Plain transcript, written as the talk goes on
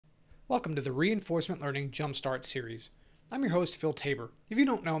Welcome to the Reinforcement Learning Jumpstart series. I'm your host, Phil Tabor. If you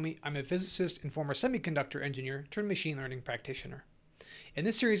don't know me, I'm a physicist and former semiconductor engineer turned machine learning practitioner. In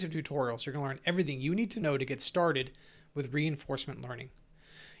this series of tutorials, you're going to learn everything you need to know to get started with reinforcement learning.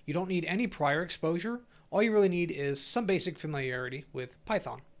 You don't need any prior exposure. All you really need is some basic familiarity with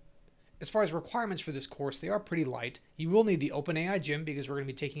Python. As far as requirements for this course, they are pretty light. You will need the OpenAI gym because we're going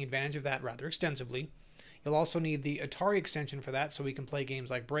to be taking advantage of that rather extensively. You'll also need the Atari extension for that so we can play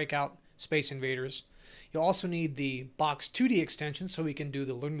games like Breakout, Space Invaders. You'll also need the Box 2D extension so we can do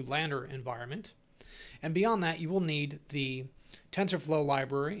the Lunar Lander environment. And beyond that, you will need the Tensorflow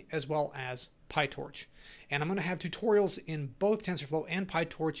library as well as PyTorch. And I'm going to have tutorials in both Tensorflow and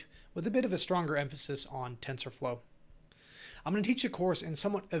PyTorch with a bit of a stronger emphasis on Tensorflow. I'm going to teach a course in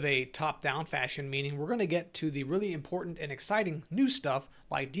somewhat of a top-down fashion, meaning we're going to get to the really important and exciting new stuff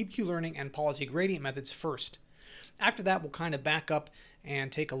like deep Q learning and policy gradient methods first. After that, we'll kind of back up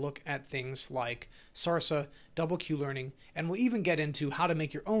and take a look at things like SARSA, double Q learning, and we'll even get into how to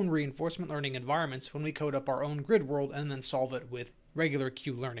make your own reinforcement learning environments when we code up our own grid world and then solve it with regular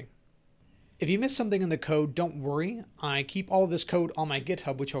Q learning. If you missed something in the code, don't worry. I keep all of this code on my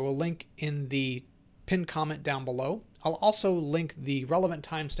GitHub, which I will link in the pinned comment down below. I'll also link the relevant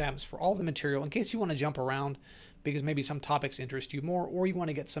timestamps for all the material in case you want to jump around because maybe some topics interest you more or you want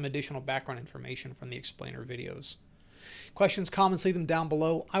to get some additional background information from the explainer videos. Questions, comments, leave them down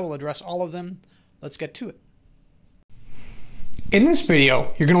below. I will address all of them. Let's get to it. In this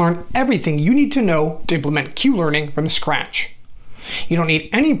video, you're going to learn everything you need to know to implement Q learning from scratch. You don't need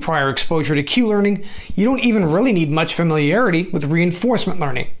any prior exposure to Q learning. You don't even really need much familiarity with reinforcement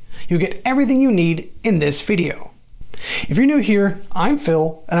learning. You'll get everything you need in this video. If you're new here, I'm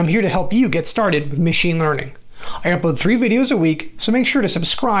Phil, and I'm here to help you get started with machine learning. I upload 3 videos a week, so make sure to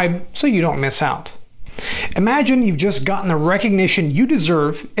subscribe so you don't miss out. Imagine you've just gotten the recognition you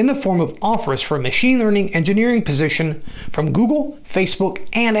deserve in the form of offers for a machine learning engineering position from Google, Facebook,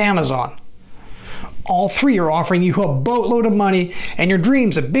 and Amazon. All 3 are offering you a boatload of money, and your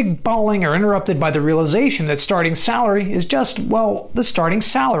dreams of big balling are interrupted by the realization that starting salary is just, well, the starting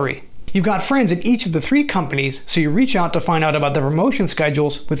salary. You've got friends at each of the 3 companies, so you reach out to find out about the promotion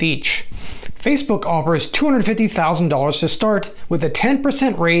schedules with each. Facebook offers $250,000 to start with a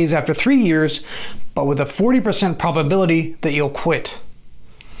 10% raise after 3 years, but with a 40% probability that you'll quit.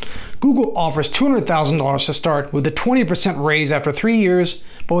 Google offers $200,000 to start with a 20% raise after 3 years,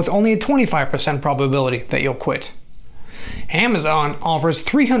 but with only a 25% probability that you'll quit. Amazon offers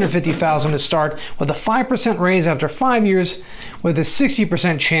 $350,000 to start with a 5% raise after 5 years, with a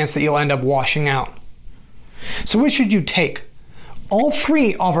 60% chance that you'll end up washing out. So which should you take? All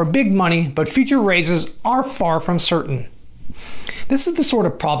 3 offer big money, but future raises are far from certain. This is the sort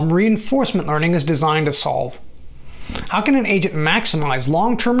of problem reinforcement learning is designed to solve. How can an agent maximize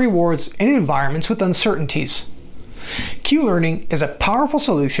long-term rewards in environments with uncertainties? Q learning is a powerful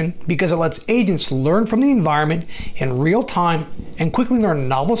solution because it lets agents learn from the environment in real time and quickly learn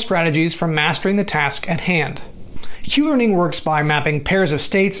novel strategies for mastering the task at hand. Q learning works by mapping pairs of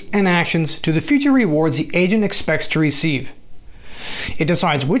states and actions to the future rewards the agent expects to receive. It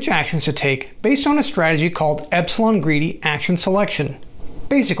decides which actions to take based on a strategy called epsilon greedy action selection.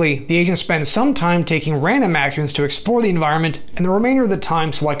 Basically, the agent spends some time taking random actions to explore the environment and the remainder of the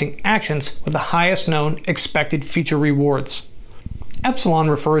time selecting actions with the highest known expected future rewards. Epsilon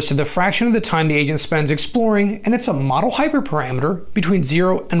refers to the fraction of the time the agent spends exploring, and it's a model hyperparameter between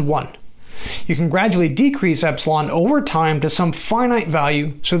 0 and 1. You can gradually decrease epsilon over time to some finite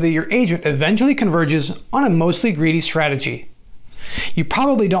value so that your agent eventually converges on a mostly greedy strategy. You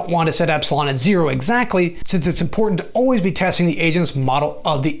probably don't want to set epsilon at 0 exactly, since it's important to always be testing the agent's model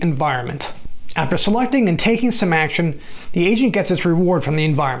of the environment. After selecting and taking some action, the agent gets its reward from the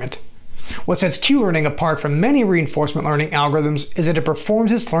environment. What sets Q learning apart from many reinforcement learning algorithms is that it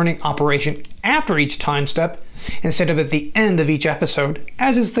performs its learning operation after each time step instead of at the end of each episode,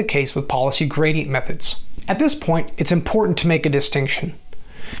 as is the case with policy gradient methods. At this point, it's important to make a distinction.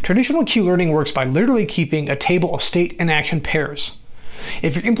 Traditional Q learning works by literally keeping a table of state and action pairs.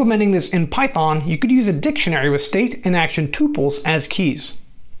 If you're implementing this in Python, you could use a dictionary with state and action tuples as keys.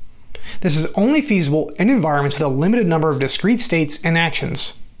 This is only feasible in environments with a limited number of discrete states and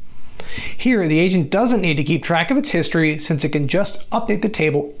actions. Here, the agent doesn't need to keep track of its history since it can just update the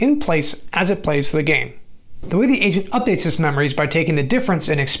table in place as it plays the game. The way the agent updates its memory is by taking the difference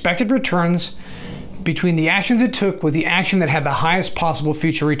in expected returns between the actions it took with the action that had the highest possible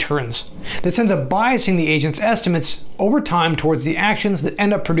future returns. This ends up biasing the agent's estimates over time towards the actions that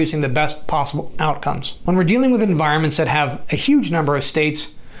end up producing the best possible outcomes. When we're dealing with environments that have a huge number of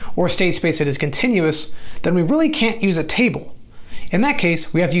states, or a state space that is continuous, then we really can't use a table. In that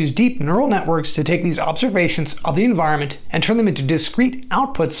case, we have to use deep neural networks to take these observations of the environment and turn them into discrete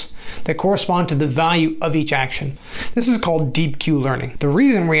outputs that correspond to the value of each action. This is called deep Q learning. The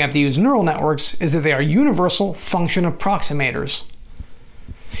reason we have to use neural networks is that they are universal function approximators.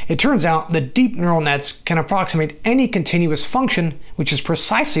 It turns out that deep neural nets can approximate any continuous function, which is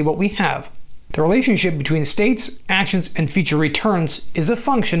precisely what we have. The relationship between states, actions, and future returns is a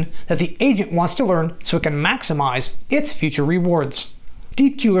function that the agent wants to learn so it can maximize its future rewards.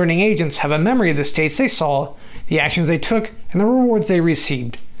 Deep Q learning agents have a memory of the states they saw, the actions they took, and the rewards they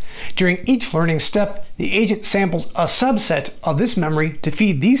received. During each learning step, the agent samples a subset of this memory to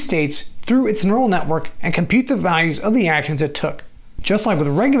feed these states through its neural network and compute the values of the actions it took. Just like with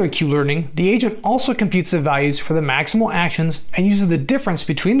regular Q learning, the agent also computes the values for the maximal actions and uses the difference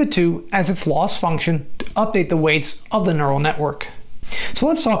between the two as its loss function to update the weights of the neural network. So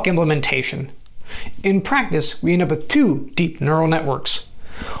let's talk implementation. In practice, we end up with two deep neural networks.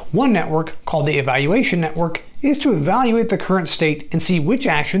 One network, called the evaluation network, is to evaluate the current state and see which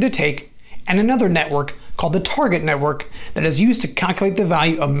action to take, and another network, called the target network, that is used to calculate the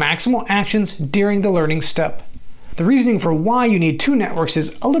value of maximal actions during the learning step. The reasoning for why you need two networks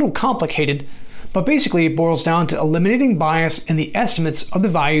is a little complicated, but basically it boils down to eliminating bias in the estimates of the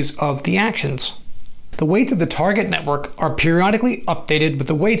values of the actions. The weights of the target network are periodically updated with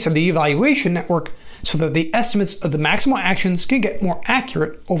the weights of the evaluation network so that the estimates of the maximal actions can get more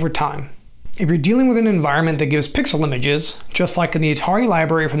accurate over time. If you're dealing with an environment that gives pixel images, just like in the Atari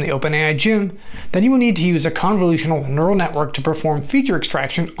library from the OpenAI gym, then you will need to use a convolutional neural network to perform feature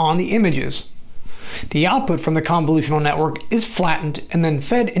extraction on the images. The output from the convolutional network is flattened and then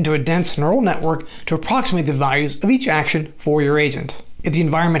fed into a dense neural network to approximate the values of each action for your agent. If the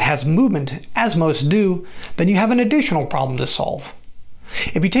environment has movement, as most do, then you have an additional problem to solve.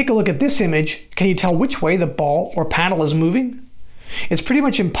 If you take a look at this image, can you tell which way the ball or paddle is moving? It's pretty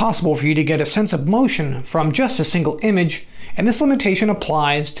much impossible for you to get a sense of motion from just a single image, and this limitation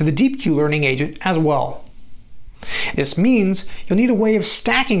applies to the deep Q learning agent as well. This means you'll need a way of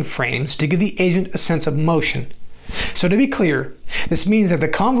stacking frames to give the agent a sense of motion. So to be clear, this means that the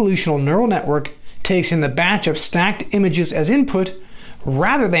convolutional neural network takes in the batch of stacked images as input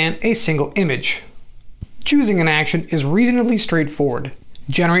rather than a single image. Choosing an action is reasonably straightforward.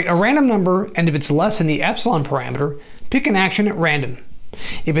 Generate a random number, and if it's less than the epsilon parameter, pick an action at random.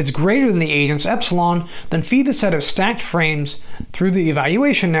 If it's greater than the agent's epsilon, then feed the set of stacked frames through the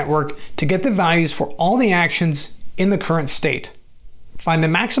evaluation network to get the values for all the actions in the current state. Find the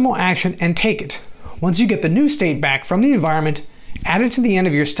maximal action and take it. Once you get the new state back from the environment, add it to the end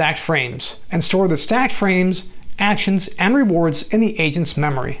of your stacked frames, and store the stacked frames, actions, and rewards in the agent's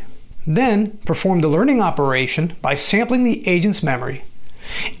memory. Then, perform the learning operation by sampling the agent's memory.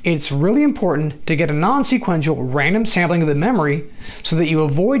 It's really important to get a non-sequential random sampling of the memory so that you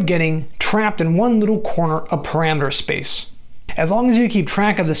avoid getting trapped in one little corner of parameter space. As long as you keep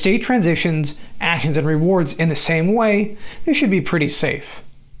track of the state transitions, actions, and rewards in the same way, this should be pretty safe.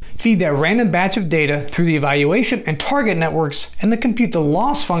 Feed that random batch of data through the evaluation and target networks and then compute the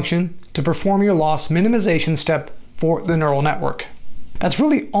loss function to perform your loss minimization step for the neural network. That's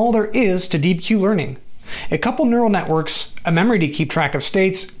really all there is to deep Q learning. A couple neural networks, a memory to keep track of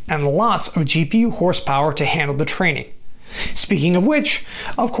states, and lots of GPU horsepower to handle the training. Speaking of which,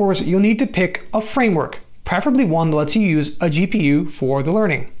 of course, you'll need to pick a framework, preferably one that lets you use a GPU for the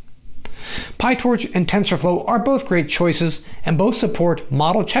learning. PyTorch and Tensorflow are both great choices and both support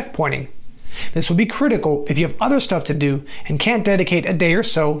model checkpointing. This will be critical if you have other stuff to do and can't dedicate a day or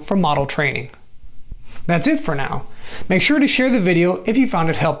so for model training. That's it for now. Make sure to share the video if you found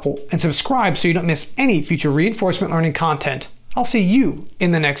it helpful and subscribe so you don't miss any future reinforcement learning content. I'll see you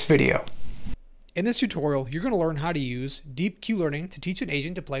in the next video. In this tutorial, you're going to learn how to use deep Q learning to teach an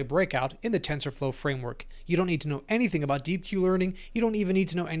agent to play breakout in the TensorFlow framework. You don't need to know anything about deep Q learning. You don't even need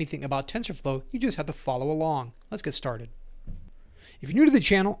to know anything about TensorFlow. You just have to follow along. Let's get started. If you're new to the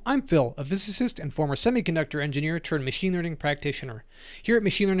channel, I'm Phil, a physicist and former semiconductor engineer turned machine learning practitioner. Here at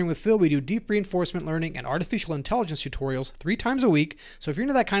Machine Learning with Phil, we do deep reinforcement learning and artificial intelligence tutorials 3 times a week, so if you're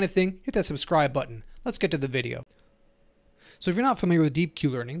into that kind of thing, hit that subscribe button. Let's get to the video. So if you're not familiar with deep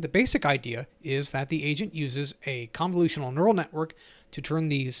Q learning, the basic idea is that the agent uses a convolutional neural network to turn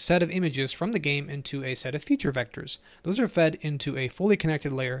the set of images from the game into a set of feature vectors. Those are fed into a fully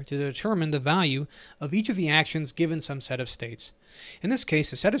connected layer to determine the value of each of the actions given some set of states. In this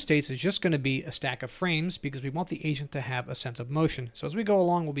case, a set of states is just going to be a stack of frames because we want the agent to have a sense of motion. So as we go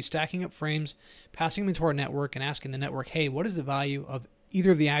along, we'll be stacking up frames, passing them into our network, and asking the network, hey, what is the value of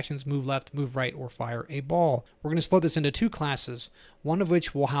either of the actions, move left, move right, or fire a ball? We're going to split this into 2 classes, one of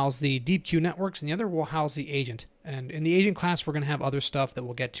which will house the deep Q networks and the other will house the agent. And in the agent class, we're going to have other stuff that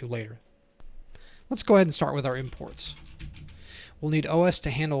we'll get to later. Let's go ahead and start with our imports. We'll need OS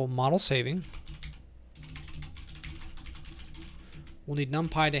to handle model saving. We'll need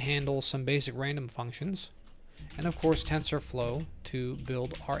NumPy to handle some basic random functions. And of course, TensorFlow to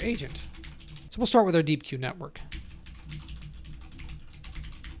build our agent. So we'll start with our DeepQ network.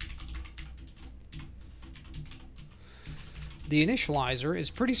 The initializer is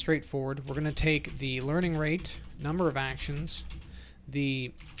pretty straightforward. We're going to take the learning rate, number of actions,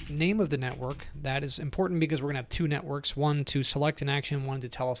 the name of the network. That is important because we're going to have two networks, one to select an action, one to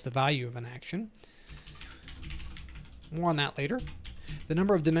tell us the value of an action. More on that later. The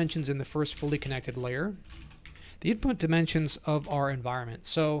number of dimensions in the first fully connected layer. The input dimensions of our environment.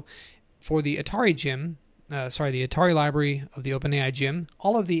 So for the Atari gym, the Atari library of the OpenAI gym,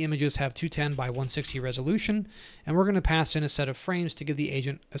 all of the images have 210 by 160 resolution, and we're going to pass in a set of frames to give the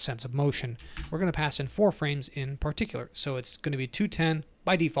agent a sense of motion. We're going to pass in 4 frames in particular, so it's going to be 210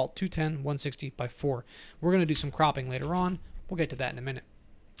 by default, 210, 160 by 4. We're going to do some cropping later on. We'll get to that in a minute.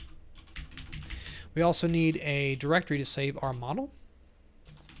 We also need a directory to save our model.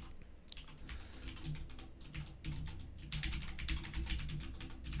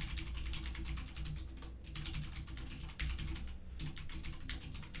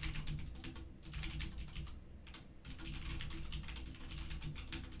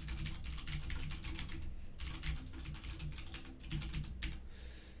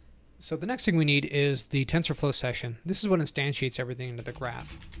 So the next thing we need is the TensorFlow session. This is what instantiates everything into the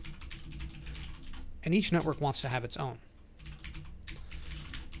graph. And each network wants to have its own.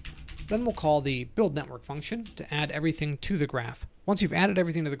 Then we'll call the build network function to add everything to the graph. Once you've added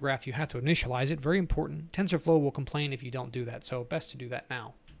everything to the graph, you have to initialize it. Very important. TensorFlow will complain if you don't do that, so best to do that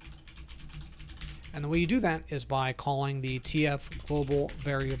now. And the way you do that is by calling the TF global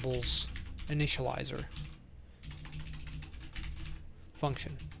variables initializer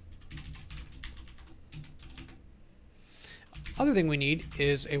function. Other thing we need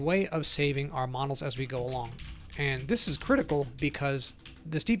is a way of saving our models as we go along. And this is critical because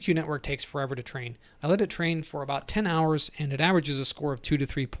this DeepQ network takes forever to train. I let it train for about 10 hours and it averages a score of 2 to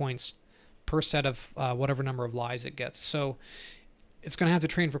 3 points per set of whatever number of lives it gets. So it's going to have to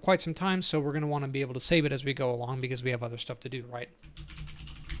train for quite some time, so we're going to want to be able to save it as we go along because we have other stuff to do, right?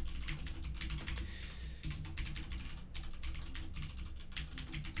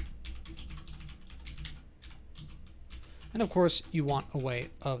 And of course, you want a way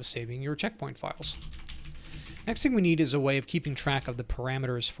of saving your checkpoint files. Next thing we need is a way of keeping track of the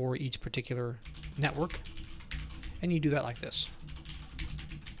parameters for each particular network. And you do that like this.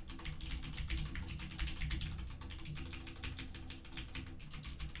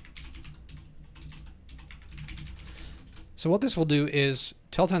 So what this will do is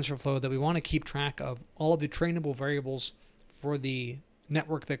tell TensorFlow that we want to keep track of all of the trainable variables for the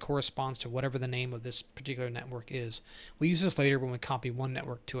network that corresponds to whatever the name of this particular network is. We'll use this later when we copy one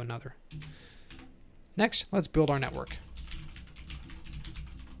network to another. Next, let's build our network.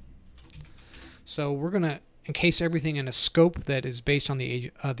 So we're going to encase everything in a scope that is based on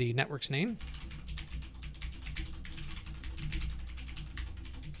the network's name.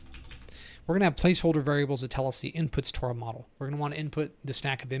 We're going to have placeholder variables that tell us the inputs to our model. We're going to want to input the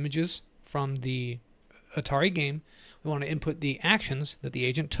stack of images from the Atari game. We want to input the actions that the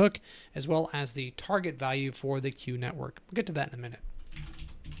agent took, as well as the target value for the Q network. We'll get to that in a minute.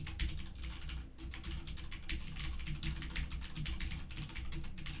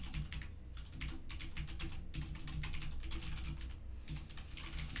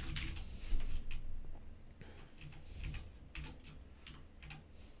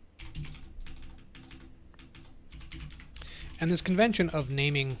 And this convention of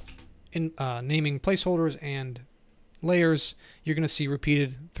naming placeholders and layers, you're going to see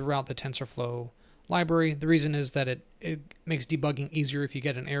repeated throughout the TensorFlow library. The reason is that it makes debugging easier. If you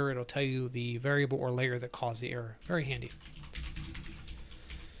get an error, it'll tell you the variable or layer that caused the error. Very handy.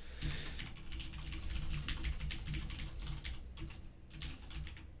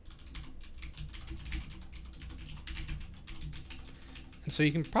 And so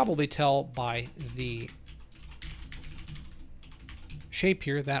you can probably tell by the shape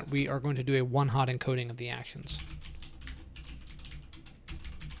here that we are going to do a one-hot encoding of the actions.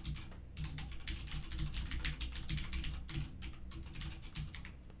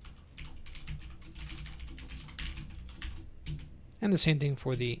 And the same thing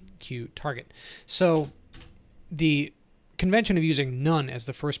for the Q target. So the convention of using none as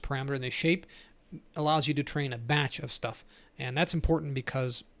the first parameter in the shape allows you to train a batch of stuff. And that's important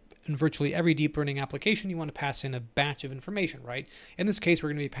because in virtually every deep learning application, you want to pass in a batch of information, right? In this case, we're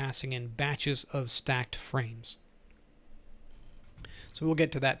going to be passing in batches of stacked frames. So we'll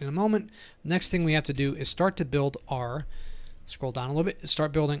get to that in a moment. Next thing we have to do is start to build our, scroll down a little bit,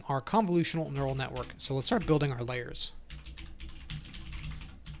 start building our convolutional neural network. So let's start building our layers.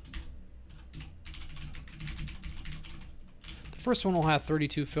 The first one will have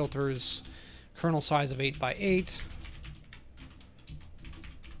 32 filters, kernel size of 8 by 8,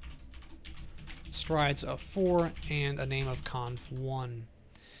 strides of 4, and a name of conv1.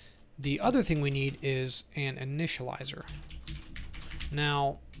 The other thing we need is an initializer.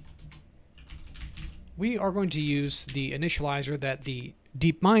 Now, we are going to use the initializer that the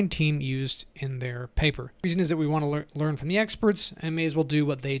DeepMind team used in their paper. The reason is that we want to learn from the experts and may as well do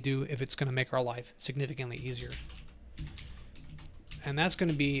what they do if it's going to make our life significantly easier. And that's going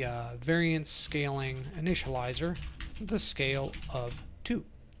to be a variance scaling initializer with the scale of 2.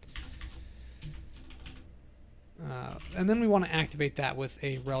 And then we want to activate that with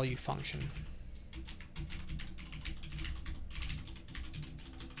a ReLU function.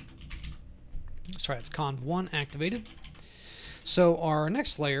 Sorry, it's conv1 activated. So our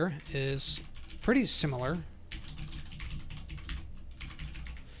next layer is pretty similar.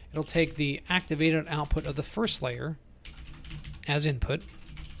 It'll take the activated output of the first layer as input.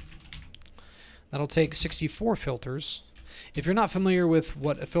 That'll take 64 filters. If you're not familiar with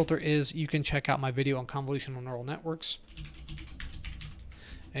what a filter is, you can check out my video on convolutional neural networks.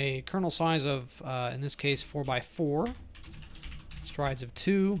 A kernel size of, in this case, 4 by 4, strides of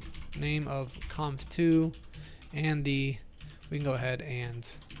 2, name of conv2, and we can go ahead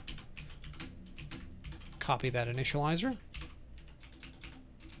and copy that initializer.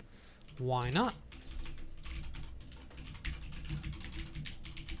 Why not?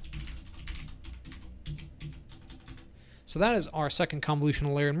 So that is our second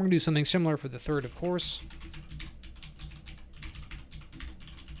convolutional layer, and we're going to do something similar for the third, of course.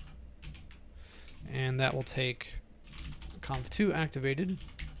 And that will take conv2 activated,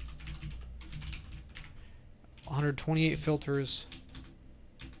 128 filters,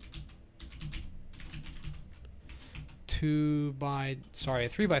 3 by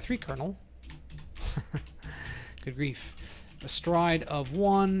 3 kernel. Good grief. A stride of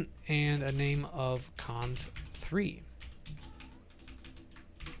 1 and a name of conv3.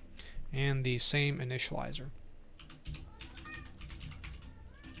 And the same initializer.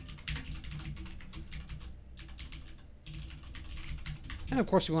 And of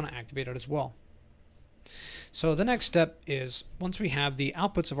course we want to activate it as well. So the next step is, once we have the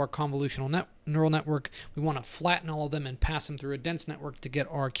outputs of our convolutional neural network, we want to flatten all of them and pass them through a dense network to get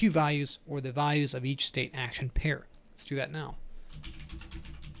our Q values, or the values of each state action pair. Let's do that now.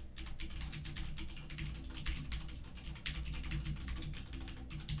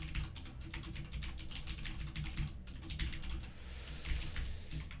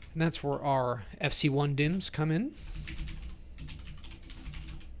 And that's where our FC1 DIMs come in.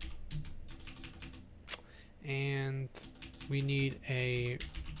 And we need a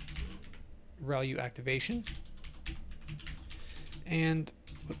ReLU activation. And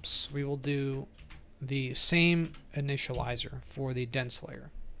oops, we will do the same initializer for the dense layer.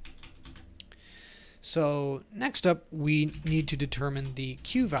 So next up, we need to determine the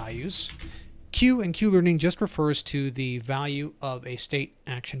Q values. Q in Q-learning just refers to the value of a state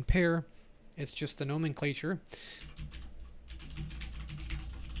action pair. It's just the nomenclature.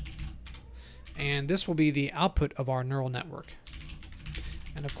 And this will be the output of our neural network.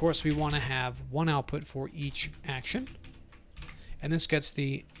 And of course we want to have one output for each action. And this gets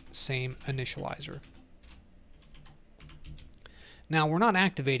the same initializer. Now we're not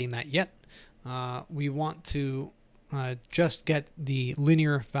activating that yet. We want to just get the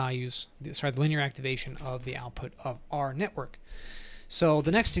linear values, the linear activation of the output of our network. So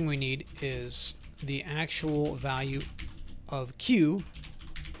the next thing we need is the actual value of Q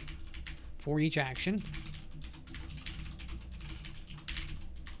for each action.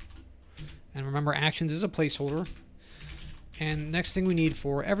 And remember, actions is a placeholder. And next thing we need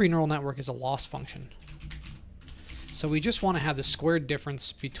for every neural network is a loss function. So we just want to have the squared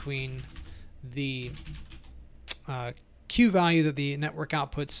difference between the Q value that the network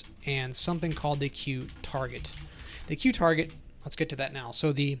outputs and something called the Q target. The Q target, let's get to that now.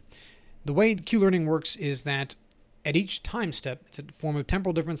 So the way Q-learning works is that at each time step, it's a form of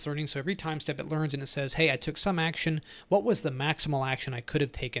temporal difference learning, so every time step it learns and it says, hey, I took some action, what was the maximal action I could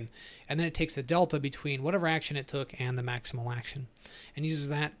have taken? And then it takes the delta between whatever action it took and the maximal action, and uses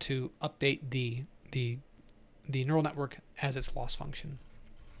that to update the neural network as its loss function.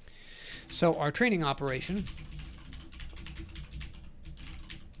 So our training operation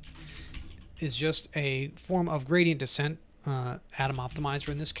is just a form of gradient descent, atom optimizer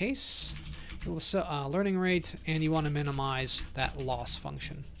in this case. learning rate, and you want to minimize that loss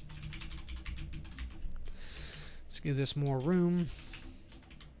function. Let's give this more room.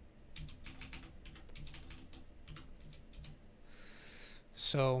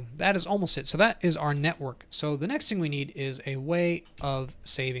 So that is almost it. So that is our network. So the next thing we need is a way of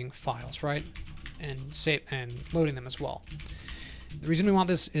saving files, right? And loading them as well. The reason we want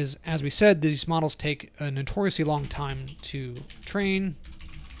this is, as we said, these models take a notoriously long time to train.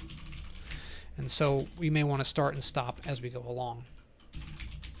 And so we may want to start and stop as we go along.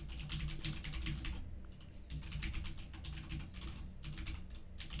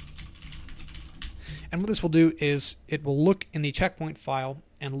 And what this will do is it will look in the checkpoint file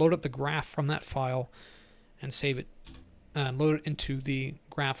and load up the graph from that file and save it, load it into the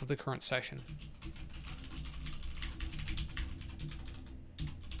graph of the current session.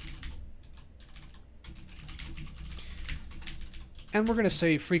 And we're going to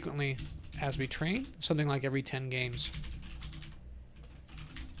save frequently as we train, something like every 10 games.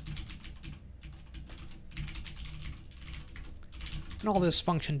 And all this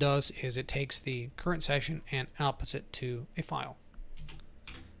function does is it takes the current session and outputs it to a file.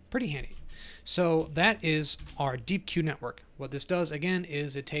 Pretty handy. So that is our deep queue network. What this does, again,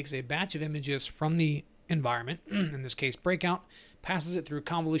 is it takes a batch of images from the environment, in this case breakout, passes it through a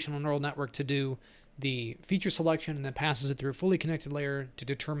convolutional neural network to do the feature selection, and then passes it through a fully connected layer to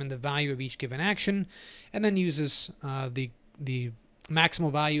determine the value of each given action, and then uses the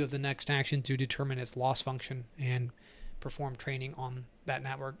maximal value of the next action to determine its loss function and perform training on that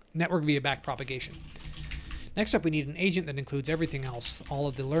network via backpropagation. Next up, we need an agent that includes everything else, all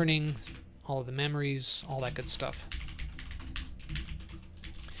of the learning, all of the memories, all that good stuff.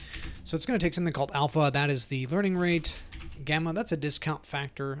 So it's going to take something called alpha, that is the learning rate. Gamma, that's a discount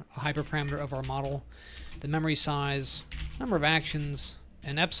factor, a hyperparameter of our model. The memory size, number of actions,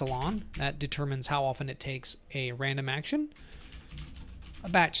 and epsilon, that determines how often it takes a random action. A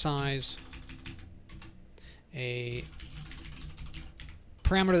batch size, a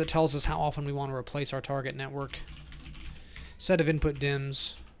parameter that tells us how often we want to replace our target network. Set of input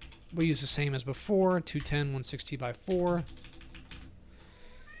DIMMs, we'll use the same as before, 210, 160 by 4.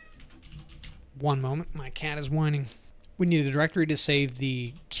 One moment, my cat is whining. We need a directory to save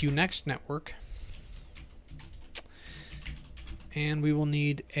the QNext network. And we will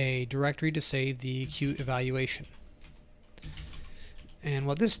need a directory to save the Q evaluation. And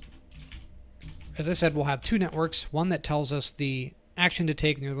what this, as I said, we'll have two networks, one that tells us the action to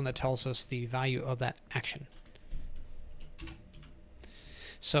take and the other one that tells us the value of that action.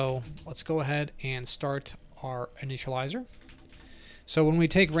 So let's go ahead and start our initializer. So when we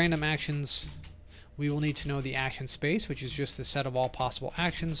take random actions, we will need to know the action space, which is just the set of all possible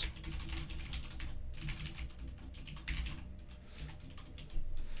actions.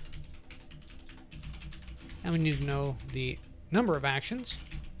 And we need to know the number of actions.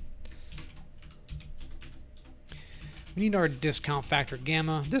 We need our discount factor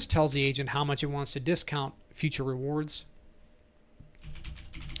gamma. This tells the agent how much it wants to discount future rewards.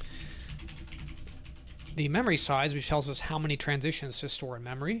 The memory size, which tells us how many transitions to store in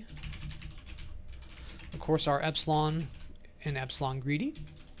memory. Of course, our epsilon and epsilon greedy.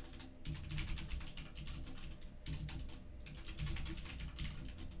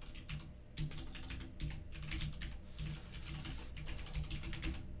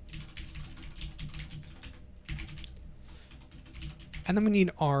 And then we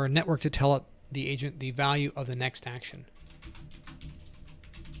need our network to tell the agent the value of the next action.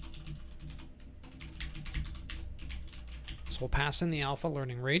 So we'll pass in the alpha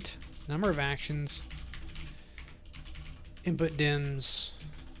learning rate, number of actions, input DIMMs,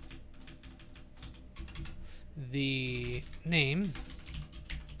 the name,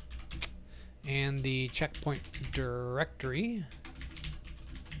 and the checkpoint directory.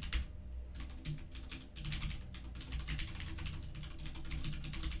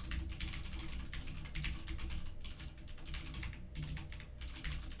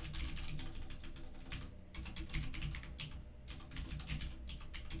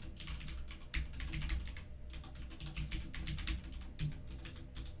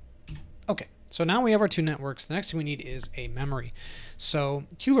 Okay, so now we have our two networks. The next thing we need is a memory. So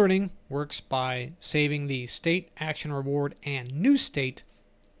Q-learning works by saving the state, action, reward, and new state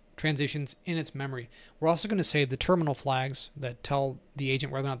transitions in its memory. We're also going to save the terminal flags that tell the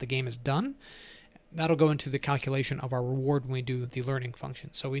agent whether or not the game is done. That'll go into the calculation of our reward when we do the learning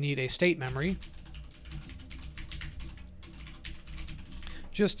function. So we need a state memory,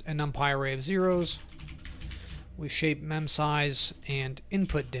 just a NumPy array of zeros. We shape mem size and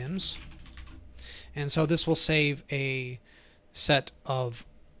input DIMMs. And so this will save a set of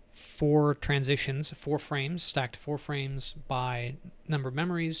 4 transitions, 4 frames, stacked 4 frames by number of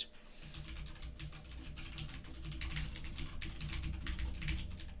memories.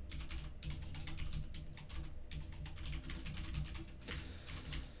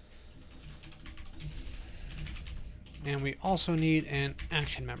 And we also need an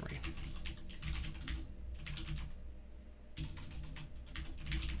action memory.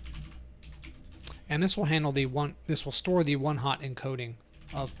 And this will handle this will store the one-hot encoding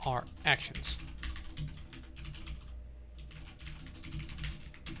of our actions.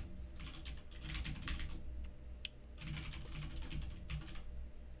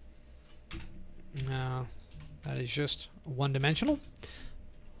 Now, that is just one-dimensional.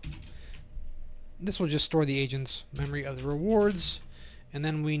 This will just store the agent's memory of the rewards, and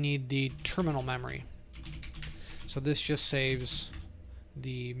then we need the terminal memory. So this just saves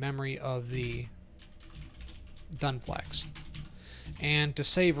the memory of the done flags. And to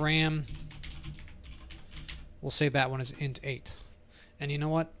save RAM, we'll save that one as int 8. And you know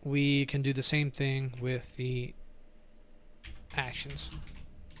what? We can do the same thing with the actions.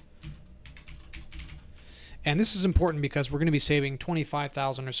 And this is important because we're going to be saving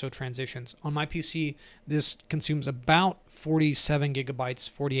 25,000 or so transitions. On my PC, this consumes about 47 gigabytes,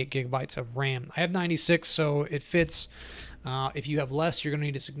 48 gigabytes of RAM. I have 96, so it fits. If you have less, you're going to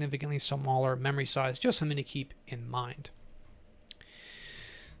need a significantly smaller memory size, just something to keep in mind.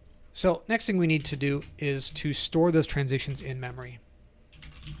 So next thing we need to do is to store those transitions in memory.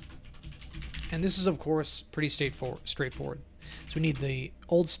 And this is, of course, pretty straightforward. So we need the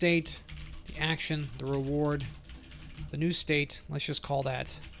old state, the action, the reward, the new state, let's just call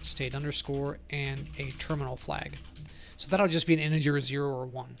that state underscore, and a terminal flag. So that'll just be an integer 0 or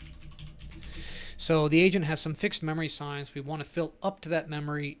 1. So the agent has some fixed memory size. We want to fill up to that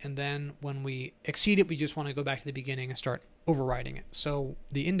memory, and then when we exceed it, we just want to go back to the beginning and start overriding it. So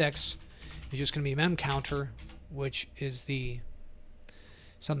the index is just going to be mem counter, which is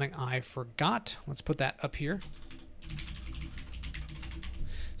something I forgot. Let's put that up here.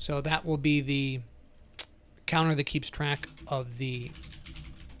 So that will be the counter that keeps track of the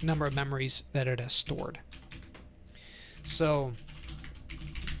number of memories that it has stored. So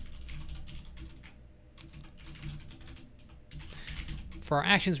for our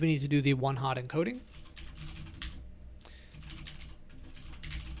actions, we need to do the one-hot encoding.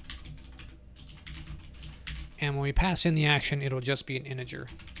 And when we pass in the action, it'll just be an integer.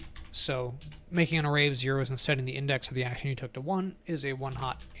 So making an array of zeros and setting the index of the action you took to 1 is a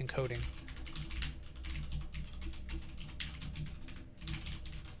one-hot encoding.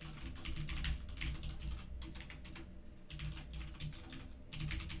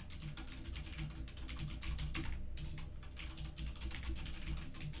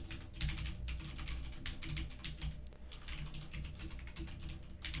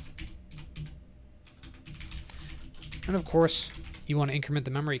 And of course, you want to increment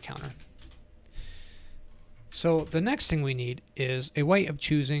the memory counter. So the next thing we need is a way of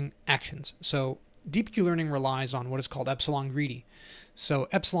choosing actions. So deep Q learning relies on what is called epsilon greedy. So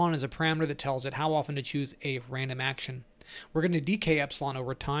epsilon is a parameter that tells it how often to choose a random action. We're going to decay epsilon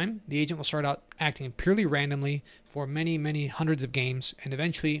over time. The agent will start out acting purely randomly for many, many hundreds of games, and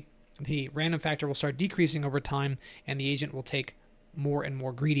eventually the random factor will start decreasing over time, and the agent will take more and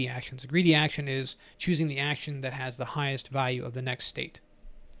more greedy actions. A greedy action is choosing the action that has the highest value of the next state.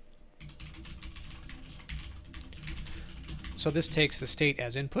 So this takes the state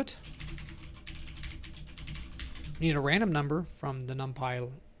as input. We need a random number from the NumPy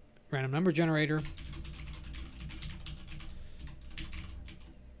random number generator.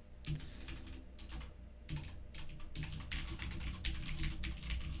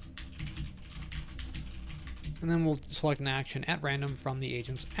 And then we'll select an action at random from the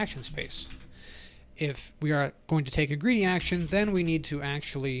agent's action space. If we are going to take a greedy action, then we need to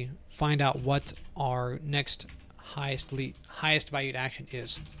actually find out what our next highest valued action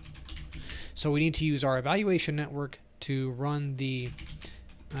is. So we need to use our evaluation network to run the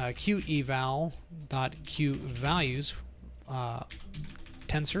qeval.qvalues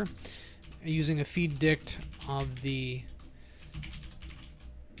tensor using a feed dict of the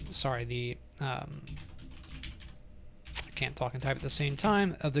can't talk and type at the same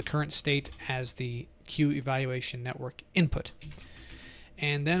time, of the current state as the Q evaluation network input.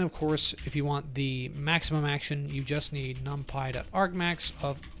 And then, of course, if you want the maximum action, you just need numpy.argmax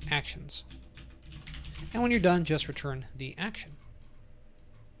of actions. And when you're done, just return the action.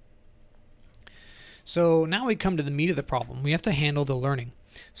 So now we come to the meat of the problem. We have to handle the learning.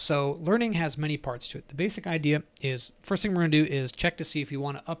 So learning has many parts to it. The basic idea is, first thing we're going to do is check to see if we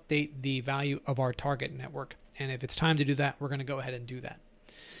want to update the value of our target network. And if it's time to do that, we're going to go ahead and do that.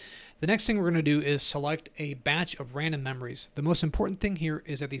 The next thing we're going to do is select a batch of random memories. The most important thing here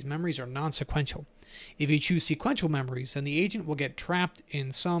is that these memories are non-sequential. If you choose sequential memories, then the agent will get trapped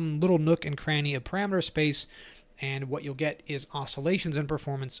in some little nook and cranny of parameter space, and what you'll get is oscillations in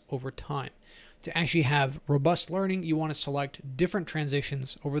performance over time. To actually have robust learning, you want to select different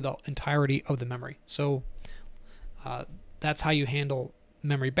transitions over the entirety of the memory. So that's how you handle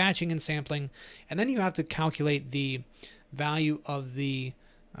memory batching and sampling. And then you have to calculate the value of the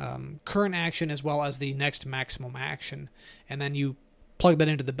current action as well as the next maximum action. And then you plug that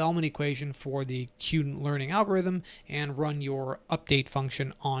into the Bellman equation for the Q-learning algorithm and run your update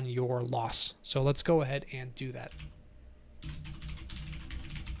function on your loss. So let's go ahead and do that.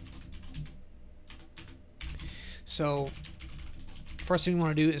 So first thing we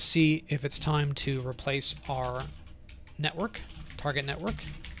want to do is see if it's time to replace our network, target network.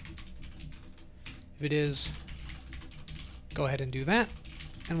 If it is, go ahead and do that,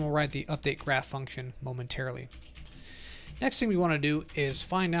 and we'll write the update graph function momentarily. Next thing we want to do is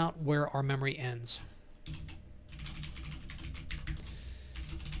find out where our memory ends.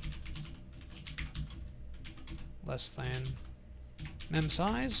 Less than mem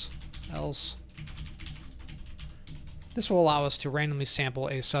size, else. This will allow us to randomly sample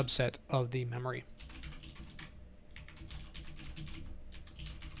a subset of the memory.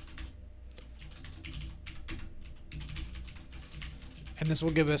 And this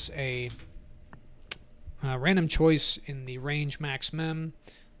will give us a random choice in the range max mem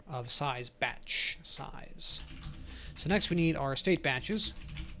of size batch size. So next we need our state batches.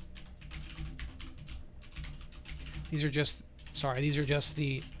 These are just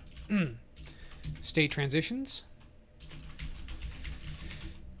the state transitions.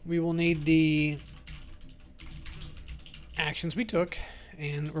 We will need the actions we took.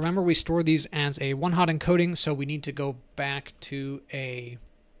 And remember, we store these as a one-hot encoding, so we need to go back to a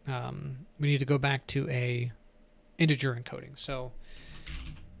integer encoding. So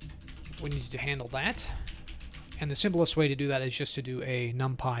we need to handle that, and the simplest way to do that is just to do a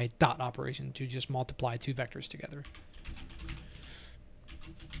numpy dot operation to just multiply two vectors together.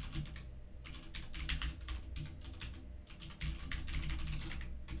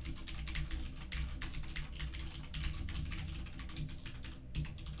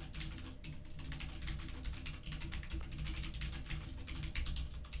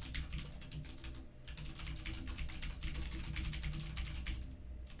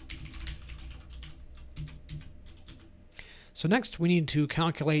 So next we need to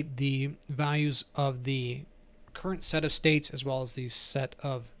calculate the values of the current set of states as well as the set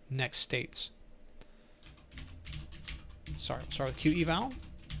of next states. Sorry, we'll start with QEval.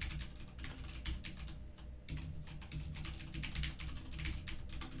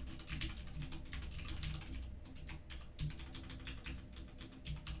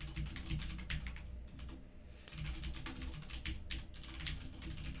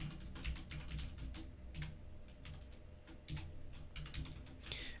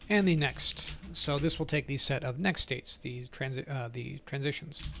 And the next. So this will take the set of next states, the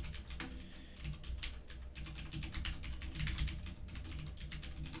transitions.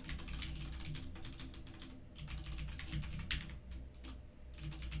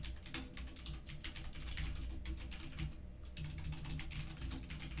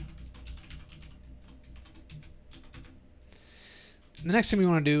 The next thing we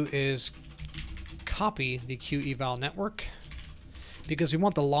want to do is copy the QEval network, because we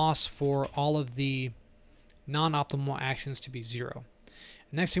want the loss for all of the non-optimal actions to be 0.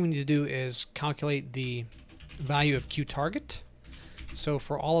 The next thing we need to do is calculate the value of QTarget. So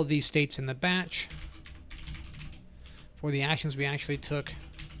for all of these states in the batch, for the actions we actually took,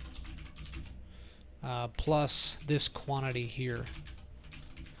 plus this quantity here.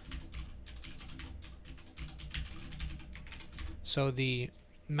 So the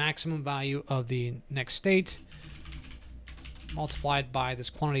maximum value of the next state multiplied by this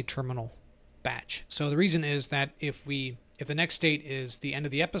quantity terminal batch. So the reason is that if the next state is the end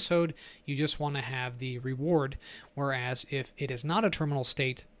of the episode, you just want to have the reward, whereas if it is not a terminal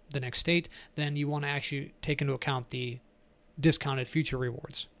state, the next state, then you want to actually take into account the discounted future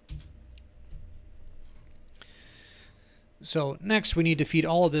rewards. So next we need to feed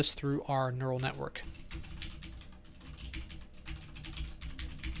all of this through our neural network.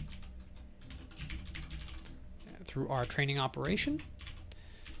 Through our training operation.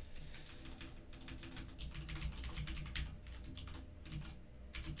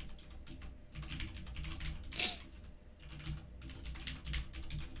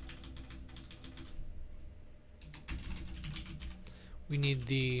 We need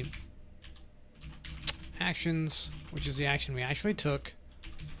the actions, which is the action we actually took,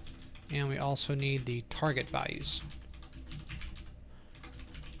 And we also need the target values,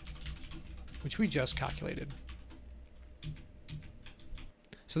 which we just calculated.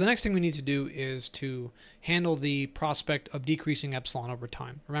 So the next thing we need to do is to handle the prospect of decreasing epsilon over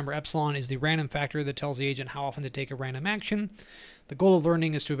time. Remember, epsilon is the random factor that tells the agent how often to take a random action. The goal of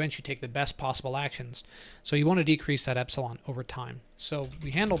learning is to eventually take the best possible actions. So you want to decrease that epsilon over time. So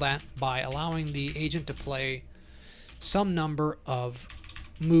we handle that by allowing the agent to play some number of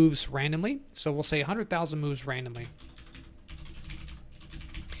moves randomly. So we'll say 100,000 moves randomly.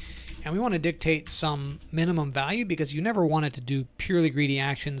 And we want to dictate some minimum value because you never want it to do purely greedy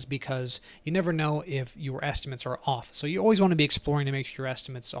actions because you never know if your estimates are off. So you always want to be exploring to make sure your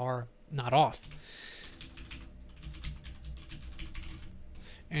estimates are not off.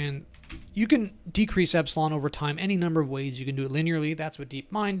 And you can decrease epsilon over time any number of ways. You can do it linearly. That's what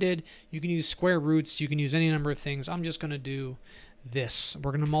DeepMind did. You can use square roots. You can use any number of things. I'm just going to do this.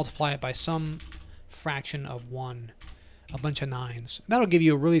 We're going to multiply it by some fraction of 1. A bunch of 9s. That'll give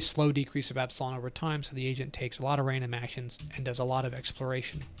you a really slow decrease of epsilon over time, so the agent takes a lot of random actions and does a lot of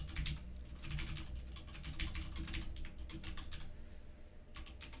exploration.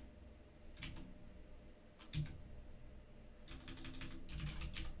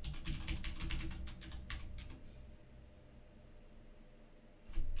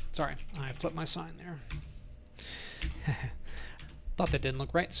 Sorry, I flipped my sign there. Thought that didn't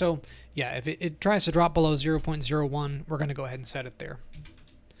look right. So yeah, if it tries to drop below 0.01, we're going to go ahead and set it there.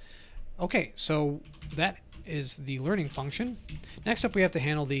 Okay, so that is the learning function. Next up, we have to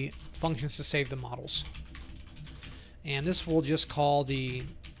handle the functions to save the models. And this will just call the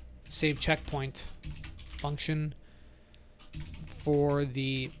save checkpoint function for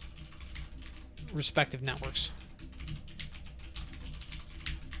the respective networks.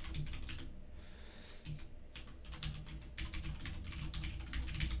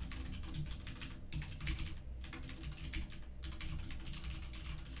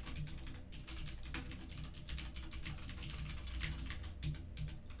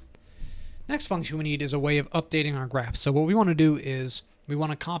 Next function we need is a way of updating our graph. So what we want to do is we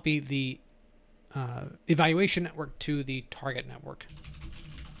want to copy the evaluation network to the target network.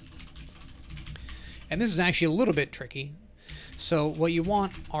 And this is actually a little bit tricky. So what you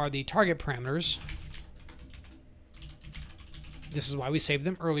want are the target parameters. This is why we saved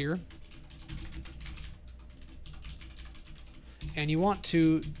them earlier. And you want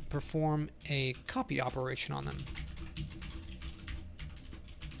to perform a copy operation on them.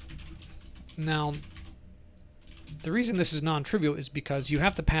 Now, the reason this is non-trivial is because you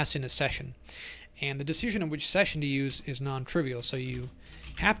have to pass in a session, and the decision of which session to use is non-trivial. So you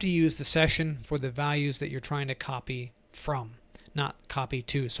have to use the session for the values that you're trying to copy from, not copy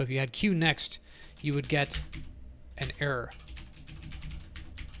to. So if you had Q next, you would get an error,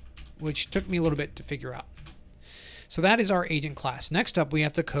 which took me a little bit to figure out. So that is our agent class. Next up, we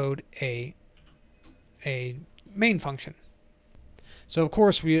have to code a main function. So of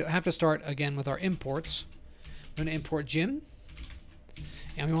course we have to start again with our imports. We're going to import Jim,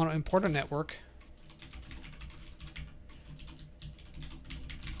 and we want to import a network.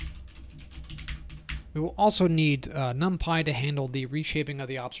 We will also need NumPy to handle the reshaping of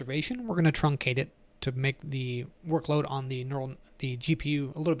the observation. We're going to truncate it to make the workload on the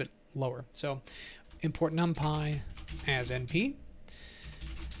GPU a little bit lower. So import NumPy as NP.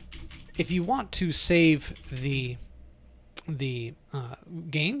 If you want to save the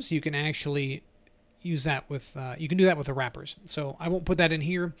games, you can actually use that with you can do that with the wrappers. So I won't put that in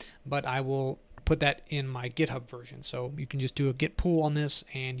here, but I will put that in my GitHub version. So you can just do a git pull on this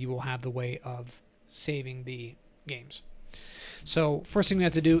and you will have the way of saving the games. So first thing we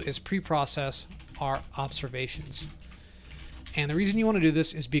have to do is pre-process our observations. And the reason you want to do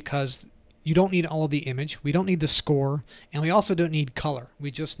this is because you don't need all of the image, we don't need the score, and we also don't need color.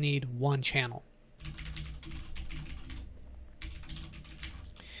 We just need one channel.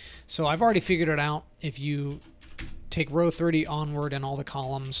 So I've already figured it out. If you take row 30 onward and all the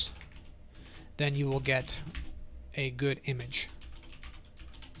columns, then you will get a good image.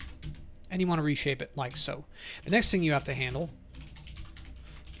 And you want to reshape it like so. The next thing you have to handle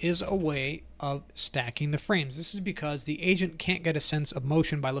is a way of stacking the frames. This is because the agent can't get a sense of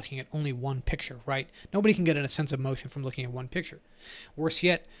motion by looking at only one picture, right? Nobody can get a sense of motion from looking at one picture. Worse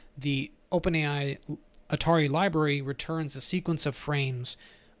yet, the OpenAI Atari library returns a sequence of frames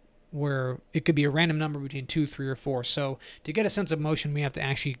where it could be a random number between 2, 3, or 4. So to get a sense of motion, we have to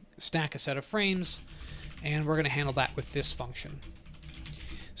actually stack a set of frames, and we're going to handle that with this function.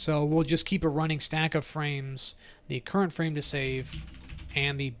 So we'll just keep a running stack of frames, the current frame to save,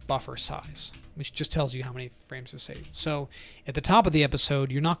 and the buffer size, which just tells you how many frames to save. So at the top of the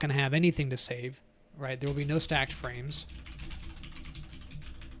episode, you're not going to have anything to save, right? There will be no stacked frames.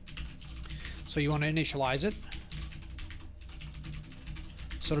 So you want to initialize it.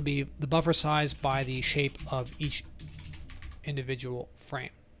 So it'll be the buffer size by the shape of each individual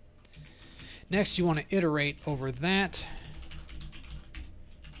frame. Next, you want to iterate over that.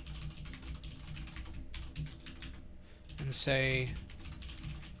 And say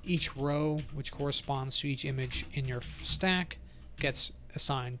each row, which corresponds to each image in your stack, gets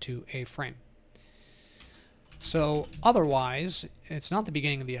assigned to a frame. So otherwise, it's not the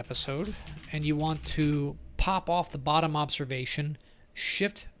beginning of the episode, and you want to pop off the bottom observation,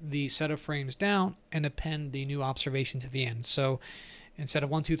 shift the set of frames down, and append the new observation to the end. So instead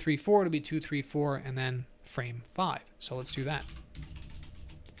of 1, 2, 3, 4, it'll be 2, 3, 4, and then frame 5. So let's do that.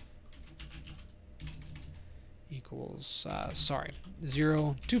 Equals,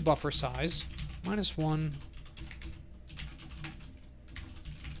 0 to buffer size, minus 1.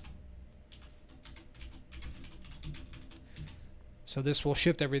 So this will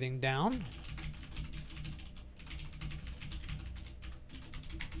shift everything down.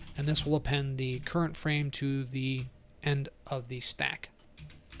 And this will append the current frame to the end of the stack.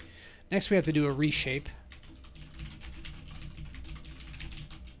 Next, we have to do a reshape.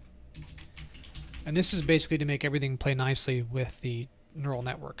 And this is basically to make everything play nicely with the neural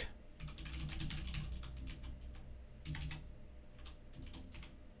network.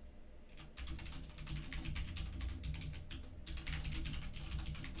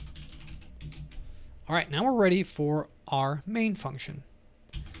 All right, now we're ready for our main function.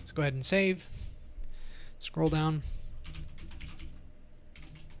 Let's go ahead and save. Scroll down.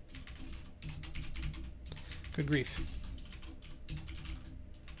 Good grief.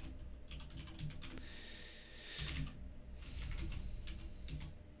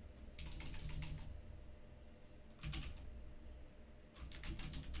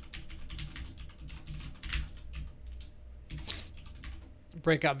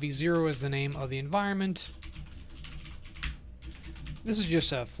 Breakout v0 is the name of the environment. This is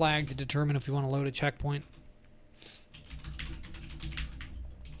just a flag to determine if we want to load a checkpoint.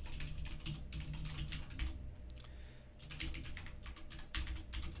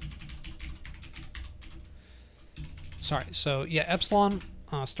 Sorry, so yeah, epsilon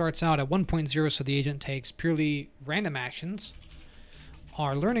starts out at 1.0, so the agent takes purely random actions.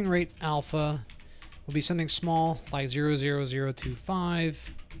 Our learning rate alpha will be something small like 0.00025,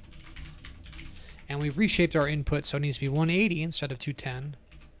 and we've reshaped our input so it needs to be 180 instead of 210.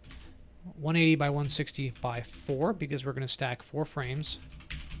 180 by 160 by 4 because we're going to stack 4 frames.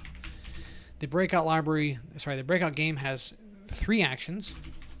 The breakout the breakout game has 3 actions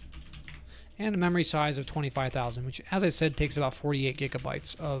and a memory size of 25,000, which, as I said, takes about 48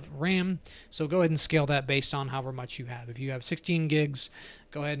 gigabytes of RAM. So go ahead and scale that based on however much you have. If you have 16 gigs,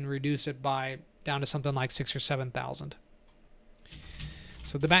 go ahead and reduce it down to something like 6,000 or 7,000.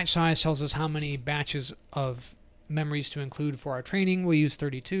 So the batch size tells us how many batches of memories to include for our training. We'll use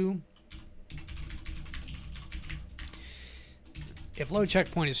 32. If load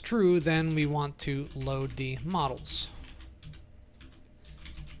checkpoint is true, then we want to load the models.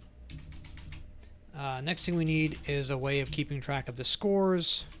 Next thing we need is a way of keeping track of the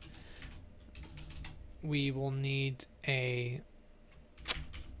scores. We will need a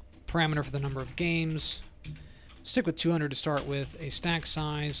parameter for the number of games. Stick with 200 to start with, a stack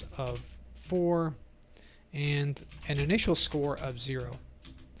size of 4, and an initial score of 0.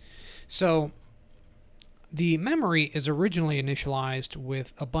 So the memory is originally initialized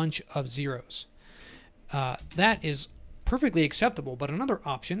with a bunch of zeros. That is perfectly acceptable, but another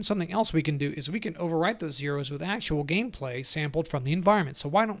option, something else we can do, is we can overwrite those zeros with actual gameplay sampled from the environment. So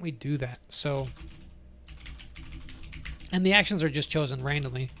why don't we do that? And the actions are just chosen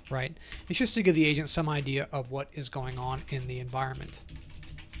randomly, right? It's just to give the agent some idea of what is going on in the environment.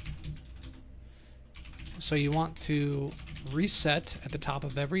 So you want to reset at the top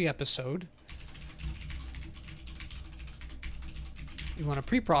of every episode. You want to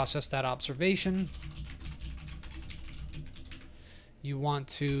pre-process that observation. You want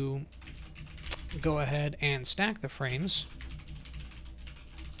to go ahead and stack the frames.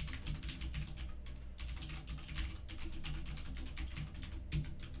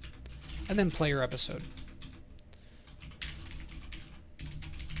 And then play your episode.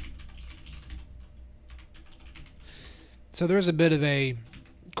 So there's a bit of a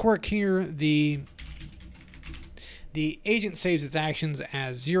quirk here. The agent saves its actions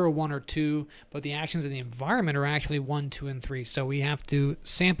as 0, 1, or 2, but the actions in the environment are actually 1, 2, and 3. So we have to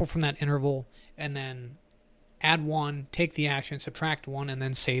sample from that interval and then add 1, take the action, subtract 1, and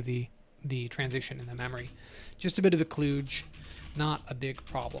then save the transition in the memory. Just a bit of a kludge, not a big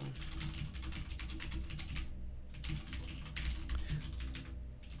problem.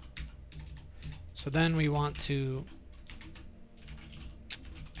 So then we want to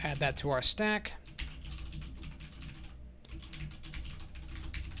add that to our stack.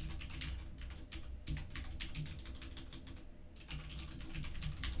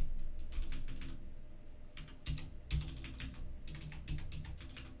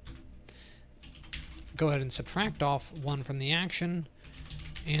 Go ahead and subtract off 1 from the action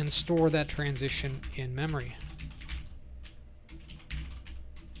and store that transition in memory.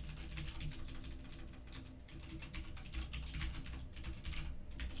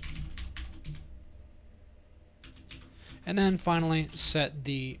 And then finally set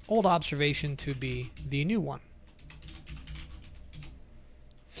the old observation to be the new one.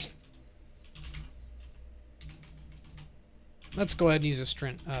 Let's go ahead and use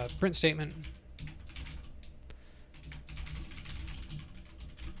a print statement.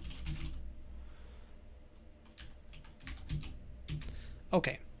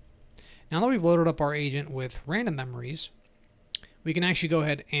 Okay, now that we've loaded up our agent with random memories, we can actually go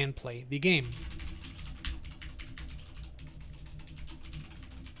ahead and play the game.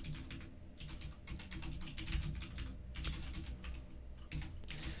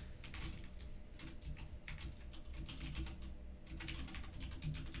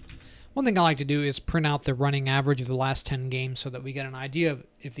 One thing I like to do is print out the running average of the last 10 games so that we get an idea of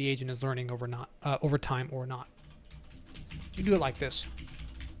if the agent is learning over time or not. You do it like this.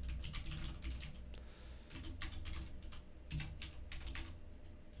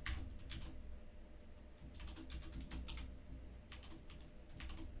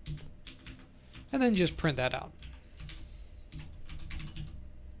 And then just print that out.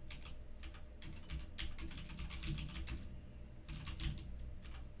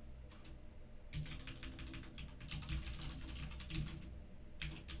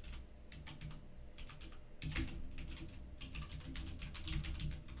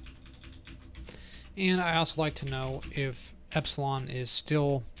 And I also like to know if epsilon is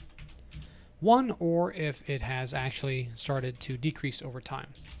still 1 or if it has actually started to decrease over time.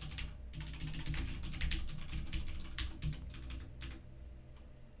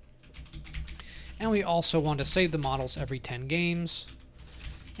 And we also want to save the models every 10 games.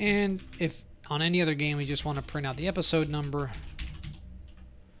 And if on any other game we just want to print out the episode number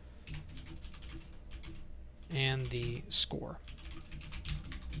and the score.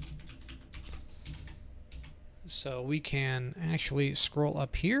 So we can actually scroll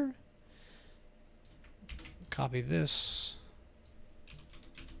up here, copy this.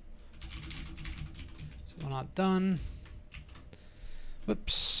 So we're not done.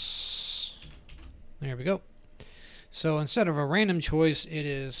 Whoops. There we go. So instead of a random choice, it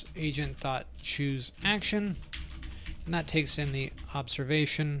is agent.chooseAction, and that takes in the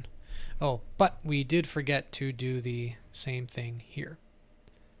observation. Oh, but we did forget to do the same thing here.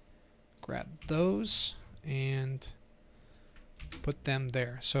 Grab those and put them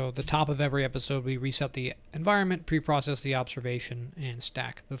there. So the top of every episode, we reset the environment, pre-process the observation, and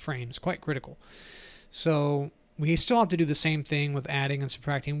stack the frames. Quite critical. So we still have to do the same thing with adding and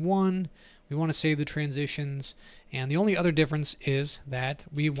subtracting 1. We want to save the transitions, and the only other difference is that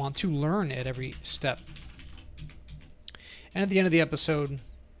we want to learn at every step. And at the end of the episode,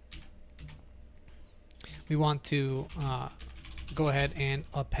 we want to go ahead and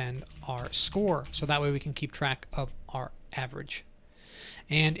append our score, so that way we can keep track of our average.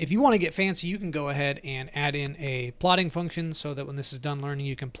 And if you want to get fancy, you can go ahead and add in a plotting function so that when this is done learning,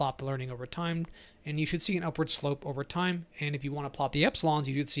 you can plot the learning over time, and you should see an upward slope over time. And if you want to plot the epsilons,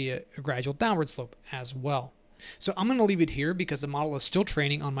 you should see a gradual downward slope as well. So I'm going to leave it here because the model is still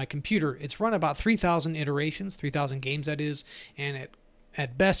training on my computer. It's run about 3,000 iterations, 3,000 games that is, and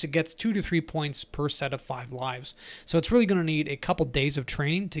at best, it gets 2 to 3 points per set of 5 lives. So it's really going to need a couple days of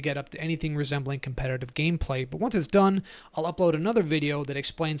training to get up to anything resembling competitive gameplay. But once it's done, I'll upload another video that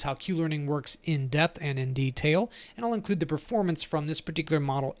explains how Q-learning works in depth and in detail. And I'll include the performance from this particular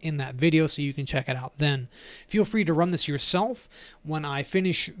model in that video so you can check it out then. Feel free to run this yourself. When I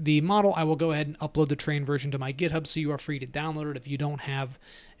finish the model, I will go ahead and upload the trained version to my GitHub so you are free to download it if you don't have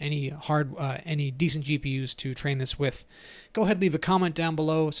any decent GPUs to train this with. Go ahead, leave a comment down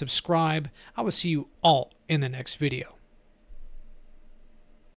below, subscribe. I will see you all in the next video.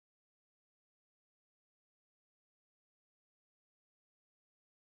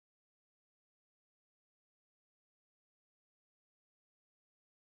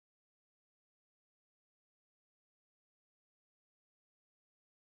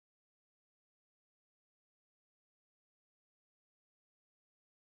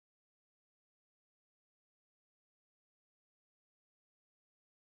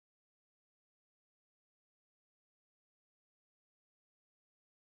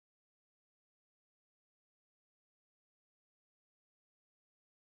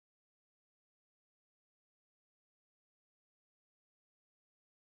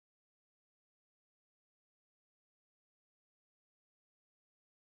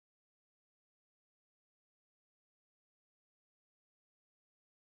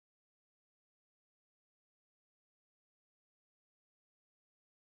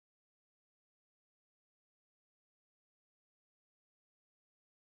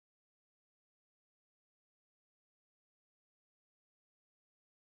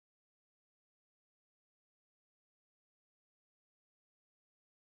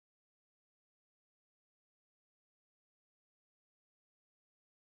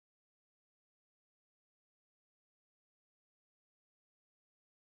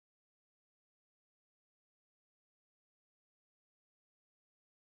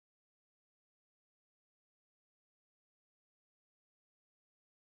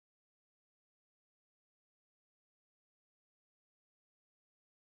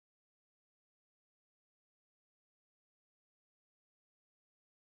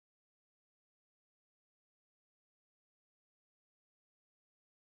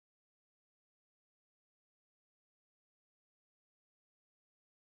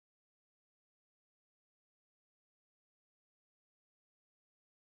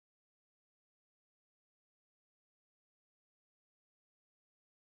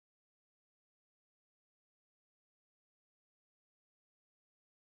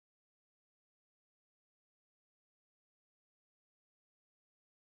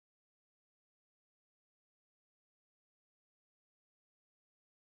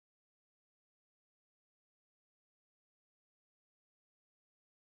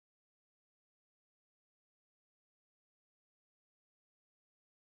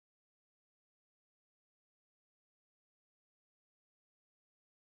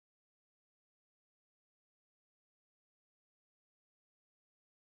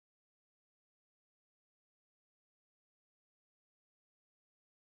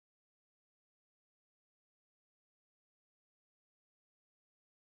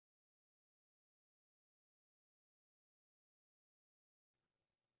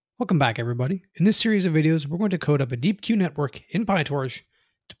 Welcome back, everybody. In this series of videos, we're going to code up a deep Q network in PyTorch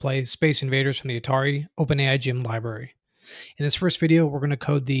to play Space Invaders from the Atari OpenAI Gym library. In this first video, we're going to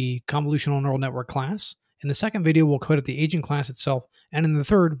code the convolutional neural network class. In the second video, we'll code up the agent class itself. And in the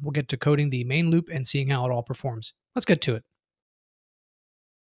third, we'll get to coding the main loop and seeing how it all performs. Let's get to it.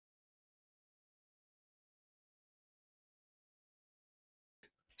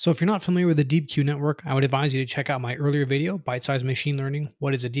 So if you're not familiar with the deep Q network, I would advise you to check out my earlier video, Bite-Sized Machine Learning,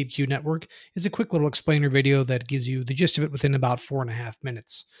 What is a Deep Q Network? It's a quick little explainer video that gives you the gist of it within about 4.5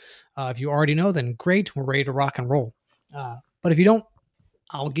 minutes. If you already know, then great, we're ready to rock and roll. But if you don't,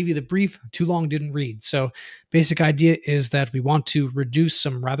 I'll give you the brief. Too long didn't read. So basic idea is that we want to reduce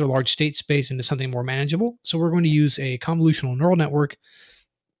some rather large state space into something more manageable. So we're going to use a convolutional neural network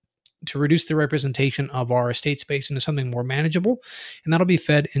to reduce the representation of our state space into something more manageable, and that'll be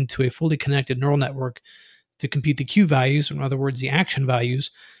fed into a fully connected neural network to compute the Q values, in other words, the action values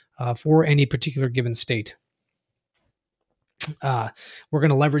for any particular given state. We're going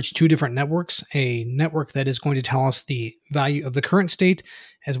to leverage two different networks, a network that is going to tell us the value of the current state,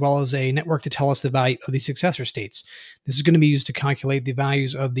 as well as a network to tell us the value of the successor states. This is going to be used to calculate the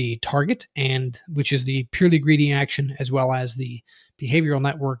values of the target, and which is the purely greedy action, as well as the behavioral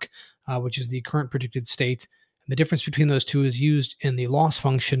network, which is the current predicted state. And the difference between those two is used in the loss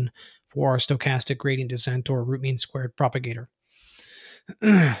function for our stochastic gradient descent or root mean squared propagator.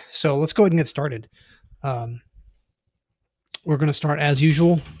 So let's go ahead and get started. We're going to start as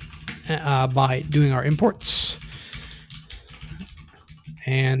usual by doing our imports.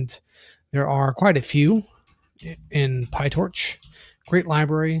 And there are quite a few in PyTorch. Great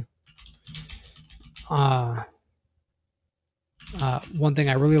library. One thing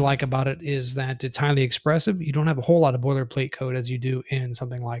I really like about it is that it's highly expressive. You don't have a whole lot of boilerplate code as you do in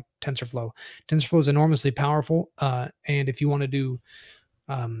something like TensorFlow. TensorFlow is enormously powerful, and if you want to do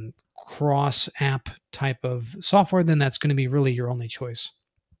cross-app type of software, then that's going to be really your only choice.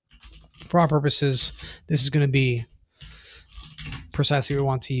 For our purposes, this is going to be precisely what we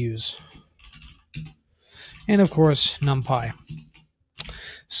want to use. And of course, NumPy.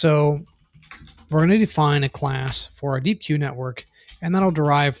 So we're going to define a class for our deep Q network, and that'll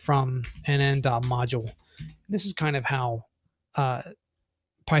derive from nn.module. This is kind of how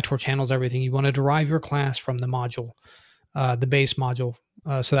PyTorch handles everything. You want to derive your class from the module, the base module,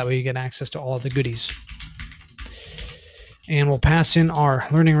 so that way you get access to all of the goodies. And we'll pass in our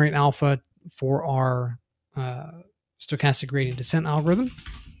learning rate alpha for our stochastic gradient descent algorithm.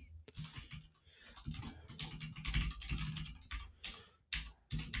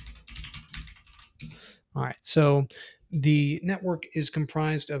 All right, so the network is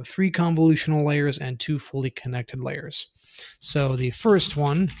comprised of 3 convolutional layers and 2 fully connected layers. So the first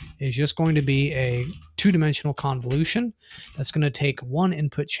one is just going to be a 2-dimensional convolution that's going to take 1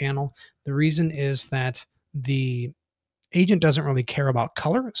 input channel. The reason is that the agent doesn't really care about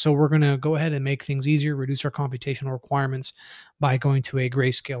color, so we're going to go ahead and make things easier, reduce our computational requirements by going to a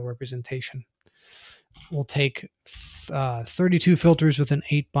grayscale representation. We'll take 32 filters with an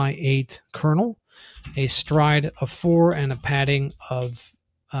 8x8 kernel, a stride of 4, and a padding of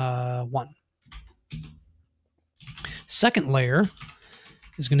 1. Second layer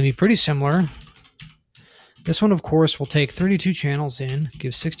is going to be pretty similar. This one, of course, will take 32 channels in,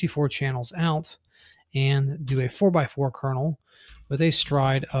 give 64 channels out, and do a 4x4 kernel with a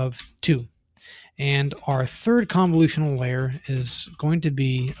stride of 2. And our third convolutional layer is going to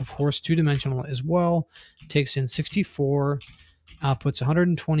be, of course, 2-dimensional as well. It takes in 64, outputs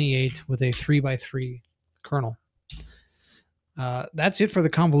 128 with a 3x3 kernel. That's it for the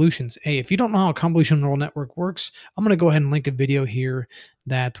convolutions. Hey, if you don't know how a convolutional neural network works, I'm going to go ahead and link a video here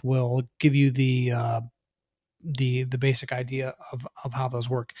that will give you the basic idea of how those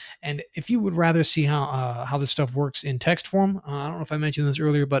work. And if you would rather see how this stuff works in text form, I don't know if I mentioned this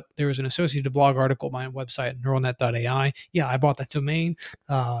earlier, but there is an associated blog article on my website, neuralnet.ai. Yeah, I bought that domain.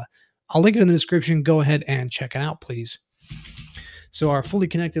 I'll link it in the description. Go ahead and check it out, please. So our fully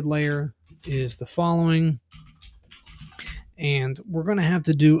connected layer is the following. And we're going to have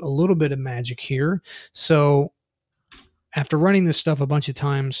to do a little bit of magic here. So after running this stuff a bunch of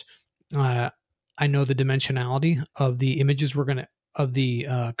times, I know the dimensionality of the images of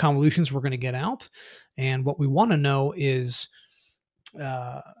the convolutions we're going to get out. And what we want to know is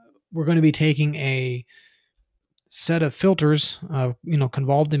we're going to be taking a set of filters,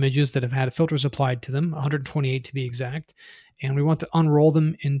 convolved images that have had filters applied to them, 128 to be exact. And we want to unroll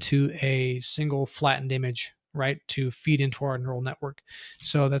them into a single flattened image, right, to feed into our neural network.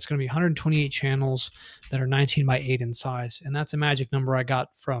 So that's going to be 128 channels that are 19x8 in size. And that's a magic number I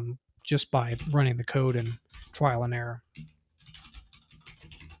got from just by running the code and trial and error.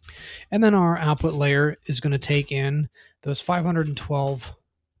 And then our output layer is going to take in those 512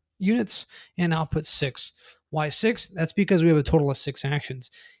 units and output 6. Why 6? That's because we have a total of 6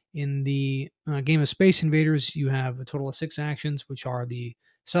 actions. In the game of Space Invaders, you have a total of 6 actions, which are the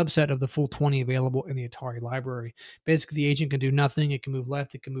subset of the full 20 available in the Atari library. Basically, the agent can do nothing. It can move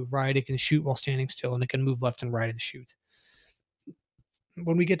left, it can move right, it can shoot while standing still, and it can move left and right and shoot.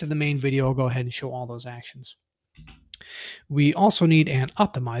 When we get to the main video, I'll go ahead and show all those actions. We also need an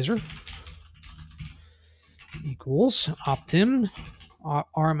optimizer equals optim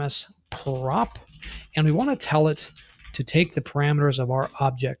RMS prop, and we want to tell it to take the parameters of our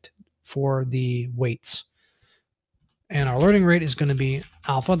object for the weights. And our learning rate is going to be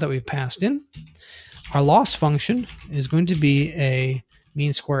alpha that we've passed in. Our loss function is going to be a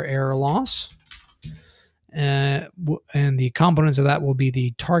mean square error loss. And the components of that will be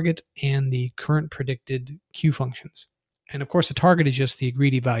the target and the current predicted Q functions. And of course, the target is just the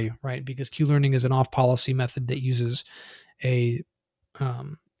greedy value, right? Because Q-learning is an off-policy method that uses a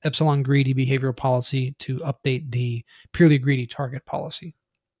epsilon greedy behavioral policy to update the purely greedy target policy.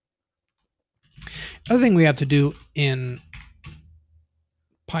 Other thing we have to do in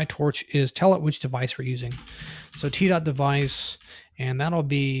PyTorch is tell it which device we're using. So t.device, and that'll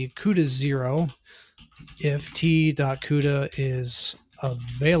be CUDA 0 if t.CUDA is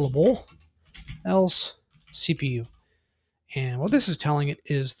available, else CPU. And what this is telling it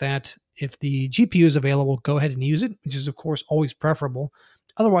is that if the GPU is available, go ahead and use it, which is of course always preferable.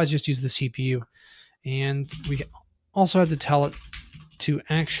 Otherwise, just use the CPU. And we also have to tell it to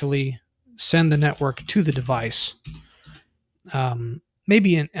actually send the network to the device.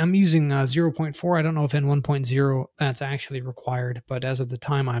 Maybe I'm using 0.4. I don't know if in 1.0 that's actually required, but as of the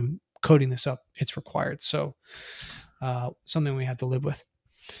time I'm coding this up, it's required. So something we have to live with.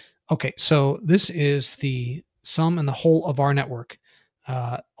 Okay, so this is the sum and the whole of our network.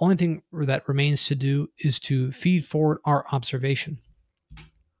 Only thing that remains to do is to feed forward our observation.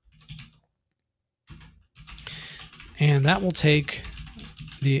 And that will take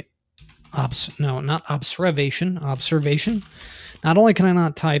the observation. Not only can I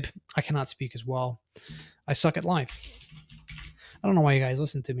not type, I cannot speak as well. I suck at life. I don't know why you guys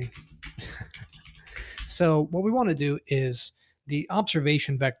listen to me. So what we want to do is the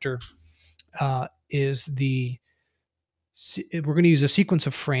observation vector is we're going to use a sequence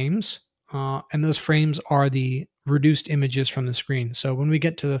of frames, and those frames are the reduced images from the screen. So when we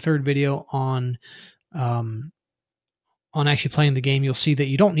get to the third video on actually playing the game, you'll see that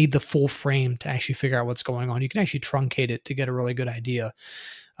you don't need the full frame to actually figure out what's going on. You can actually truncate it to get a really good idea.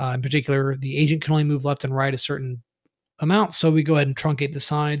 In particular, the agent can only move left and right a certain amount, so we go ahead and truncate the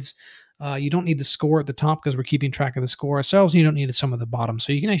sides. You don't need the score at the top because we're keeping track of the score ourselves, and you don't need some at the bottom.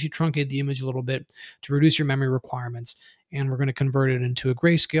 So you can actually truncate the image a little bit to reduce your memory requirements, and we're going to convert it into a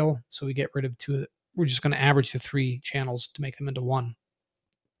grayscale, so we get rid of 2. We're just going to average the 3 channels to make them into 1.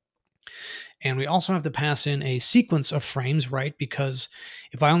 And we also have to pass in a sequence of frames, right? Because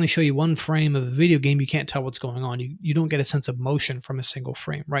if I only show you 1 frame of a video game, you can't tell what's going on. You don't get a sense of motion from a single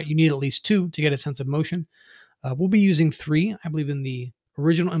frame, right? You need at least 2 to get a sense of motion. We'll be using 3, I believe, in the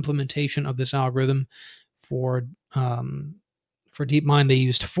original implementation of this algorithm. For DeepMind, they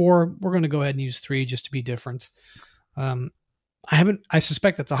used 4. We're going to go ahead and use 3 just to be different. I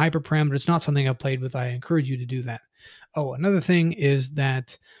suspect that's a hyperparameter. It's not something I've played with. I encourage you to do that. Oh, another thing is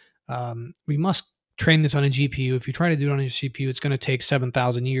that we must train this on a GPU. If you try to do it on your CPU, it's going to take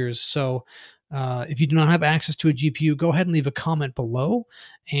 7,000 years. So if you do not have access to a GPU, go ahead and leave a comment below,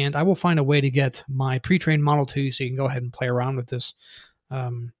 and I will find a way to get my pre-trained model to you so you can go ahead and play around with this.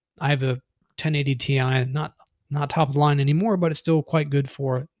 I have a 1080 Ti, not top of the line anymore, but it's still quite good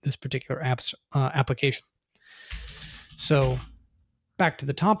for this particular application. So back to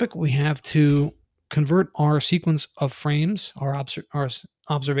the topic, we have to convert our sequence of frames, our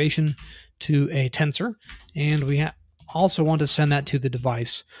observation, to a tensor, and we also want to send that to the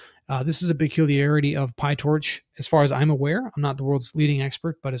device. This is a peculiarity of PyTorch. As far as I'm aware, I'm not the world's leading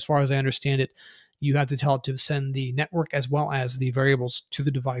expert, but as far as I understand it, you have to tell it to send the network as well as the variables to the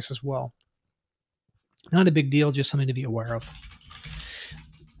device as well. Not a big deal, just something to be aware of.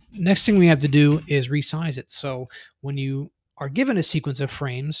 Next thing we have to do is resize it. So when you are given a sequence of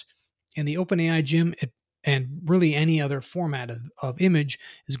frames in the OpenAI gym, and really any other format of image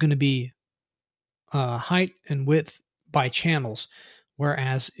is going to be height and width by channels.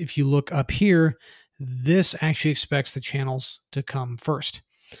 Whereas if you look up here, this actually expects the channels to come first.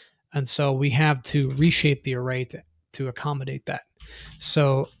 And so we have to reshape the array to accommodate that.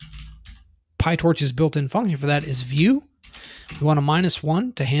 So PyTorch's built-in function for that is view. We want a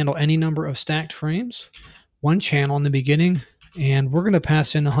 -1 to handle any number of stacked frames, 1 channel in the beginning, and we're going to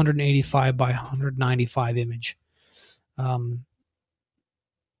pass in 185 by 195 image.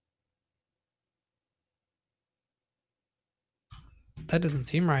 That doesn't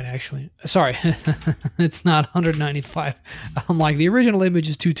seem right, actually. Sorry, it's not 195. I'm like, the original image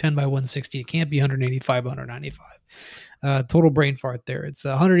is 210 by 160. It can't be 185 by 195. Total brain fart there. It's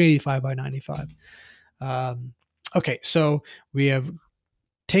 185 by 95. Okay, so we have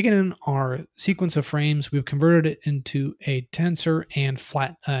taken in our sequence of frames. We've converted it into a tensor and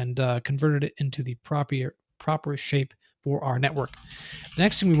converted it into the proper shape for our network. The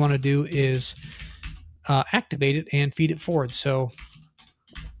next thing we want to do is activate it and feed it forward. So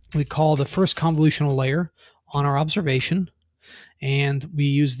we call the first convolutional layer on our observation, and we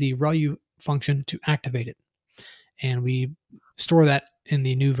use the ReLU function to activate it. And we store that in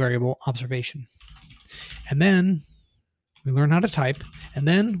the new variable observation. And then we learn how to type, and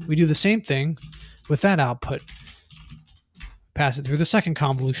then we do the same thing with that output. Pass it through the second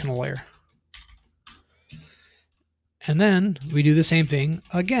convolutional layer. And then we do the same thing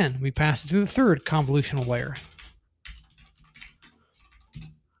again. We pass it through the third convolutional layer.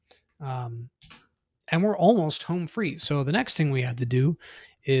 And we're almost home free. So the next thing we have to do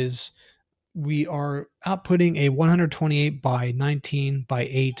is we are outputting a 128 by 19 by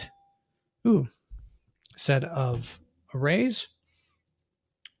 8 set of arrays.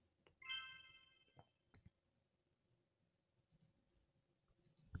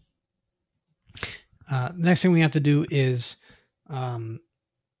 Next thing we have to do is,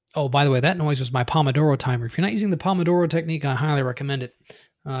 oh, by the way, that noise was my Pomodoro timer. If you're not using the Pomodoro technique, I highly recommend it.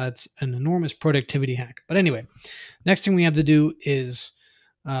 It's an enormous productivity hack. But anyway, next thing we have to do is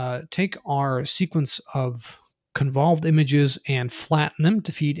take our sequence of convolved images and flatten them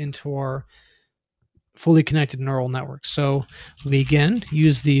to feed into our fully connected neural network. So we again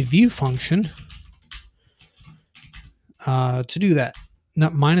use the view function to do that.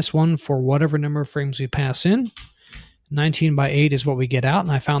 -1 for whatever number of frames we pass in. 19 by 8 is what we get out,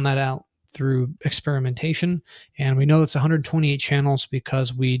 and I found that out through experimentation. And we know it's 128 channels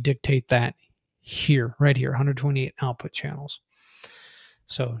because we dictate that here, right here, 128 output channels.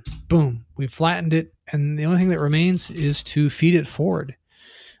 So boom, we flattened it, and the only thing that remains is to feed it forward.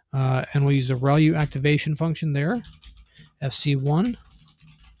 And we'll use a ReLU activation function there, FC1,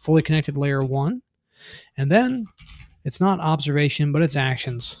 fully connected layer 1. And then it's not observation, but it's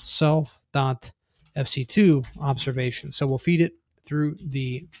actions, self.fc2 observation. So we'll feed it through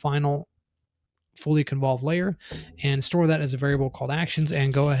the final fully convolved layer and store that as a variable called actions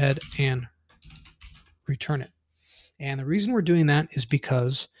and go ahead and return it. And the reason we're doing that is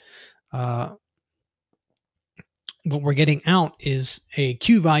because what we're getting out is a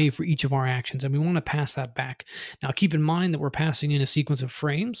Q value for each of our actions, and we want to pass that back. Now, keep in mind that we're passing in a sequence of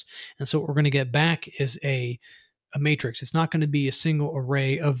frames, and so what we're going to get back is a matrix. It's not going to be a single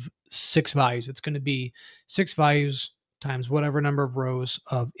array of 6 values. It's going to be 6 values times whatever number of rows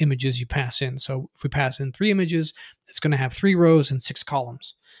of images you pass in. So if we pass in 3 images, it's going to have 3 rows and 6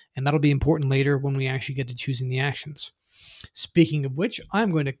 columns, and that'll be important later when we actually get to choosing the actions. Speaking of which,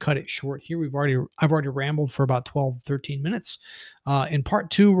 I'm going to cut it short here. I've already rambled for about 12-13 minutes. In part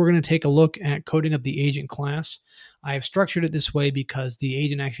 2, we're going to take a look at coding up the agent class. I have structured it this way because the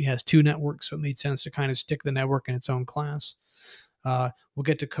agent actually has 2 networks, so it made sense to kind of stick the network in its own class. We'll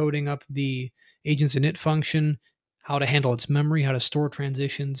get to coding up the agent's init function, how to handle its memory, how to store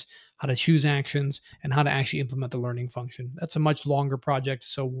transitions, how to choose actions, and how to actually implement the learning function. That's a much longer project,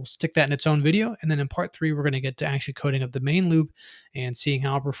 so we'll stick that in its own video. And then in part 3, we're going to get to actually coding up the main loop and seeing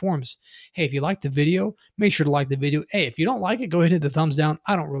how it performs. Hey, if you like the video, make sure to like the video. Hey, if you don't like it, go ahead and hit the thumbs down.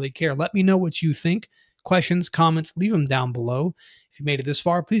 I don't really care. Let me know what you think. Questions, comments, leave them down below. If you made it this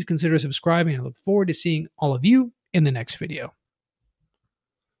far, please consider subscribing. I look forward to seeing all of you in the next video.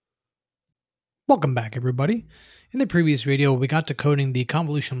 Welcome back, everybody. In the previous video, we got to coding the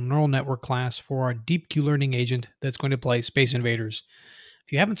convolutional neural network class for our deep Q learning agent that's going to play Space Invaders.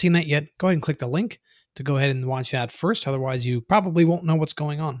 If you haven't seen that yet, go ahead and click the link to go ahead and watch that first. Otherwise, you probably won't know what's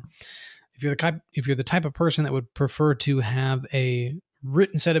going on. If you're the type of person that would prefer to have a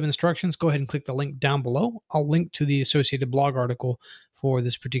written set of instructions, go ahead and click the link down below. I'll link to the associated blog article for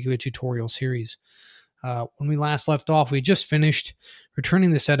this particular tutorial series. When we last left off, we just finished returning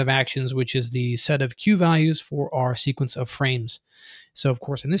the set of actions, which is the set of Q values for our sequence of frames. So, of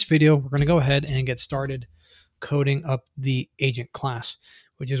course, in this video, we're going to go ahead and get started coding up the agent class,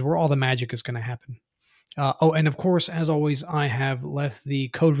 which is where all the magic is going to happen. Oh, and of course, as always, I have left the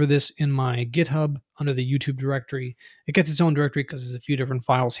code for this in my GitHub under the YouTube directory. It gets its own directory because there's a few different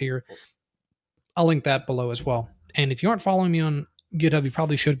files here. I'll link that below as well. And if you aren't following me on GitHub, you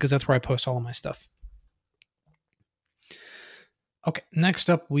probably should, because that's where I post all of my stuff. Okay, next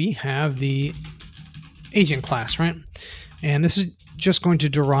up we have the agent class, right? And this is just going to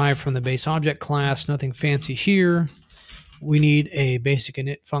derive from the base object class, nothing fancy here. We need a basic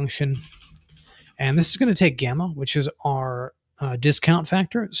init function. And this is going to take gamma, which is our discount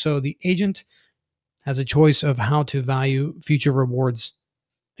factor. So the agent has a choice of how to value future rewards.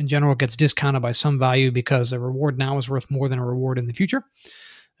 In general, it gets discounted by some value because a reward now is worth more than a reward in the future.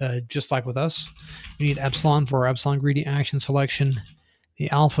 Just like with us, we need epsilon for our epsilon greedy action selection, the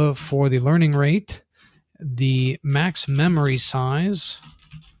alpha for the learning rate, the max memory size,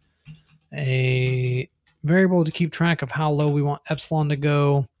 a variable to keep track of how low we want epsilon to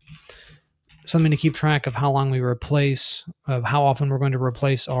go, something to keep track of how long we replace, of how often we're going to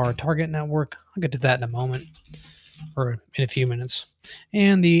replace our target network. I'll get to that in a moment, or in a few minutes.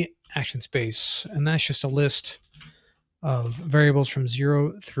 And the action space, and that's just a list of variables from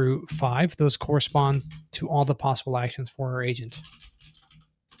 0 through 5. Those correspond to all the possible actions for our agent.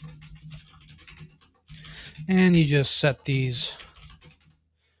 And you just set these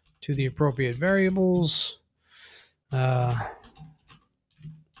to the appropriate variables.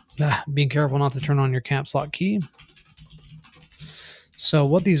 Being careful not to turn on your caps lock key. So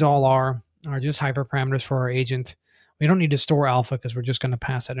what these all are just hyperparameters for our agent. We don't need to store alpha because we're just going to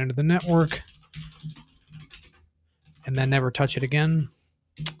pass that into the network and then never touch it again.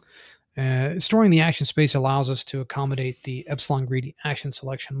 Storing the action space allows us to accommodate the epsilon greedy action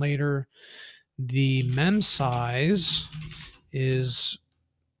selection later. The mem size is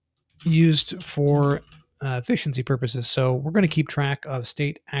used for efficiency purposes. So we're going to keep track of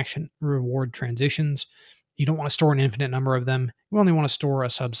state, action, reward transitions. You don't want to store an infinite number of them. You only want to store a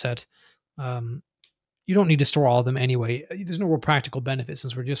subset. You don't need to store all of them anyway. There's no real practical benefit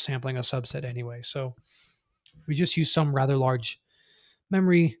since we're just sampling a subset anyway. So we just use some rather large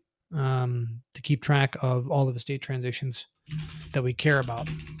memory to keep track of all of the state transitions that we care about.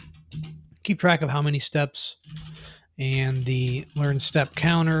 Keep track of how many steps, and the learn step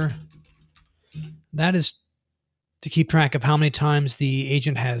counter, that is to keep track of how many times the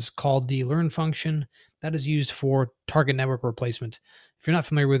agent has called the learn function. That is used for target network replacement. If you're not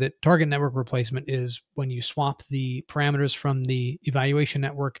familiar with it, target network replacement is when you swap the parameters from the evaluation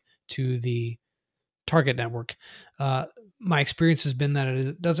network to the target network. My experience has been that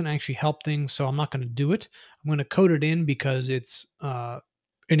it doesn't actually help things, so I'm not going to do it. I'm going to code it in because it's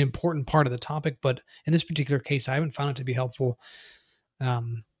an important part of the topic, but in this particular case, I haven't found it to be helpful.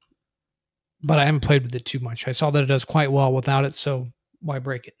 But I haven't played with it too much. I saw that it does quite well without it, so why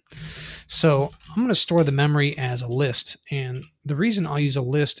break it? So I'm going to store the memory as a list, and the reason I'll use a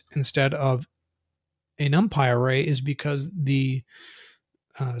list instead of a NumPy array is because the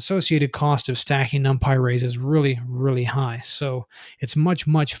associated cost of stacking NumPy arrays is really, really high. So it's much,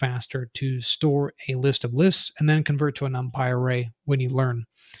 much faster to store a list of lists and then convert to a NumPy array when you learn.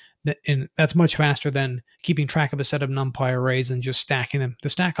 And that's much faster than keeping track of a set of NumPy arrays and just stacking them. The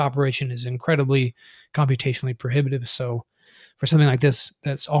stack operation is incredibly computationally prohibitive. So for something like this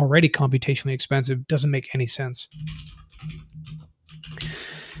that's already computationally expensive, doesn't make any sense.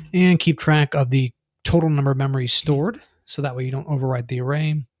 And keep track of the total number of memories stored, so that way you don't overwrite the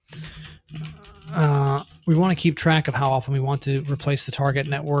array. We want to keep track of how often we want to replace the target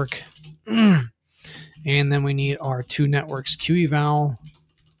network. And then we need our two networks QEval.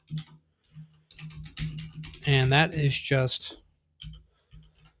 And that is just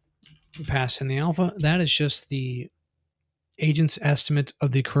pass in the alpha. That is just the agent's estimate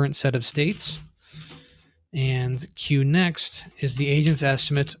of the current set of states. And Q next is the agent's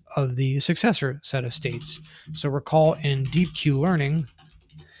estimate of the successor set of states. So recall in deep Q learning,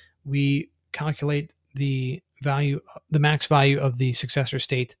 we calculate the value, the max value of the successor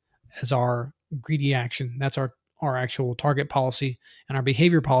state as our greedy action. That's our actual target policy, and our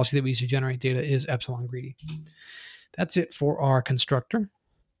behavior policy that we use to generate data is epsilon greedy. That's it for our constructor.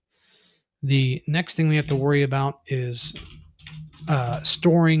 The next thing we have to worry about is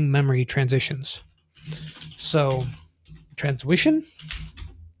storing memory transitions. So transmission.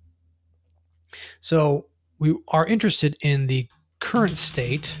 So we are interested in the current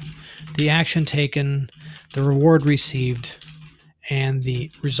state, the action taken, the reward received, and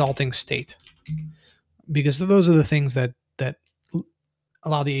the resulting state, because those are the things that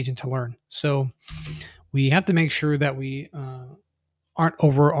allow the agent to learn. So we have to make sure that we aren't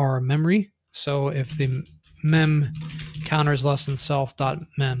over our memory. So if the mem counter is less than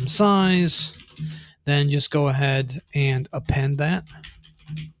self.mem size, then just go ahead and append that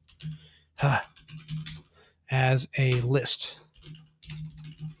as a list.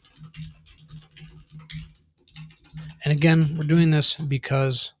 And again, we're doing this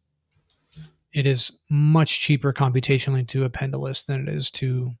because it is much cheaper computationally to append a list than it is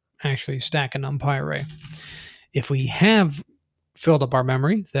to actually stack a NumPy array. If we have filled up our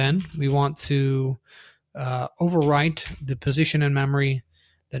memory, then we want to overwrite the position in memory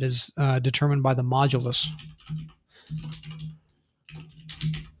that is determined by the modulus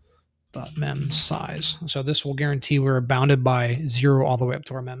 .mem size. So this will guarantee we're bounded by 0 all the way up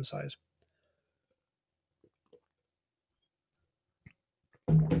to our mem size.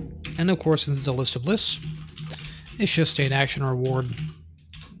 And of course, since it's a list of lists, it's just state action reward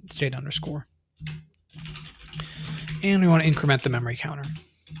state underscore. And we want to increment the memory counter.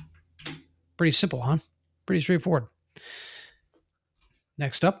 Pretty simple, huh? Pretty straightforward.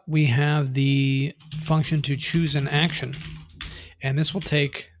 Next up, we have the function to choose an action. And this will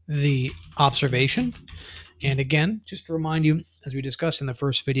take the observation. And again, just to remind you, as we discussed in the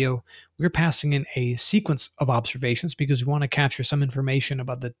first video, we're passing in a sequence of observations because we want to capture some information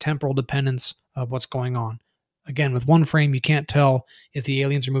about the temporal dependence of what's going on. Again, with one frame, you can't tell if the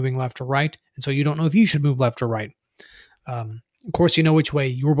aliens are moving left or right, and so you don't know if you should move left or right. Of course, you know which way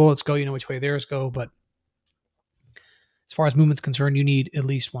your bullets go, you know which way theirs go, but as far as movement's concerned, you need at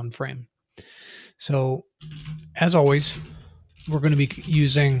least one frame. So, as always, we're going to be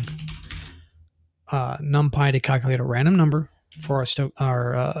using NumPy to calculate a random number for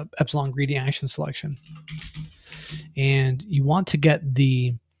our epsilon greedy action selection. And you want to get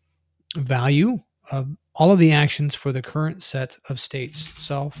the value of all of the actions for the current set of states.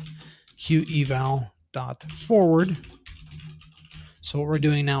 Self qeval.forward. So what we're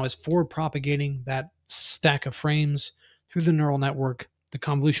doing now is forward propagating that stack of frames through the neural network, the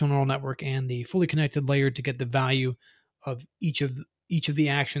convolutional neural network, and the fully connected layer to get the value of each of the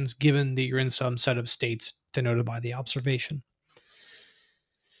actions given that you're in some set of states denoted by the observation.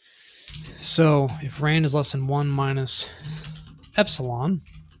 So if rand is less than 1 minus epsilon,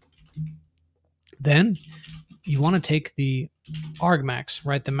 then you want to take the argmax,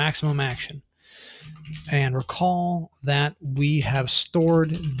 right, the maximum action. And recall that we have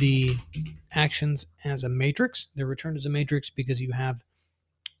stored the actions as a matrix. They're returned as a matrix because you have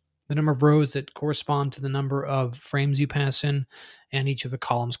the number of rows that correspond to the number of frames you pass in, and each of the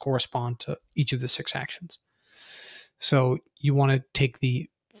columns correspond to each of the 6 actions. So you want to take the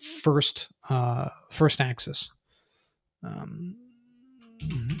first axis.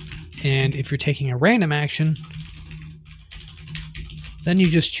 And if you're taking a random action, then you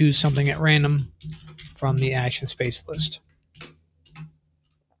just choose something at random from the action space list.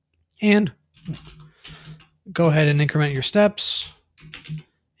 And go ahead and increment your steps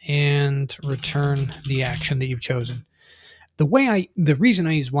and return the action that you've chosen. The reason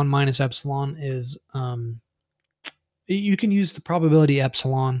I use 1 minus epsilon is you can use the probability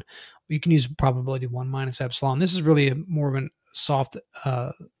epsilon. You can use probability 1 minus epsilon. This is really more of a soft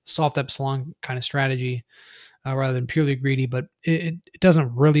epsilon kind of strategy rather than purely greedy, but it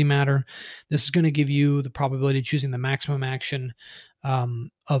doesn't really matter. This is going to give you the probability of choosing the maximum action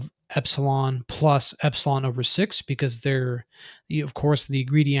of epsilon plus epsilon over 6 because of course, the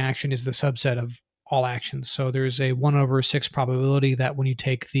greedy action is the subset of all actions. So there's a 1 over 6 probability that when you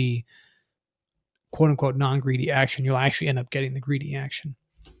take the quote-unquote non-greedy action, you'll actually end up getting the greedy action.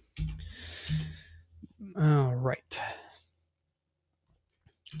 All right.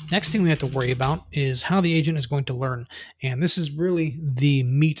 Next thing we have to worry about is how the agent is going to learn. And this is really the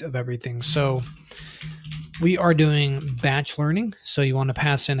meat of everything. So we are doing batch learning. So you want to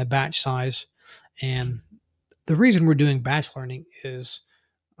pass in a batch size. And the reason we're doing batch learning is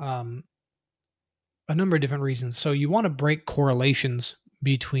a number of different reasons. So you want to break correlations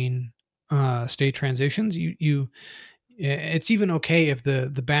between state transitions. It's even okay if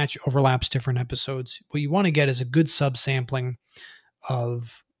the batch overlaps different episodes. What you want to get is a good subsampling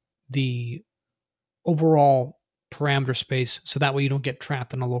of the overall parameter space, so that way you don't get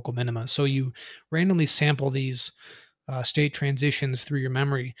trapped in a local minima. So you randomly sample these state transitions through your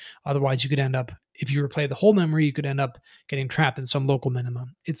memory. Otherwise, you could end up, if you replay the whole memory, you could end up getting trapped in some local minima.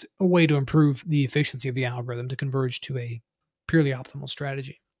 It's a way to improve the efficiency of the algorithm to converge to a purely optimal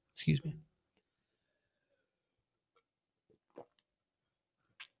strategy. Excuse me.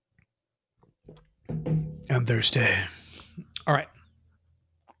 On Thursday. All right.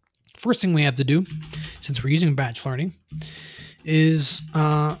 First thing we have to do, since we're using batch learning, is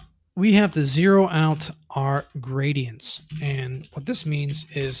we have to zero out our gradients. And what this means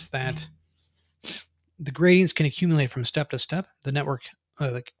is that the gradients can accumulate from step to step. The network,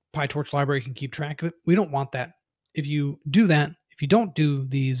 the PyTorch library can keep track of it. We don't want that. If you do that, if you don't do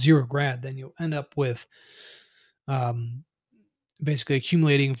the zero grad, then you'll end up with basically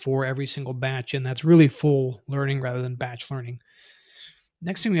accumulating for every single batch. And that's really full learning rather than batch learning.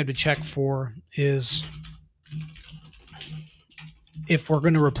 Next thing we have to check for is if we're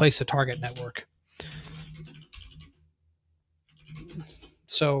going to replace the target network.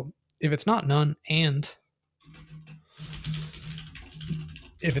 So if it's not none, and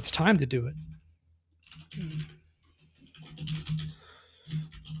if it's time to do it,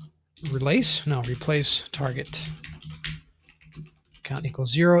 replace target count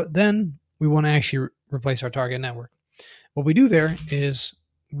equals 0, then we want to actually replace our target network. What we do there is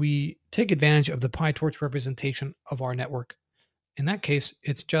we take advantage of the PyTorch representation of our network. In that case,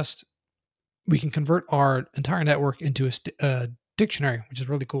 it's just we can convert our entire network into a dictionary, which is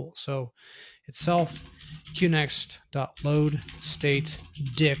really cool. So it's self qnext.load state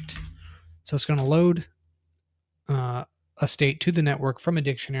dict. So it's going to load a state to the network from a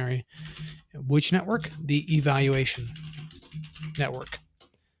dictionary. Which network? The evaluation network,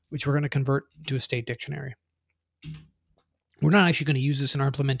 which we're going to convert to a state dictionary. We're not actually going to use this in our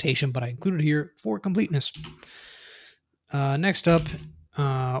implementation, but I included it here for completeness. Next up,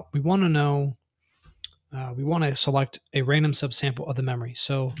 we want to know, we want to select a random subsample of the memory.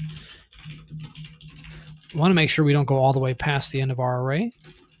 So we want to make sure we don't go all the way past the end of our array.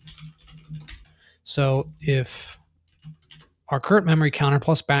 So if our current memory counter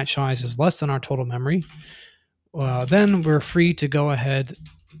plus batch size is less than our total memory, then we're free to go ahead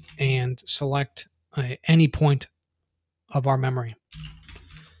and select any point of our memory,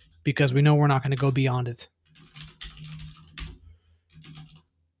 because we know we're not going to go beyond it.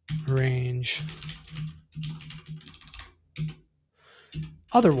 Range.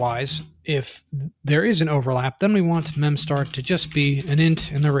 Otherwise, if there is an overlap, then we want memstart to just be an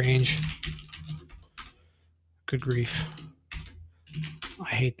int in the range. Good grief.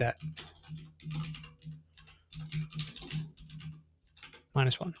 I hate that.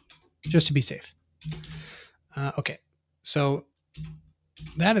 -1, just to be safe. Okay, so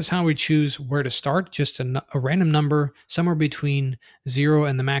that is how we choose where to start. Just a random number somewhere between 0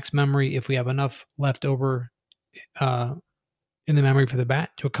 and the max memory if we have enough left over in the memory for the batch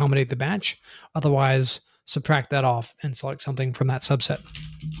to accommodate the batch. Otherwise, subtract that off and select something from that subset.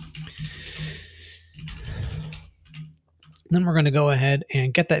 Then we're going to go ahead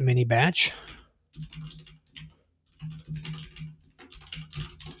and get that mini batch.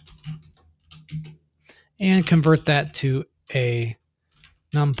 And convert that to a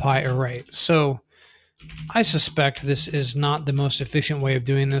NumPy array. So I suspect this is not the most efficient way of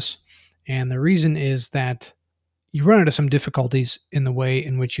doing this. And the reason is that you run into some difficulties in the way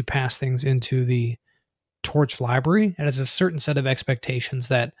in which you pass things into the Torch library. It has a certain set of expectations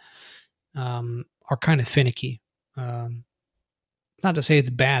that are kind of finicky. Not to say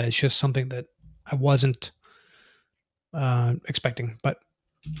it's bad, it's just something that I wasn't expecting, but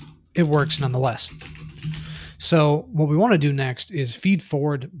it works nonetheless. So what we want to do next is feed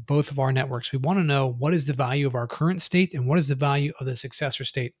forward both of our networks. We want to know what is the value of our current state and what is the value of the successor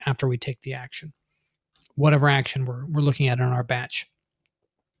state after we take the action, whatever action we're looking at in our batch.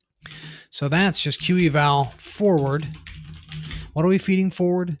 So that's just qeval forward. What are we feeding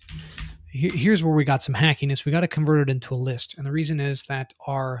forward? Here's where we got some hackiness. We got to convert it into a list. And the reason is that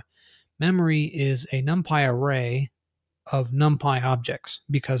our memory is a NumPy array of NumPy objects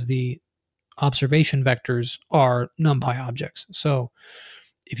because the observation vectors are NumPy objects. So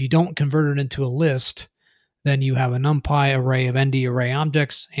if you don't convert it into a list, then you have a NumPy array of ND array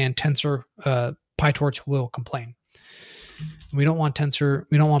objects, and PyTorch will complain. We don't want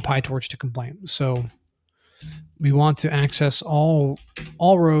PyTorch to complain. So we want to access all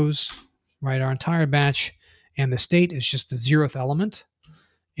rows, right? Our entire batch, and the state is just the 0th element.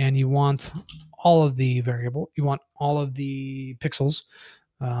 And you want all of the variable. You want all of the pixels.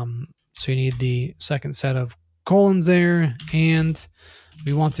 So you need the second set of colons there, and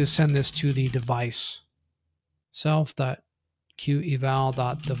we want to send this to the device.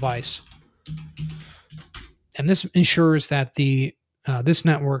 self.qeval.device. And this ensures that this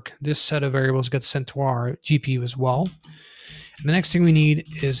network, this set of variables gets sent to our GPU as well. And the next thing we need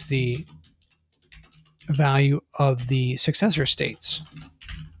is the value of the successor states.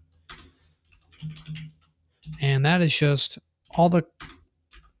 And that is just all the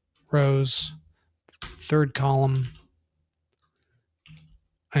rows, third column,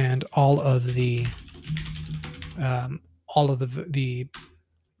 and all of the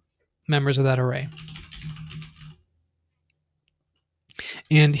members of that array.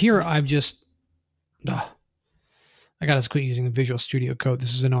 And here I've just I gotta quit using Visual Studio Code.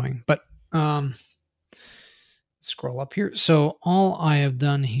 This is annoying, but scroll up here. So all I have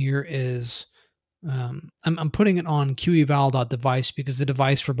done here is I'm putting it on qeval.device because the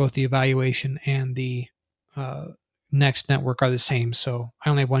device for both the evaluation and the next network are the same. So I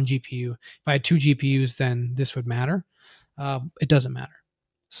only have one GPU. If I had two GPUs, then this would matter. It doesn't matter.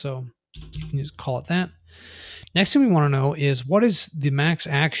 So you can just call it that. Next thing we want to know is what is the max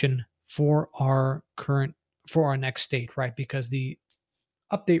action for our next state, right? Because the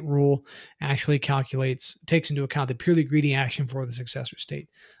update rule actually takes into account the purely greedy action for the successor state.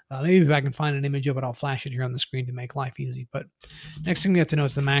 Maybe if I can find an image of it, I'll flash it here on the screen to make life easy. But next thing we have to know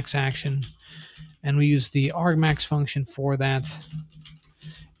is the max action, and we use the argmax function for that.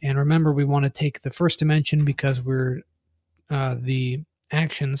 And remember, we want to take the first dimension because we're the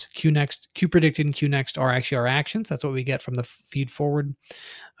actions qnext, qpredicted, and qnext are actually our actions. That's what we get from the feed forward,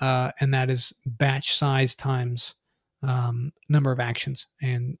 and that is batch size times number of actions,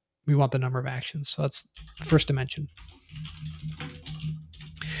 and we want the number of actions. So that's the first dimension.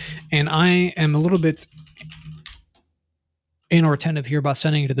 And I am a little bit inattentive here about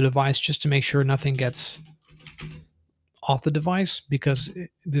sending it to the device just to make sure nothing gets off the device, because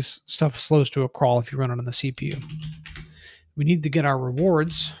this stuff slows to a crawl if you run it on the CPU. We need to get our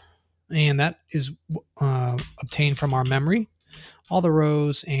rewards, and that is obtained from our memory, all the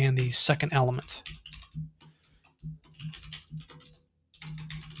rows, and the second element.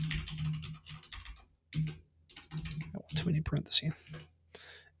 Too many parentheses.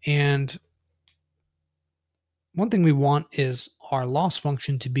 And one thing we want is our loss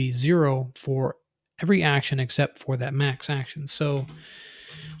function to be 0 for every action except for that max action. So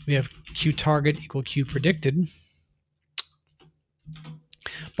we have qtarget equal qpredicted,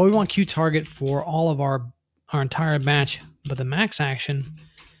 but we want qtarget for all of our entire batch, but the max action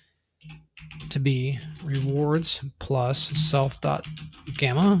to be rewards plus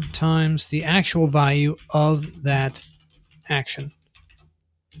self.gamma times the actual value of that action.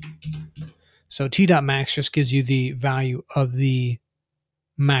 So t.max just gives you the value of the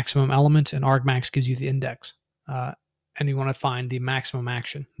maximum element, and argmax gives you the index. And you want to find the maximum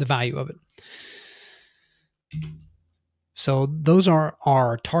action, the value of it. So those are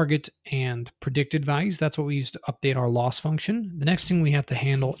our target and predicted values. That's what we use to update our loss function. The next thing we have to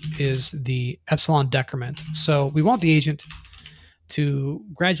handle is the epsilon decrement. So we want the agent to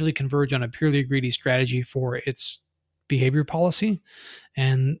gradually converge on a purely greedy strategy for its behavior policy.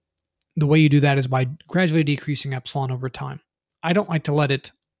 And the way you do that is by gradually decreasing epsilon over time. I don't like to let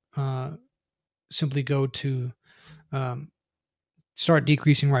it simply go to start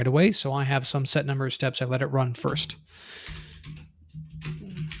decreasing right away. So I have some set number of steps. I let it run first.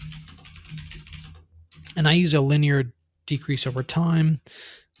 And I use a linear decrease over time.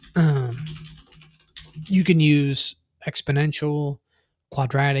 You can use exponential,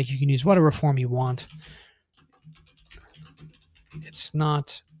 quadratic. You can use whatever form you want. It's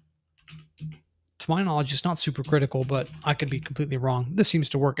not, to my knowledge, it's not super critical, but I could be completely wrong. This seems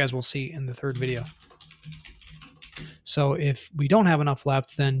to work, as we'll see in the third video. So if we don't have enough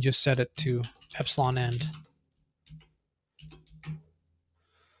left, then just set it to epsilon end.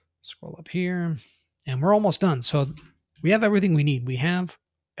 Scroll up here, and we're almost done. So we have everything we need. We have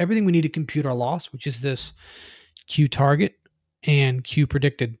everything we need to compute our loss, which is this qtarget and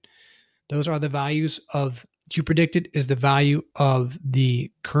qpredicted. Those are the values of qpredicted is the value of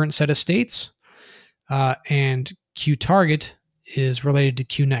the current set of states, and qtarget is related to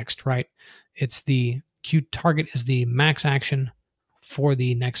qnext, right? It's the qtarget is the max action for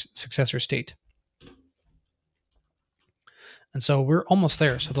the next successor state. And so we're almost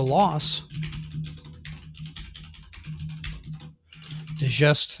there. So the loss is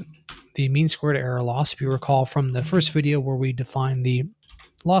just the mean squared error loss. If you recall from the first video where we defined the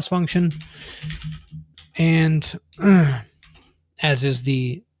loss function, and as is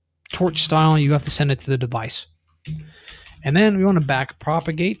the torch style, you have to send it to the device. And then we want to back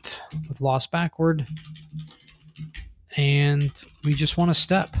propagate with loss backward, and we just want to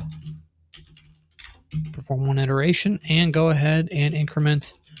step. Perform one iteration and go ahead and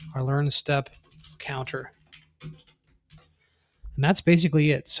increment our learn step counter. And that's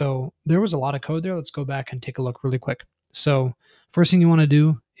basically it. So there was a lot of code there. Let's go back and take a look really quick. So first thing you want to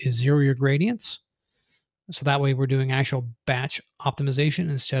do is zero your gradients. So that way we're doing actual batch optimization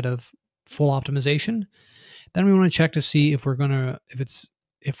instead of full optimization. Then we want to check to see if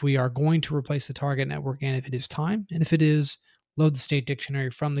if we are going to replace the target network, and if it is time, and if it is, load the state dictionary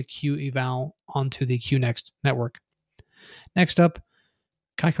from the qeval onto the qnext network. Next up,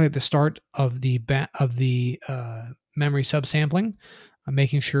 calculate the start of the memory subsampling,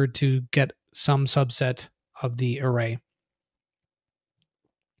 making sure to get some subset of the array.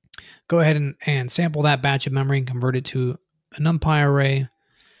 Go ahead and sample that batch of memory and convert it to a NumPy array.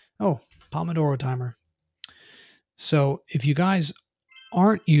 Oh, Pomodoro timer. So if you guys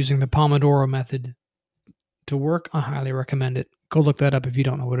aren't using the Pomodoro method to work, I highly recommend it. Go look that up if you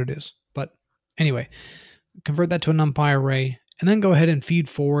don't know what it is. But anyway, convert that to a NumPy array, and then go ahead and feed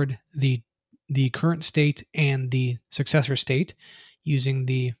forward the current state and the successor state using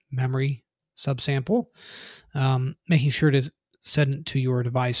the memory subsample, making sure to set it to your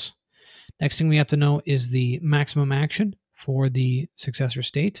device. Next thing we have to know is the maximum action for the successor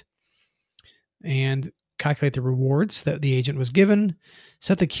state, and calculate the rewards that the agent was given.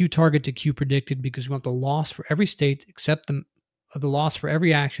 Set the Q target to Q predicted because we want the loss for every state except the loss for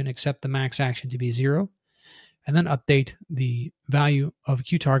every action except the max action to be 0. And then update the value of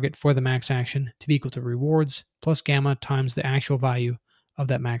Q target for the max action to be equal to rewards plus gamma times the actual value of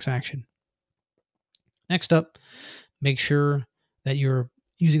that max action. Next up, make sure that you're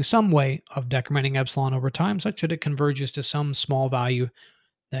using some way of decrementing epsilon over time such that it converges to some small value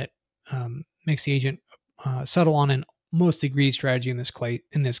that makes the agent settle on a mostly greedy strategy in this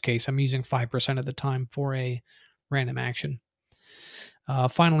case. I'm using 5% of the time for a random action.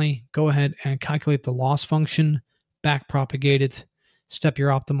 Finally, go ahead and calculate the loss function, backpropagate it, step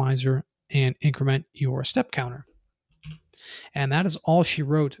your optimizer, and increment your step counter. And that is all she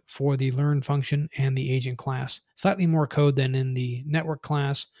wrote for the learn function and the agent class. Slightly more code than in the network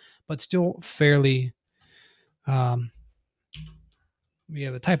class, but still fairly, we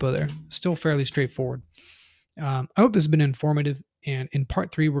have a typo there, still fairly straightforward. I hope this has been informative. And in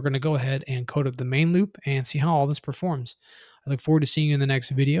part 3, we're going to go ahead and code up the main loop and see how all this performs. I look forward to seeing you in the next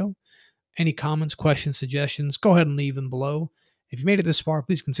video. Any comments, questions, suggestions, go ahead and leave them below. If you made it this far,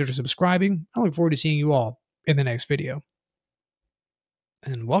 please consider subscribing. I look forward to seeing you all in the next video.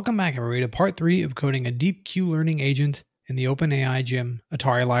 And welcome back, everybody, to part 3 of coding a deep Q learning agent in the OpenAI Gym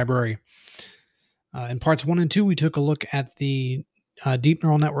Atari library. In parts 1 and 2, we took a look at the deep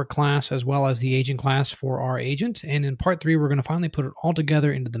neural network class as well as the agent class for our agent. And in part 3, we're going to finally put it all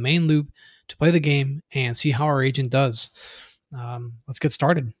together into the main loop to play the game and see how our agent does. Let's get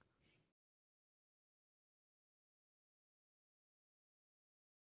started.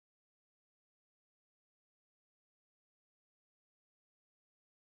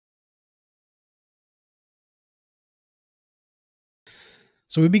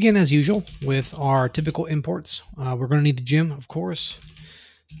 So we begin as usual with our typical imports. We're going to need the gym, of course,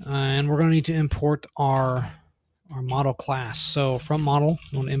 and we're going to need to import our model class. So from model,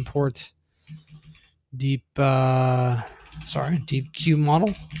 we'll import deep Q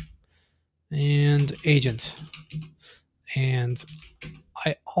model and agent. And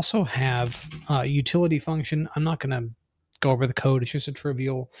I also have a utility function. I'm not going to go over the code. It's just a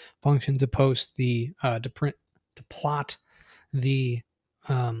trivial function to post the to plot the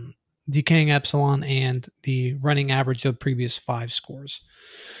decaying epsilon and the running average of previous 5 scores.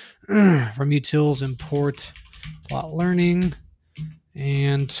 From utils, import plot learning,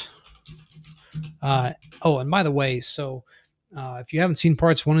 and and by the way, so if you haven't seen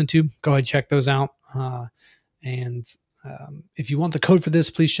parts 1 and 2, go ahead and check those out. If you want the code for this,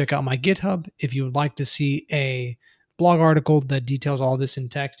 please check out my GitHub. If you would like to see a blog article that details all this in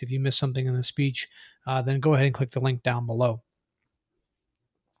text, if you missed something in the speech, then go ahead and click the link down below.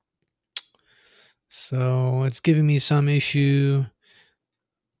 So it's giving me some issue.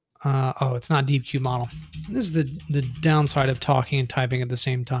 It's not deep Q model. This is the downside of talking and typing at the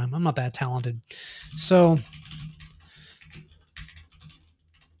same time. I'm not that talented. So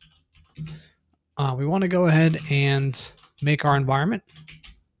we want to go ahead and make our environment.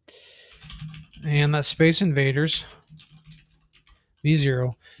 And that's space invaders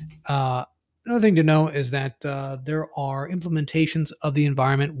v0. Another thing to know is that there are implementations of the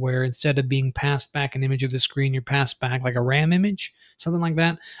environment where instead of being passed back an image of the screen, you're passed back like a RAM image, something like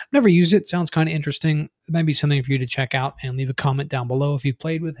that. I've never used it. Sounds kind of interesting. It might be something for you to check out, and leave a comment down below if you've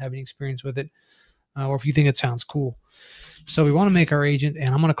played with, have any experience with it, or if you think it sounds cool. So we want to make our agent,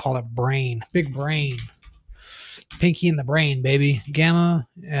 and I'm going to call it brain. Big brain. Pinky in the brain, baby. Gamma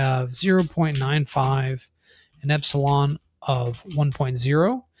 0.95, and epsilon of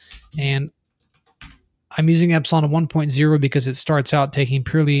 1.0. And I'm using epsilon of 1.0 because it starts out taking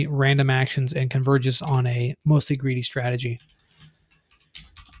purely random actions and converges on a mostly greedy strategy.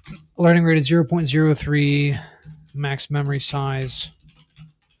 Learning rate is 0.03, max memory size,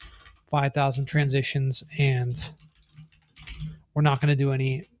 5,000 transitions, and we're not going to do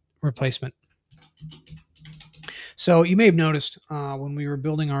any replacement. So you may have noticed when we were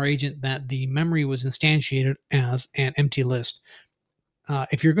building our agent that the memory was instantiated as an empty list.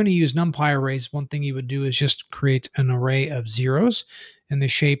 If you're going to use NumPy arrays, one thing you would do is just create an array of zeros in the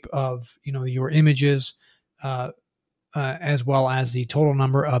shape of your images, as well as the total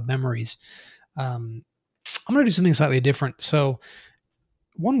number of memories. I'm going to do something slightly different. So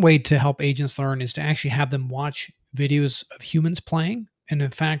one way to help agents learn is to actually have them watch videos of humans playing. And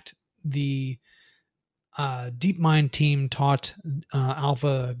in fact, the DeepMind team taught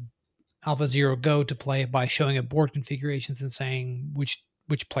AlphaZero Go to play by showing it board configurations and saying which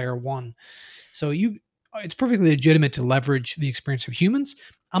player won. So it's perfectly legitimate to leverage the experience of humans.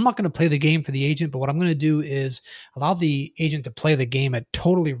 I'm not going to play the game for the agent, but what I'm going to do is allow the agent to play the game at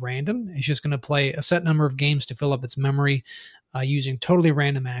totally random. It's just going to play a set number of games to fill up its memory using totally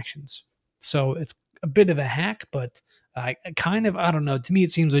random actions. So it's a bit of a hack, but I don't know. To me,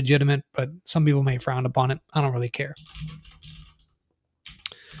 it seems legitimate, but some people may frown upon it. I don't really care.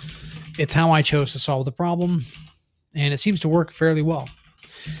 It's how I chose to solve the problem, and it seems to work fairly well.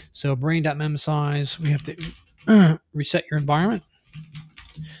 So brain.mem size, we have to reset your environment,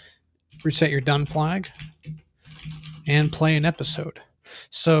 reset your done flag, and play an episode.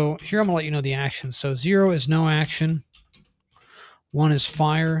 So here I'm going to let you know the actions. So 0 is no action, 1 is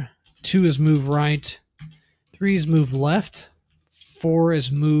fire, 2 is move right, 3 is move left, 4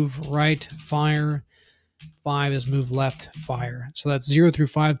 is move right, fire, 5 is move left, fire. So that's 0 through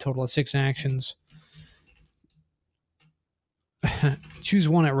 5, total of 6 actions. Choose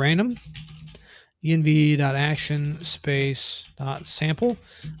one at random. env.action space.sample.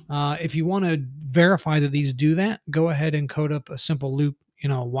 If you want to verify that these do that, go ahead and code up a simple loop,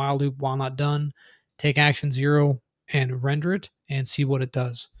 a while loop while not done. Take action 0 and render it and see what it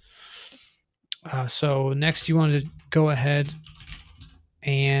does. So next you want to go ahead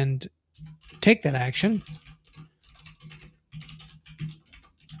and take that action.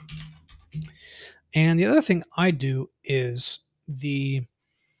 And the other thing I do is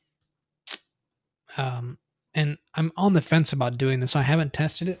and I'm on the fence about doing this. I haven't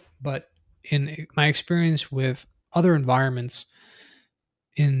tested it, but in my experience with other environments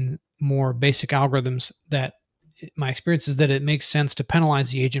in more basic algorithms, that my experience is that it makes sense to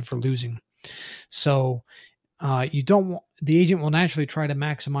penalize the agent for losing. So the agent will naturally try to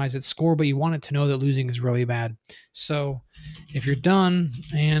maximize its score, but you want it to know that losing is really bad. So if you're done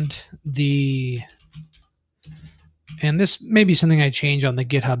and this may be something I change on the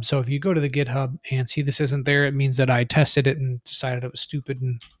GitHub. So if you go to the GitHub and see this isn't there, it means that I tested it and decided it was stupid.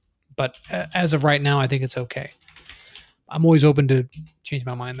 But as of right now, I think it's okay. I'm always open to change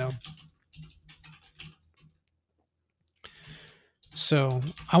my mind, though. So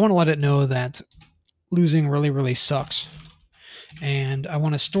I want to let it know that losing really, really sucks. And I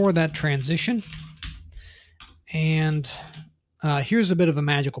want to store that transition. And here's a bit of a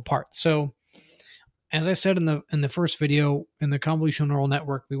magical part. So as I said in the first video, in the convolutional neural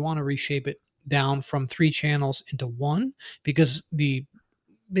network, we want to reshape it down from 3 channels into 1 because the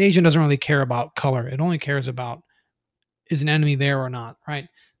agent doesn't really care about color. It only cares about is an enemy there or not, right?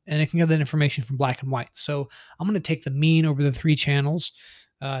 And it can get that information from black and white. So I'm going to take the mean over the 3 channels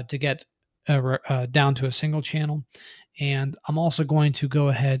to get down to a single channel. And I'm also going to go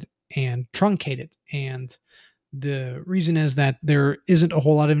ahead and truncate it. And the reason is that there isn't a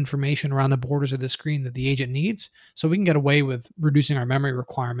whole lot of information around the borders of the screen that the agent needs. So we can get away with reducing our memory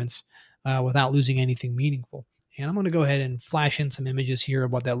requirements without losing anything meaningful. And I'm going to go ahead and flash in some images here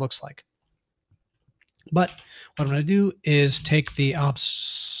of what that looks like. But what I'm going to do is take the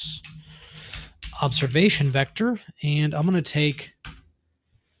observation vector, and I'm going to take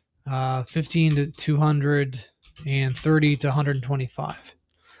 15 to 200 and 30 to 125.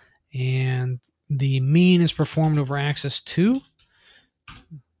 And the mean is performed over axis 2.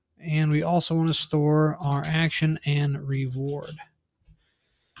 And we also want to store our action and reward.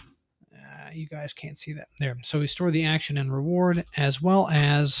 You guys can't see that there. So we store the action and reward, as well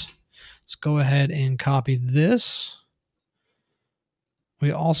as, let's go ahead and copy this.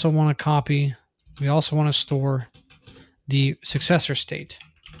 We also want to store the successor state.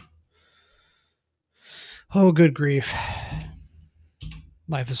 Oh, good grief.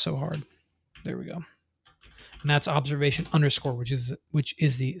 Life is so hard. There we go. And that's observation underscore, which is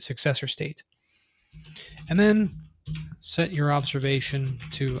the successor state. And then set your observation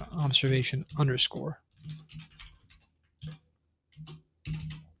to observation underscore.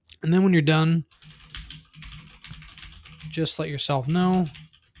 And then when you're done, just let yourself know.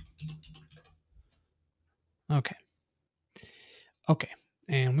 Okay.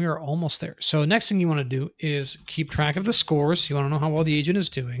 And we are almost there. So next thing you want to do is keep track of the scores. You want to know how well the agent is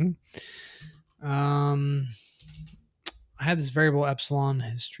doing. I had this variable epsilon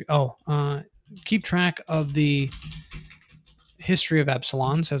history. Keep track of the history of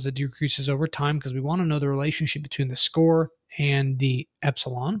epsilons as it decreases over time, because we want to know the relationship between the score and the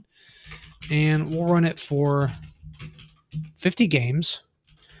epsilon. And we'll run it for 50 games,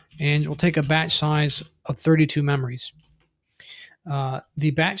 and we'll take a batch size of 32 memories.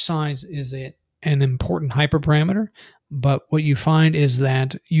 The batch size is an important hyperparameter, but what you find is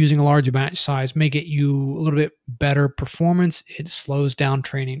that using a larger batch size may get you a little bit better performance. It slows down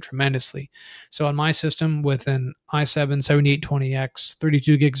training tremendously. So on my system with an i7-7820X,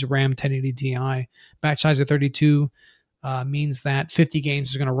 32 gigs of RAM, 1080 Ti, batch size of 32 means that 50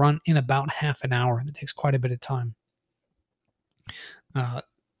 games is going to run in about half an hour. It takes quite a bit of time.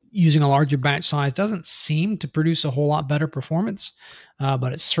 Using a larger batch size doesn't seem to produce a whole lot better performance,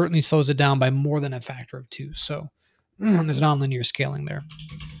 but it certainly slows it down by more than a factor of 2. So there's nonlinear scaling there.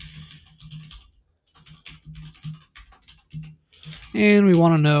 And we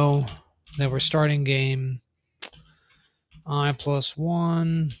want to know that we're starting game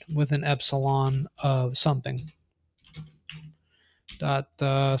I+1 with an epsilon of something.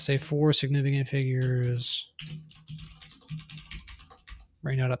 Say 4 significant figures.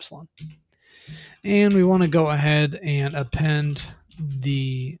 Right out epsilon. And we want to go ahead and append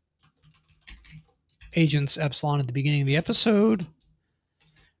the agent's epsilon at the beginning of the episode,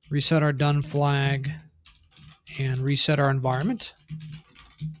 reset our done flag, and reset our environment.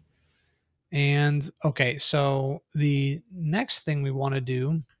 And okay, so the next thing we want to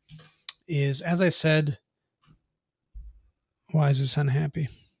do is, as I said, why is this unhappy?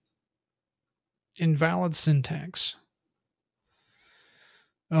 Invalid syntax.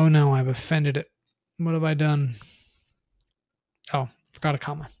 Oh no, I've offended it. What have I done? Oh, forgot a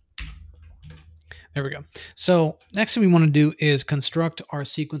comma. There we go. So next thing we want to do is construct our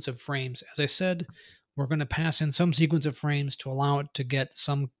sequence of frames. As I said, we're going to pass in some sequence of frames to allow it to get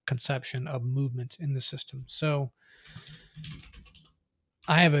some conception of movement in the system. So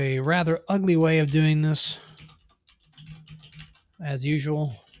I have a rather ugly way of doing this, as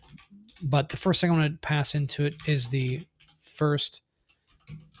usual. But the first thing I want to pass into it is the first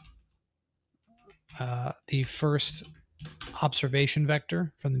observation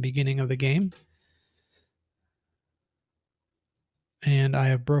vector from the beginning of the game. And I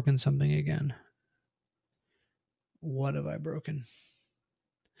have broken something again. What have I broken?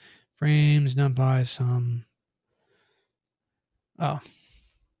 Frames, numpy, sum. Oh.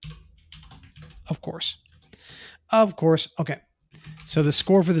 Of course. Of course. Okay. So the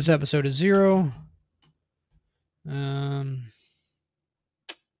score for this episode is 0.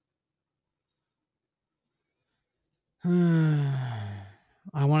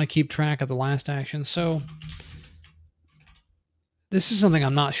 I want to keep track of the last action. So this is something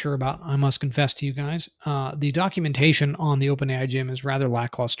I'm not sure about, I must confess to you guys. The documentation on the OpenAI gym is rather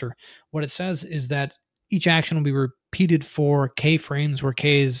lackluster. What it says is that each action will be repeated for k frames, where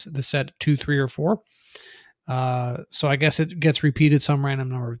k is the set 2, 3, or 4. So I guess it gets repeated some random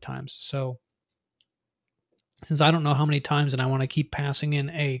number of times. So since I don't know how many times and I want to keep passing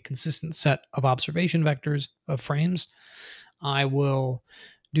in a consistent set of observation vectors of frames, I will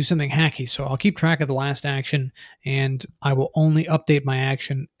do something hacky. So I'll keep track of the last action, and I will only update my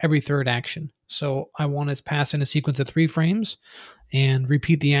action every third action. So I want to pass in a sequence of 3 frames and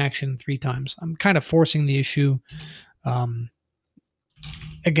repeat the action 3 times. I'm kind of forcing the issue.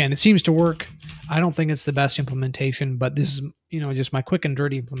 Again, it seems to work. I don't think it's the best implementation, but this is, just my quick and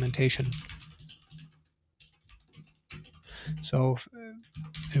dirty implementation. So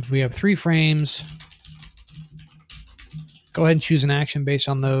if we have 3 frames, go ahead and choose an action based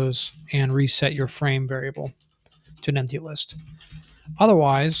on those and reset your frame variable to an empty list.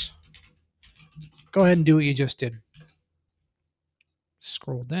 Otherwise, go ahead and do what you just did.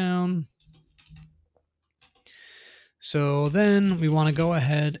 Scroll down. So then we want to go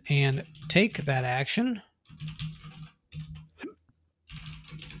ahead and take that action.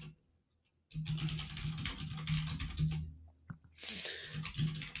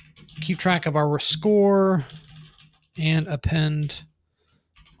 Keep track of our score and append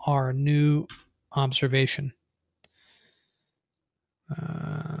our new observation.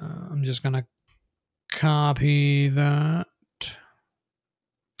 I'm just going to copy that.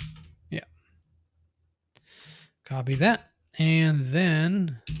 Yeah. Copy that. And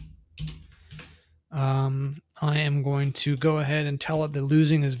then I am going to go ahead and tell it that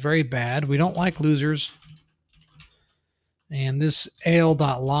losing is very bad. We don't like losers. And this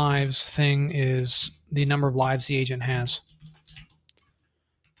al.lives thing is the number of lives the agent has.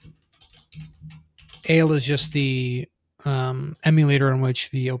 AL is just the emulator in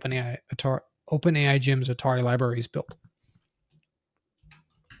which the OpenAI Gym's Atari library is built.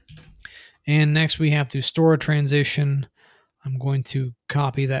 And next we have to store a transition. I'm going to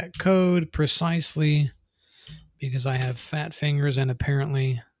copy that code precisely because I have fat fingers and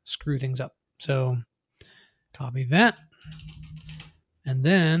apparently screw things up. So copy that. And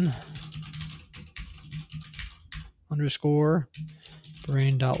then underscore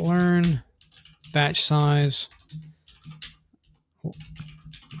brain.learn batch size.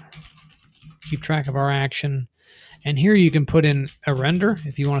 Keep track of our action. And here you can put in a render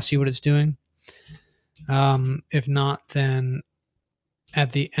if you want to see what it's doing. If not, then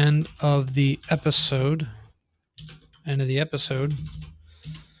at the end of the episode, you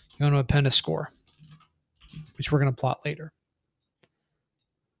want to append a score, which we're going to plot later.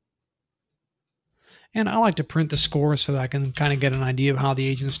 And I like to print the score so that I can kind of get an idea of how the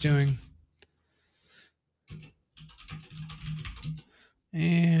agent's doing.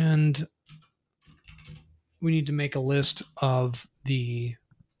 And we need to make a list of the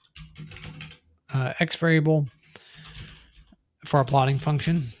X variable for our plotting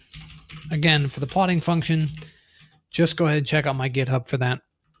function. Again, for the plotting function, just go ahead and check out my GitHub for that.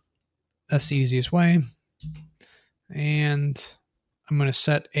 That's the easiest way. And I'm going to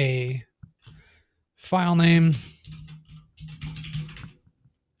set a file name.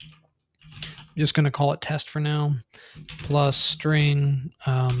 I'm just going to call it test for now, plus string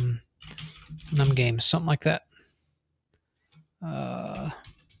num games, something like that.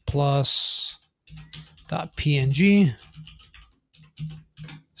 Plus .png.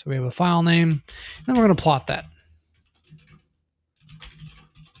 So we have a file name, and then we're going to plot that.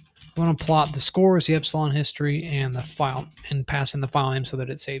 We want to plot the scores, the epsilon history, and the file, and pass in the file name so that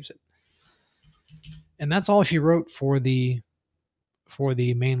it saves it. And that's all she wrote for the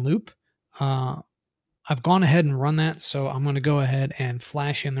main loop. I've gone ahead and run that, so I'm going to go ahead and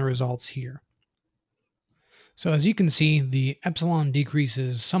flash in the results here. So as you can see, the epsilon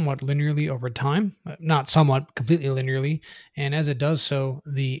decreases somewhat linearly over time, not somewhat, completely linearly. And as it does so,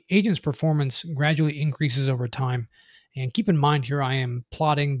 the agent's performance gradually increases over time. And keep in mind here, I am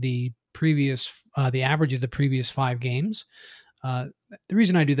plotting the average of the previous 5 games. The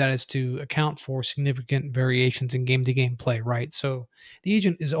reason I do that is to account for significant variations in game-to-game play, right? So the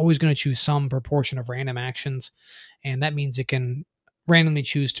agent is always going to choose some proportion of random actions, and that means it can randomly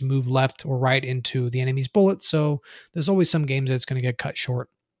choose to move left or right into the enemy's bullet. So there's always some games that's going to get cut short.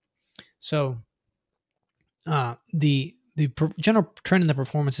 So the general trend in the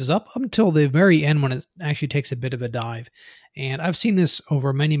performance is up until the very end when it actually takes a bit of a dive. And I've seen this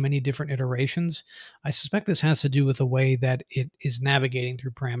over many, many different iterations. I suspect this has to do with the way that it is navigating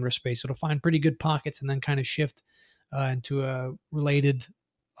through parameter space. It'll find pretty good pockets and then kind of shift into a related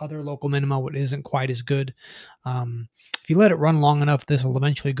other local minima, what isn't quite as good. If you let it run long enough, this will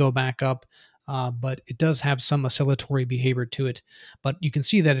eventually go back up. But it does have some oscillatory behavior to it. But you can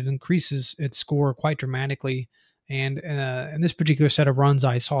see that it increases its score quite dramatically. And in this particular set of runs,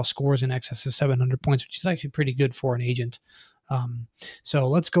 I saw scores in excess of 700 points, which is actually pretty good for an agent. So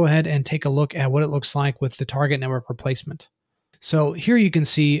let's go ahead and take a look at what it looks like with the target network replacement. So here you can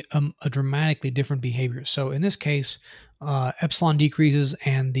see a dramatically different behavior. So in this case, epsilon decreases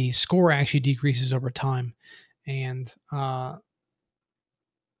and the score actually decreases over time. And,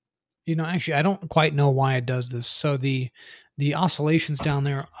 actually, I don't quite know why it does this. So the oscillations down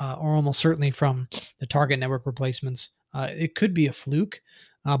there are almost certainly from the target network replacements. It could be a fluke,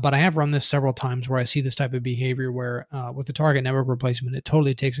 but I have run this several times where I see this type of behavior where with the target network replacement, it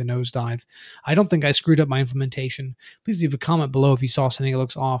totally takes a nosedive. I don't think I screwed up my implementation. Please leave a comment below if you saw something that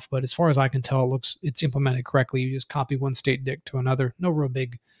looks off, but as far as I can tell, it's implemented correctly. You just copy one state dict to another. No real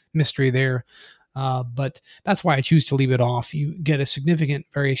big mystery there. But that's why I choose to leave it off. You get a significant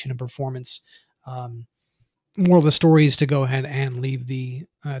variation in performance. Moral of the story is to go ahead and leave the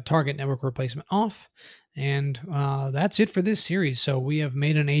target network replacement off. And that's it for this series. So we have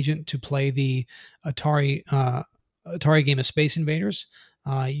made an agent to play the Atari game of Space Invaders.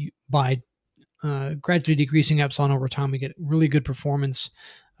 By gradually decreasing epsilon over time, we get really good performance,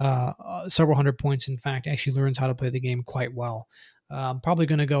 several hundred points. In fact, actually learns how to play the game quite well. I'm probably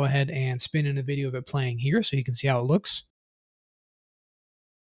going to go ahead and spin in a video of it playing here so you can see how it looks.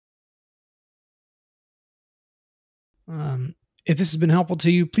 If this has been helpful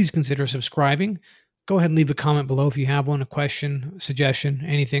to you, please consider subscribing. Go ahead and leave a comment below if you have one, a question, suggestion,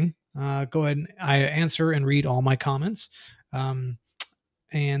 anything. Go ahead and I answer and read all my comments. Go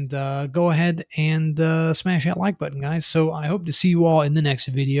ahead and smash that like button, guys. So I hope to see you all in the next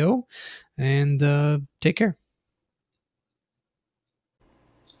video, and take care.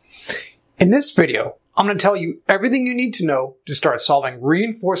 In this video, I'm going to tell you everything you need to know to start solving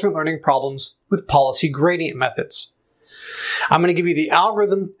reinforcement learning problems with policy gradient methods. I'm going to give you the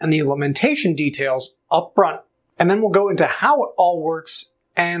algorithm and the implementation details up front, and then we'll go into how it all works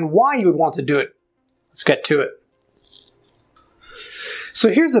and why you would want to do it. Let's get to it. So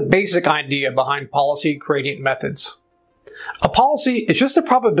here's a basic idea behind policy gradient methods. A policy is just a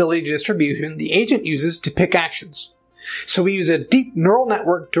probability distribution the agent uses to pick actions. So we use a deep neural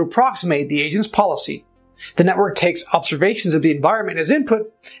network to approximate the agent's policy. The network takes observations of the environment as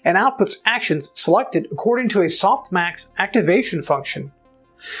input and outputs actions selected according to a softmax activation function.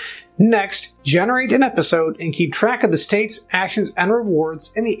 Next, generate an episode and keep track of the states, actions, and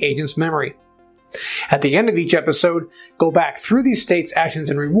rewards in the agent's memory. At the end of each episode, go back through these states, actions,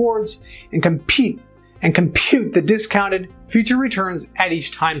 and rewards and compute the discounted future returns at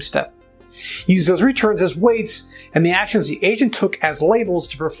each time step. Use those returns as weights and the actions the agent took as labels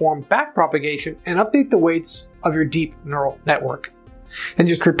to perform backpropagation and update the weights of your deep neural network. Then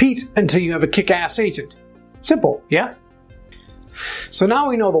just repeat until you have a kick-ass agent. Simple, yeah? So now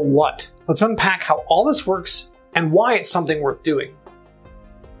we know the what. Let's unpack how all this works and why it's something worth doing.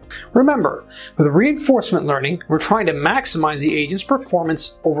 Remember, with reinforcement learning, we're trying to maximize the agent's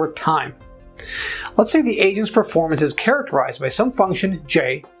performance over time. Let's say the agent's performance is characterized by some function,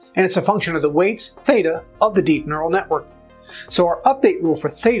 j, and it's a function of the weights, theta, of the deep neural network. So our update rule for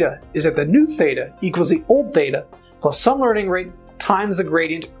theta is that the new theta equals the old theta plus some learning rate times the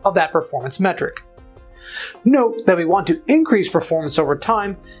gradient of that performance metric. Note that we want to increase performance over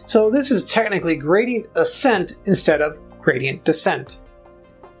time, so this is technically gradient ascent instead of gradient descent.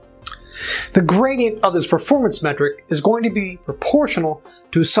 The gradient of this performance metric is going to be proportional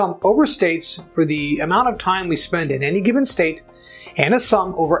to a sum over states for the amount of time we spend in any given state, and a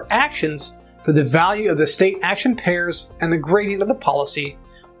sum over actions for the value of the state-action pairs and the gradient of the policy,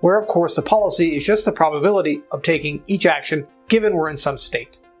 where of course the policy is just the probability of taking each action given we're in some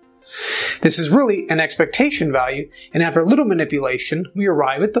state. This is really an expectation value, and after a little manipulation, we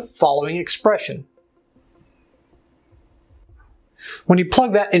arrive at the following expression. When you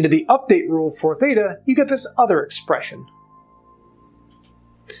plug that into the update rule for theta, you get this other expression.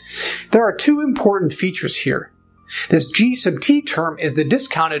 There are two important features here. This g sub t term is the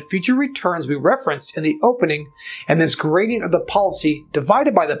discounted future returns we referenced in the opening, and this gradient of the policy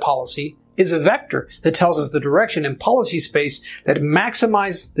divided by the policy is a vector that tells us the direction in policy space that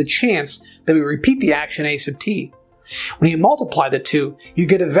maximizes the chance that we repeat the action a sub t. When you multiply the two, you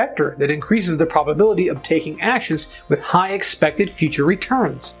get a vector that increases the probability of taking actions with high expected future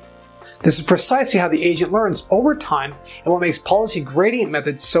returns. This is precisely how the agent learns over time and what makes policy gradient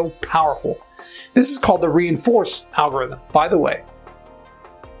methods so powerful. This is called the reinforce algorithm, by the way.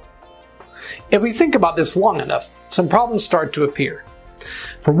 If we think about this long enough, some problems start to appear.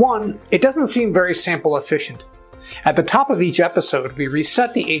 For one, it doesn't seem very sample efficient. At the top of each episode, we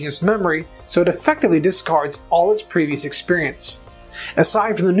reset the agent's memory so it effectively discards all its previous experience.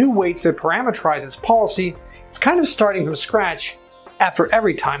 Aside from the new weights that parameterize its policy, it's kind of starting from scratch after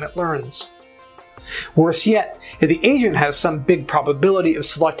every time it learns. Worse yet, if the agent has some big probability of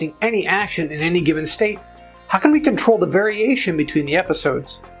selecting any action in any given state, how can we control the variation between the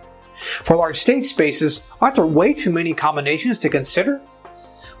episodes? For large state spaces, aren't there way too many combinations to consider?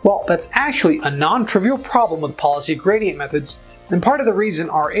 Well, that's actually a non-trivial problem with policy gradient methods, and part of the reason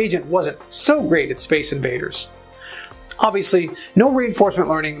our agent wasn't so great at Space Invaders. Obviously, no reinforcement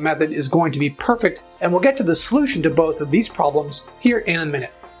learning method is going to be perfect, and we'll get to the solution to both of these problems here in a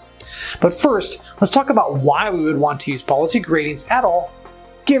minute. But first, let's talk about why we would want to use policy gradients at all,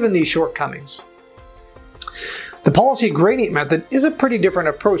 given these shortcomings. The policy gradient method is a pretty different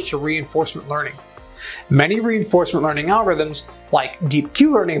approach to reinforcement learning. Many reinforcement learning algorithms, like deep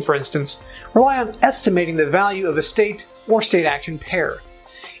Q learning for instance, rely on estimating the value of a state or state-action pair.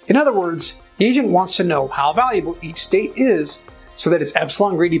 In other words, the agent wants to know how valuable each state is so that its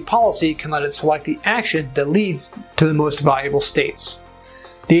epsilon greedy policy can let it select the action that leads to the most valuable states.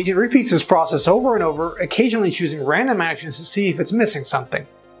 The agent repeats this process over and over, occasionally choosing random actions to see if it's missing something.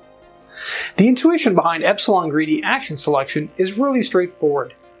 The intuition behind epsilon greedy action selection is really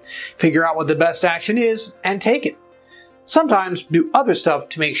straightforward. Figure out what the best action is and take it. Sometimes do other stuff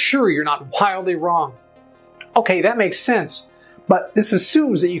to make sure you're not wildly wrong. Okay, that makes sense, but this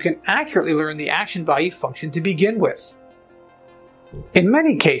assumes that you can accurately learn the action value function to begin with. In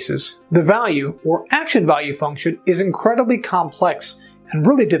many cases, the value or action value function is incredibly complex and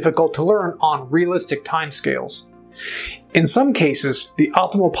really difficult to learn on realistic timescales. In some cases, the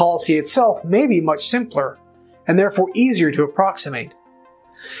optimal policy itself may be much simpler and therefore easier to approximate.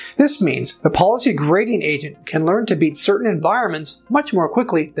 This means the policy gradient agent can learn to beat certain environments much more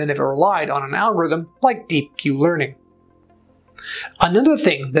quickly than if it relied on an algorithm like deep Q learning. Another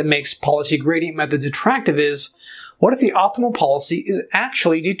thing that makes policy gradient methods attractive is, what if the optimal policy is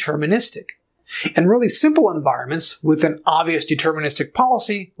actually deterministic? In really simple environments with an obvious deterministic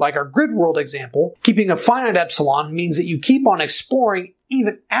policy, like our grid world example, keeping a finite epsilon means that you keep on exploring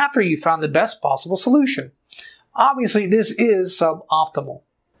even after you found the best possible solution. Obviously, this is suboptimal.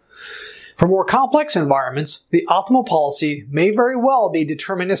 For more complex environments, the optimal policy may very well be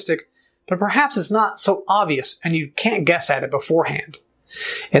deterministic, but perhaps it's not so obvious and you can't guess at it beforehand.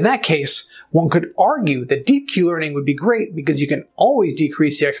 In that case, one could argue that deep Q-learning would be great because you can always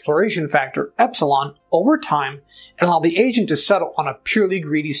decrease the exploration factor epsilon over time and allow the agent to settle on a purely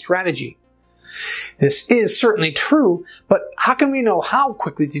greedy strategy. This is certainly true, but how can we know how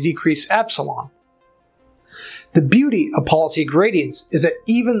quickly to decrease epsilon? The beauty of policy gradients is that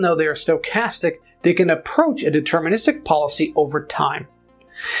even though they are stochastic, they can approach a deterministic policy over time.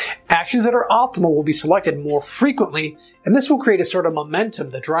 Actions that are optimal will be selected more frequently, and this will create a sort of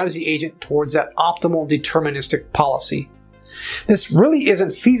momentum that drives the agent towards that optimal deterministic policy. This really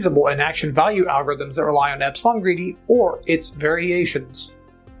isn't feasible in action value algorithms that rely on epsilon greedy or its variations.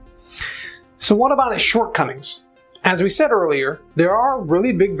 So what about its shortcomings? As we said earlier, there are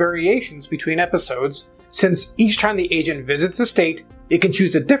really big variations between episodes, since each time the agent visits a state, it can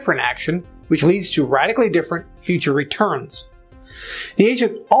choose a different action, which leads to radically different future returns. The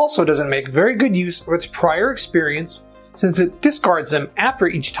agent also doesn't make very good use of its prior experience, since it discards them after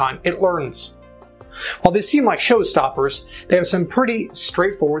each time it learns. While they seem like showstoppers, they have some pretty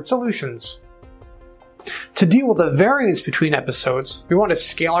straightforward solutions. To deal with the variance between episodes, we want to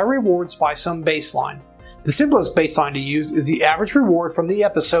scale our rewards by some baseline. The simplest baseline to use is the average reward from the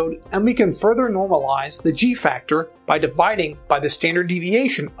episode, and we can further normalize the G factor by dividing by the standard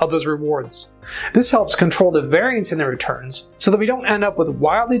deviation of those rewards. This helps control the variance in the returns so that we don't end up with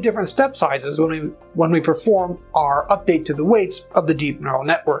wildly different step sizes when we perform our update to the weights of the deep neural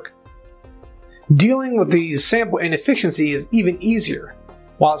network. Dealing with these sample inefficiency is even easier.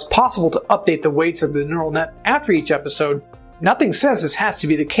 While it's possible to update the weights of the neural net after each episode, nothing says this has to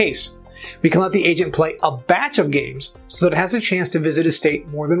be the case. We can let the agent play a batch of games so that it has a chance to visit a state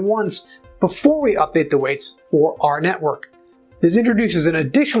more than once before we update the weights for our network. This introduces an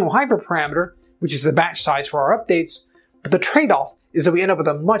additional hyperparameter, which is the batch size for our updates, but the trade-off is that we end up with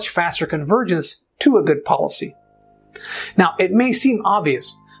a much faster convergence to a good policy. Now, it may seem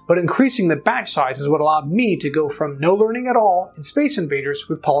obvious, but increasing the batch size is what allowed me to go from no learning at all in Space Invaders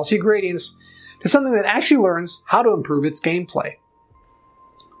with policy gradients to something that actually learns how to improve its gameplay.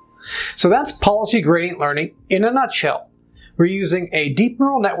 So that's policy gradient learning in a nutshell. We're using a deep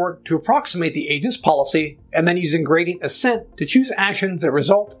neural network to approximate the agent's policy, and then using gradient ascent to choose actions that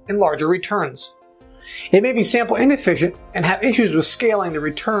result in larger returns. It may be sample inefficient and have issues with scaling the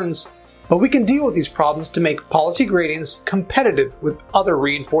returns, but we can deal with these problems to make policy gradients competitive with other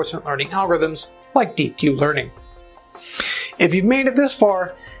reinforcement learning algorithms like deep Q learning. If you've made it this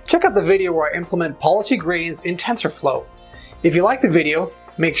far, check out the video where I implement policy gradients in TensorFlow. If you like the video,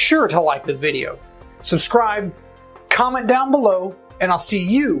 make sure to like the video, subscribe, comment down below, and I'll see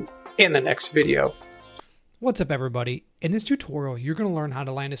you in the next video. What's up, everybody? In this tutorial, you're going to learn how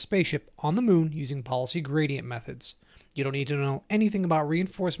to land a spaceship on the moon using policy gradient methods. You don't need to know anything about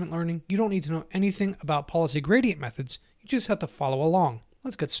reinforcement learning. You don't need to know anything about policy gradient methods. You just have to follow along.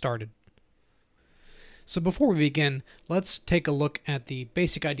 Let's get started. So before we begin, let's take a look at the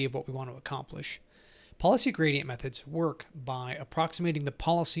basic idea of what we want to accomplish. Policy gradient methods work by approximating the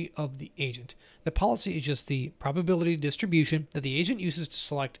policy of the agent. The policy is just the probability distribution that the agent uses to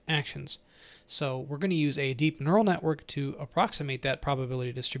select actions. So we're going to use a deep neural network to approximate that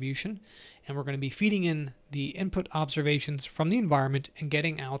probability distribution, and we're going to be feeding in the input observations from the environment and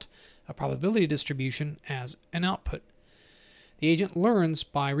getting out a probability distribution as an output. The agent learns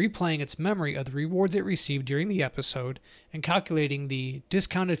by replaying its memory of the rewards it received during the episode and calculating the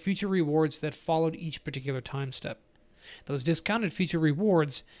discounted future rewards that followed each particular time step. Those discounted future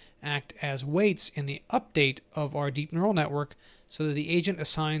rewards act as weights in the update of our deep neural network so that the agent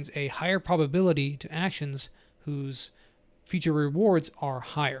assigns a higher probability to actions whose future rewards are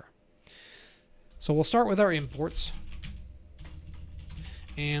higher. So we'll start with our imports.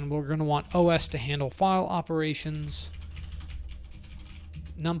 And we're going to want OS to handle file operations,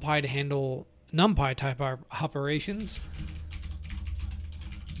 NumPy to handle NumPy type operations,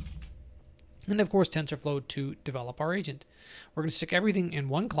 and of course TensorFlow to develop our agent. We're going to stick everything in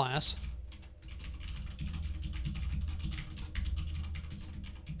one class,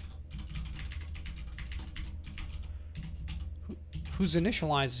 whose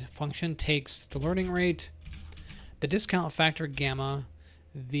initialize function takes the learning rate, the discount factor gamma,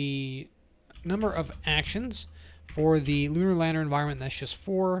 the number of actions for the lunar lander environment, that's just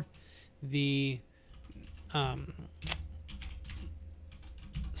 4, the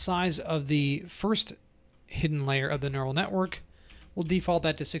size of the first hidden layer of the neural network, we'll default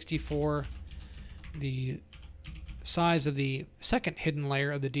that to 64. The size of the second hidden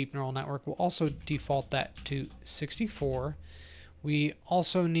layer of the deep neural network will also default that to 64. We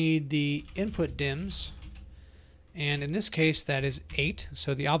also need the input dims, and in this case that is 8,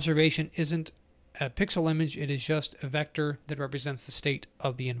 so the observation isn't a pixel image, it is just a vector that represents the state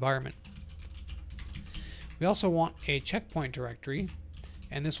of the environment. We also want a checkpoint directory,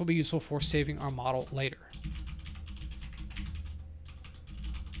 and this will be useful for saving our model later.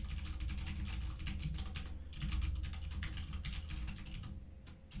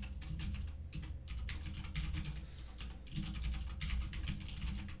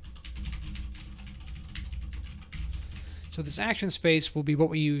 So this action space will be what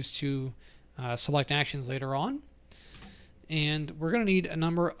we use to select actions later on. And we're going to need a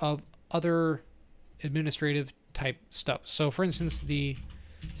number of other administrative type stuff. So for instance, the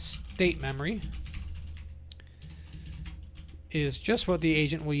state memory is just what the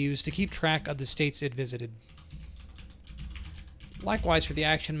agent will use to keep track of the states it visited. Likewise, for the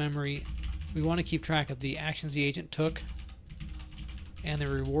action memory, we want to keep track of the actions the agent took and the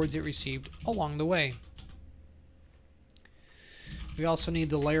rewards it received along the way. We also need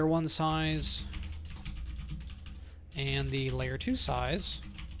the layer 1 size and the layer 2 size.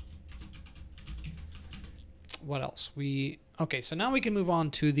 What else? Okay, so now we can move on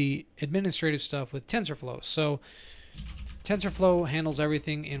to the administrative stuff with TensorFlow. So TensorFlow handles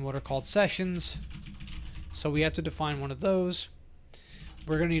everything in what are called sessions. So we have to define one of those.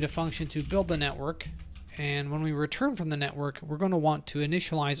 We're going to need a function to build the network. And when we return from the network, we're going to want to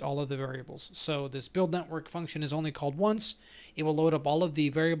initialize all of the variables. So this build network function is only called once. It will load up all of the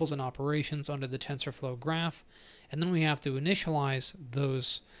variables and operations under the TensorFlow graph. And then we have to initialize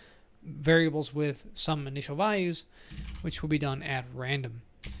those variables with some initial values, which will be done at random.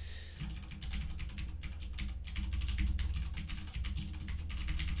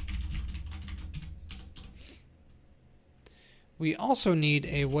 We also need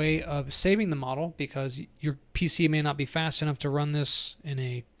a way of saving the model because your PC may not be fast enough to run this in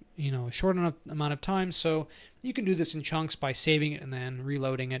a short enough amount of time, so you can do this in chunks by saving it and then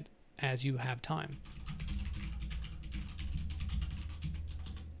reloading it as you have time.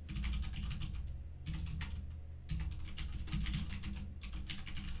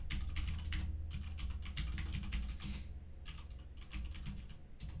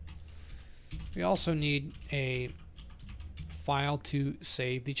 We also need a file to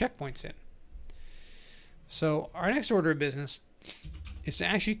save the checkpoints in. So our next order of business is to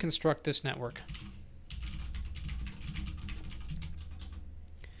actually construct this network.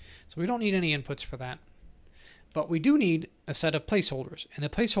 So we don't need any inputs for that, but we do need a set of placeholders, and the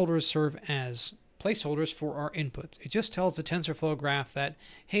placeholders serve as placeholders for our inputs. It just tells the TensorFlow graph that,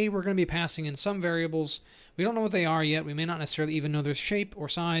 hey, we're going to be passing in some variables. We don't know what they are yet. We may not necessarily even know their shape or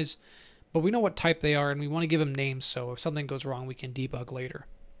size, but we know what type they are, and we want to give them names so if something goes wrong, we can debug later.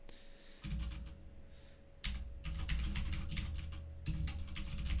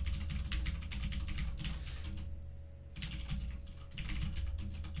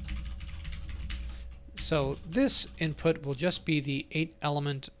 So this input will just be the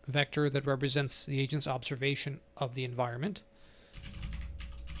 8-element vector that represents the agent's observation of the environment.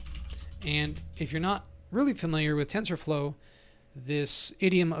 And if you're not really familiar with TensorFlow, this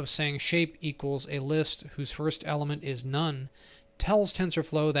idiom of saying shape equals a list whose first element is none tells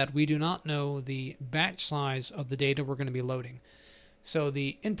TensorFlow that we do not know the batch size of the data we're going to be loading. So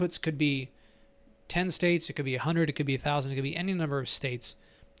the inputs could be 10 states, it could be 100, it could be 1,000, it could be any number of states.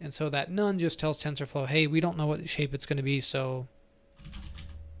 And so that none just tells TensorFlow, hey, we don't know what shape it's going to be, so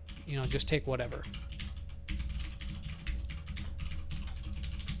just take whatever.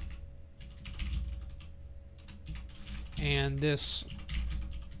 And this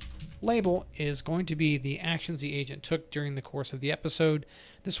label is going to be the actions the agent took during the course of the episode.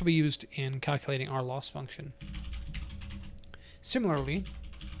 This will be used in calculating our loss function. Similarly,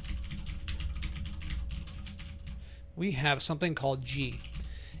 we have something called G.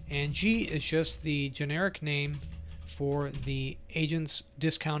 And G is just the generic name for the agent's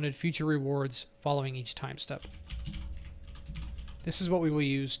discounted future rewards following each time step. This is what we will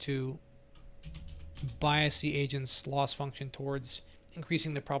use to bias the agent's loss function towards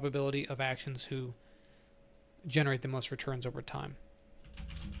increasing the probability of actions who generate the most returns over time.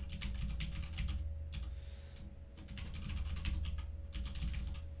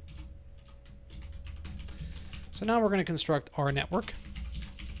 So now we're going to construct our network.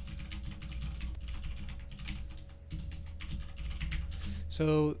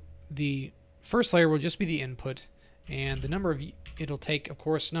 So the first layer will just be the input, and the number of it'll take, of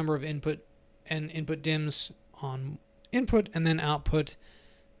course, number of input and input dims on input, and then output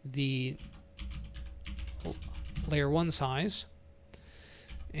the layer 1 size,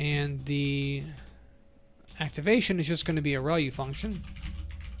 and the activation is just going to be a ReLU function.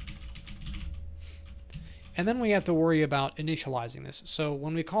 And then we have to worry about initializing this. So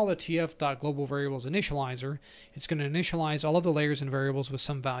when we call the tf.globalVariables initializer, it's going to initialize all of the layers and variables with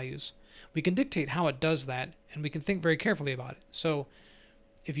some values. We can dictate how it does that, and we can think very carefully about it. So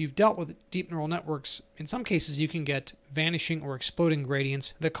if you've dealt with deep neural networks, in some cases you can get vanishing or exploding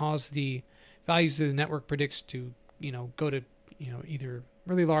gradients that cause the values that the network predicts to, go to, either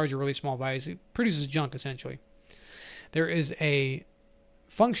really large or really small values. It produces junk, essentially. There is a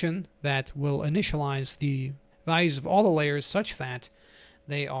function that will initialize the values of all the layers such that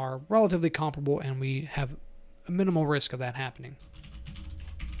they are relatively comparable and we have a minimal risk of that happening.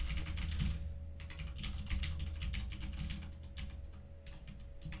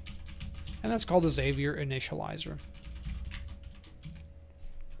 And that's called the Xavier initializer.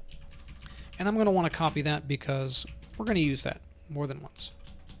 And I'm going to want to copy that because we're going to use that more than once.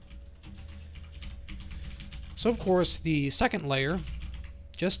 So of course the second layer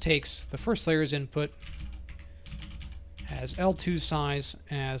just takes the first layer's input, has L2 size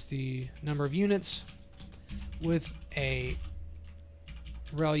as the number of units with a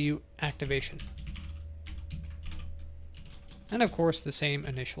ReLU activation. And of course the same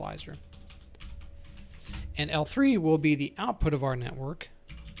initializer. And L3 will be the output of our network.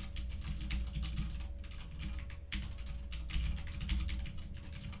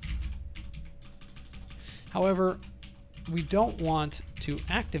 However, we don't want to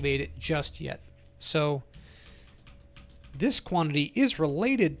activate it just yet. So this quantity is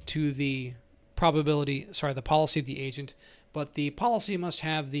related to the the policy of the agent, but the policy must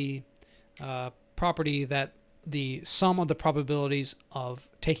have the property that the sum of the probabilities of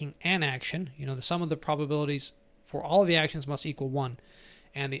taking an action, the sum of the probabilities for all of the actions must equal 1.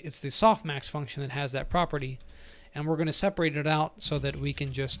 And it's the softmax function that has that property. And we're going to separate it out so that we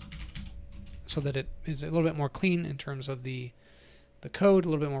can so that it is a little bit more clean in terms of the code, a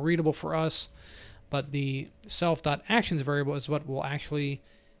little bit more readable for us. But the self.actions variable is what will actually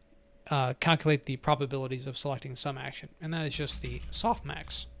calculate the probabilities of selecting some action. And that is just the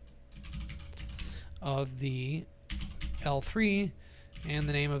softmax of the L3, and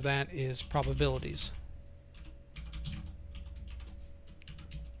the name of that is probabilities.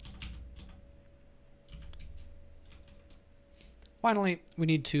 Finally, we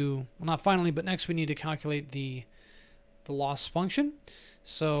need to, well, not finally, but next we need to calculate the loss function.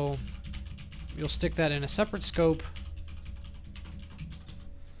 So you'll stick that in a separate scope.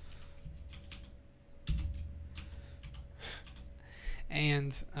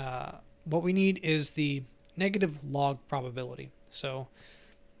 And what we need is the negative log probability. So,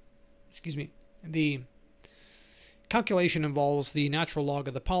 the calculation involves the natural log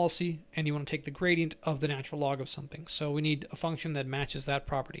of the policy, and you want to take the gradient of the natural log of something. So we need a function that matches that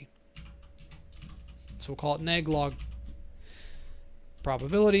property. So we'll call it neg log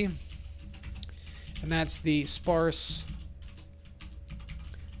probability, and that's the sparse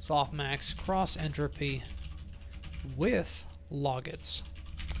softmax cross entropy with logits.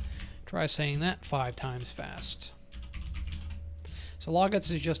 Try saying that 5 times fast. So logits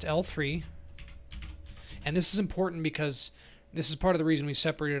is just L3. And this is important because this is part of the reason we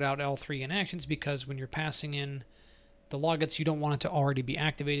separated out L3 and actions, because when you're passing in the logits, you don't want it to already be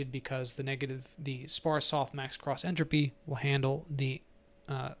activated, because the sparse softmax cross entropy will handle the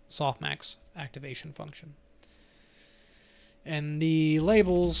softmax activation function. And the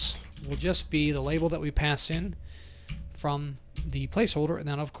labels will just be the label that we pass in from the placeholder, and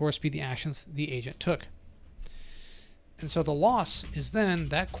then of course be the actions the agent took. And so the loss is then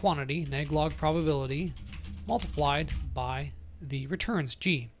that quantity, neg log probability, multiplied by the returns,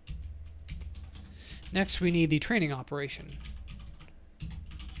 G. Next we need the training operation.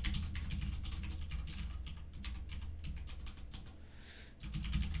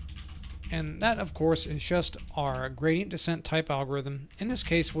 And that, of course, is just our gradient descent type algorithm. In this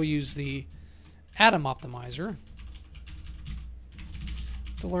case, we'll use the atom optimizer.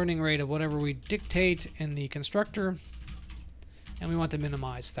 The learning rate of whatever we dictate in the constructor, and we want to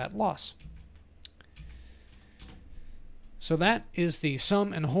minimize that loss. So that is the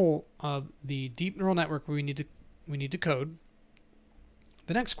sum and whole of the deep neural network we need to code.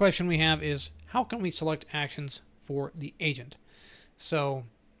 The next question we have is, how can we select actions for the agent? So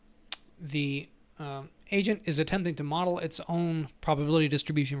the agent is attempting to model its own probability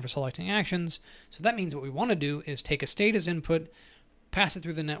distribution for selecting actions. So that means what we want to do is take a state as input, pass it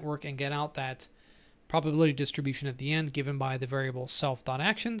through the network, and get out that probability distribution at the end given by the variable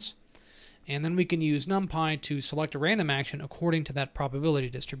self.actions. And then we can use NumPy to select a random action according to that probability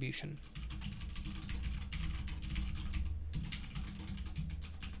distribution.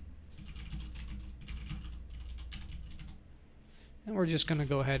 And we're just going to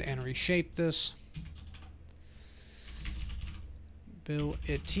go ahead and reshape this.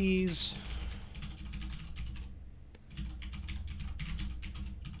 Abilities.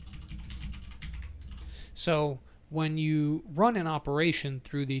 So when you run an operation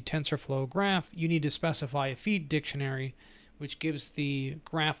through the TensorFlow graph, you need to specify a feed dictionary, which gives the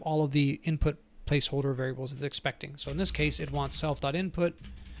graph all of the input placeholder variables it's expecting. So in this case, it wants self.input,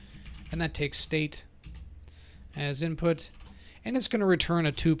 and that takes state as input, and it's going to return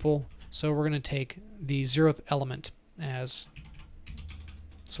a tuple. So we're going to take the 0th element as,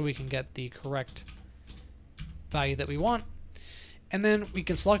 so we can get the correct value that we want. And then we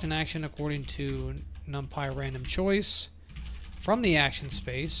can select an action according to NumPy random choice from the action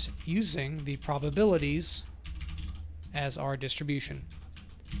space using the probabilities as our distribution.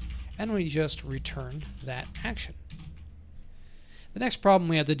 And we just return that action. The next problem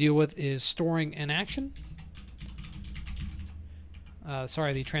we have to deal with is storing an action.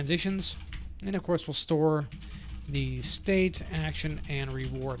 The transitions. And of course we'll store the state, action, and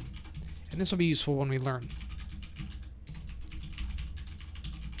reward. And this will be useful when we learn.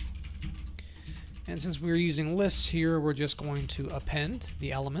 And since we're using lists here, we're just going to append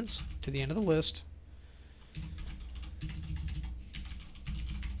the elements to the end of the list.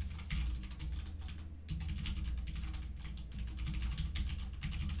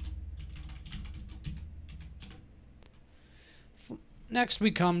 Next,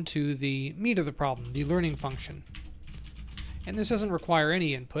 we come to the meat of the problem, the learning function. And this doesn't require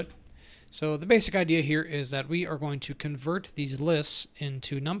any input. So the basic idea here is that we are going to convert these lists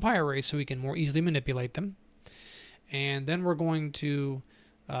into NumPy arrays so we can more easily manipulate them. And then we're going to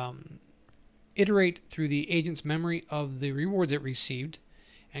iterate through the agent's memory of the rewards it received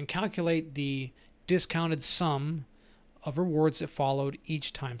and calculate the discounted sum of rewards that followed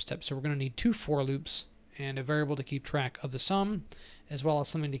each time step. So we're going to need 2 for loops and a variable to keep track of the sum, as well as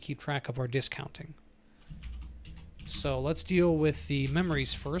something to keep track of our discounting. So let's deal with the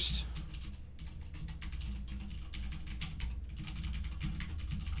memories first.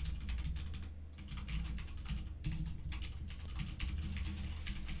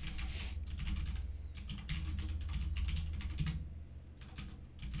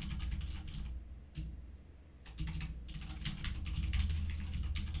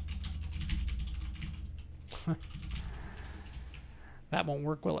 That won't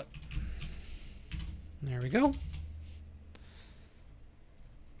work, will it? There we go.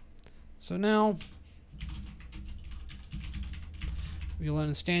 So now we'll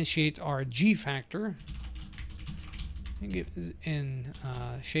instantiate our G factor in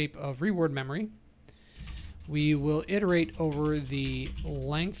shape of reward memory. We will iterate over the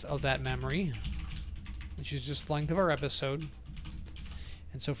length of that memory, which is just the length of our episode.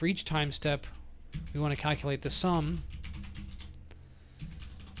 And so for each time step, we want to calculate the sum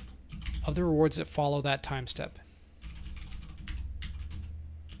of the rewards that follow that time step.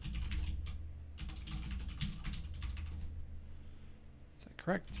 Is that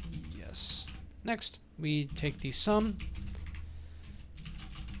correct? Yes. Next, we take the sum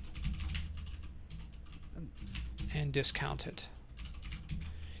and discount it.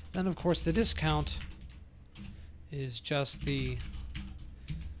 Then, of course, the discount is just the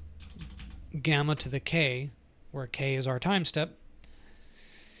gamma to the k, where k is our time step.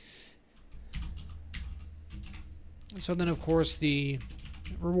 So then, of course, the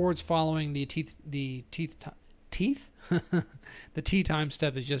rewards following the the t time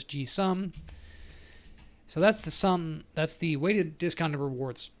step is just g sum. So that's the sum. That's the weighted discounted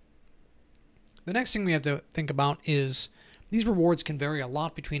rewards. The next thing we have to think about is these rewards can vary a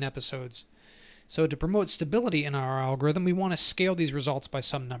lot between episodes. So to promote stability in our algorithm, we want to scale these results by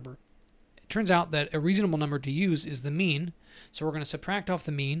some number. It turns out that a reasonable number to use is the mean. So we're going to subtract off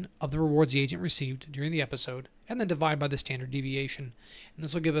the mean of the rewards the agent received during the episode and then divide by the standard deviation. And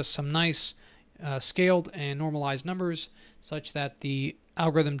this will give us some nice scaled and normalized numbers such that the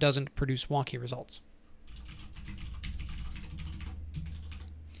algorithm doesn't produce wonky results.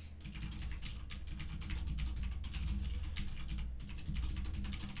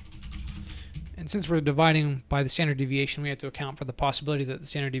 And since we're dividing by the standard deviation, we have to account for the possibility that the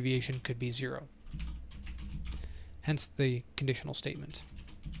standard deviation could be 0. Hence the conditional statement.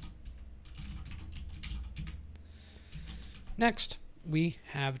 Next, we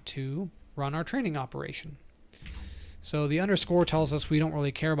have to run our training operation. So the underscore tells us we don't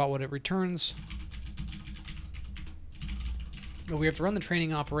really care about what it returns, but we have to run the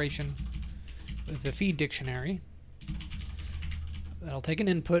training operation with the feed dictionary. That'll take an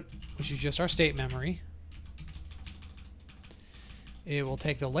input, which is just our state memory. It will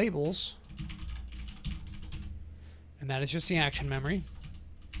take the labels and that is just the action memory.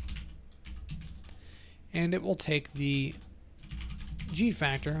 And it will take the G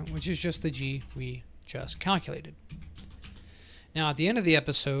factor, which is just the G we just calculated. Now at the end of the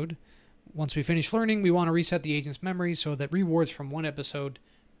episode, once we finish learning, we want to reset the agent's memory so that rewards from one episode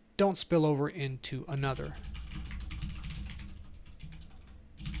don't spill over into another.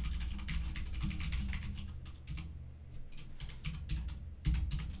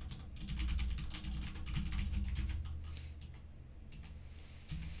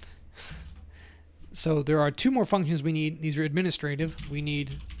 So there are two more functions we need. These are administrative. We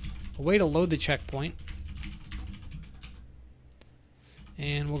need a way to load the checkpoint.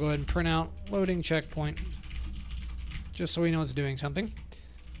 And we'll go ahead and print out loading checkpoint just so we know it's doing something.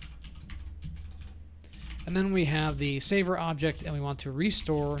 And then we have the saver object, and we want to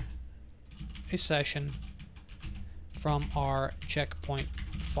restore a session from our checkpoint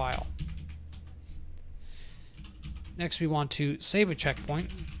file. Next, we want to save a checkpoint.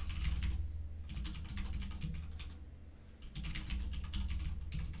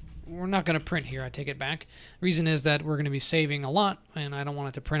 We're not going to print here, I take it back. The reason is that we're going to be saving a lot, and I don't want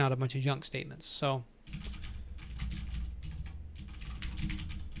it to print out a bunch of junk statements. So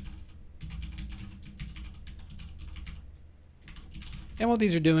and what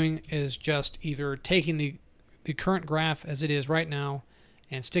these are doing is just either taking the current graph as it is right now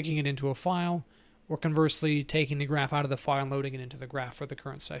and sticking it into a file, or conversely taking the graph out of the file and loading it into the graph for the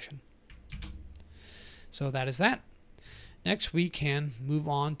current session. So that is that. Next, we can move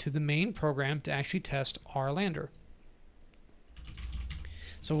on to the main program to actually test our lander.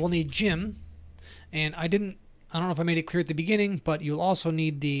 So we'll need Jim, and I don't know if I made it clear at the beginning, but you'll also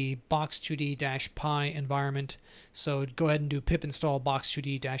need the box2d-py environment. So go ahead and do pip install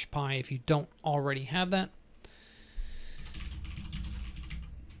box2d-py if you don't already have that.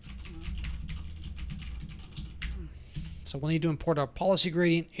 So we'll need to import our policy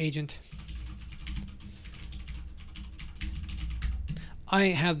gradient agent. I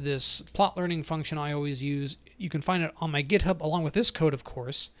have this plot learning function I always use. You can find it on my GitHub along with this code, of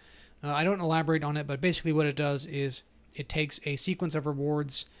course. I don't elaborate on it, but basically what it does is it takes a sequence of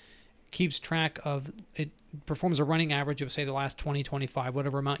rewards, keeps track of it, performs a running average of, say, the last 20, 25,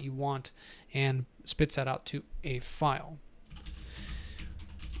 whatever amount you want, and spits that out to a file.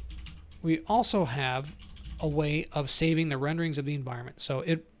 We also have a way of saving the renderings of the environment. So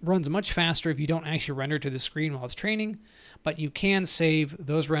it runs much faster if you don't actually render to the screen while it's training, but you can save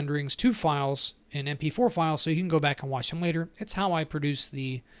those renderings to files in MP4 files so you can go back and watch them later. It's how I produce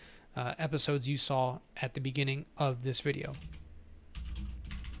the episodes you saw at the beginning of this video.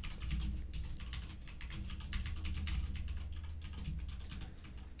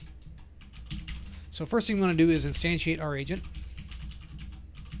 So first thing we want to do is instantiate our agent.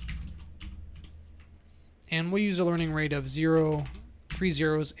 And we'll use a learning rate of 0, 3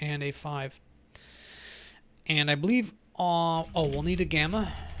 zeros, and a 5. And I believe, we'll need a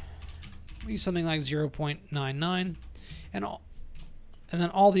gamma. We'll use something like 0.99. And then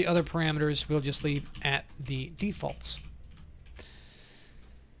all the other parameters we'll just leave at the defaults.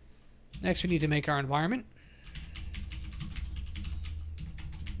 Next, we need to make our environment.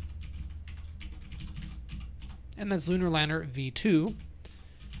 And that's Lunar Lander v2.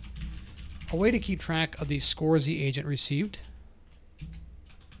 A way to keep track of the scores the agent received,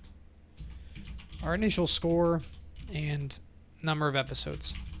 our initial score, and number of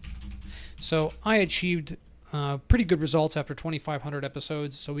episodes. So I achieved pretty good results after 2,500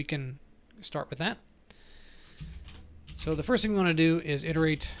 episodes, so we can start with that. So the first thing we want to do is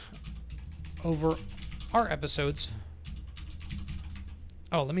iterate over our episodes.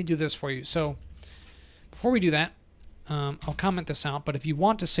 Oh, let me do this for you. So before we do that, I'll comment this out, but if you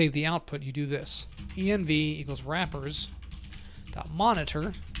want to save the output, you do this. env equals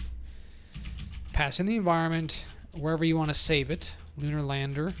wrappers.monitor, pass in the environment wherever you want to save it, Lunar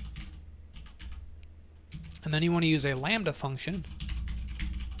Lander, and then you want to use a lambda function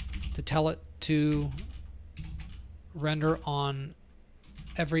to tell it to render on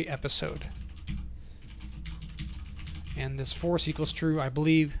every episode. And this force equals true. I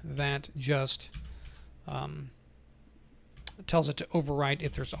believe that just tells it to overwrite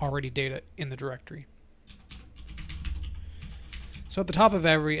if there's already data in the directory. So at the top of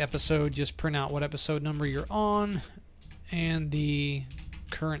every episode, just print out what episode number you're on and the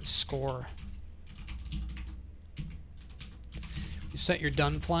current score. You set your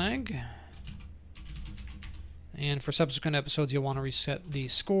done flag, and for subsequent episodes you'll want to reset the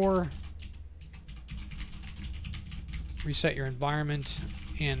score, reset your environment,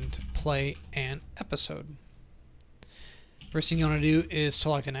 and play an episode. First thing you want to do is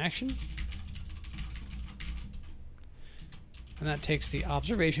select an action. and that takes the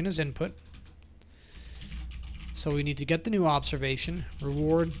observation as input. So we need to get the new observation,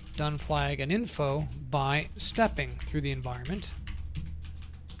 reward, done flag, and info by stepping through the environment.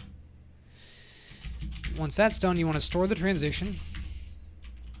 Once that's done, you want to store the transition.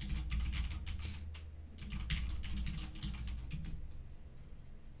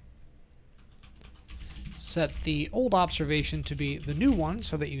 Set the old observation to be the new one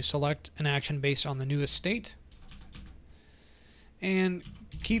so that you select an action based on the newest state. And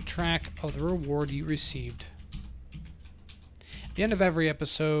keep track of the reward you received. At the end of every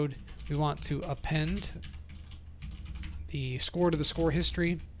episode, we want to append the score to the score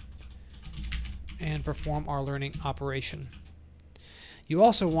history and perform our learning operation. You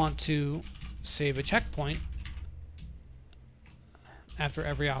also want to save a checkpoint after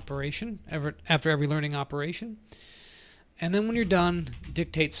every operation, after every learning operation. And then when you're done,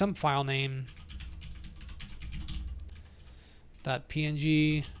 dictate some file name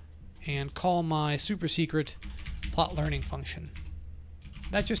 .png and call my super secret plot learning function.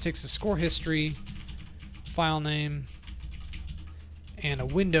 That just takes the score history, file name, and a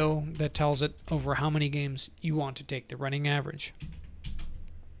window that tells it over how many games you want to take the running average.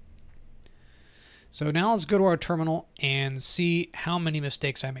 So now let's go to our terminal and see how many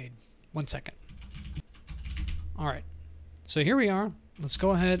mistakes I made. 1 second. Alright, so here we are. Let's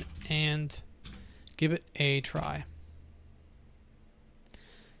go ahead and give it a try.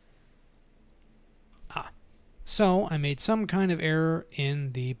 So I made some kind of error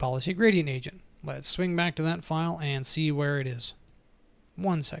in the policy gradient agent. Let's swing back to that file and see where it is.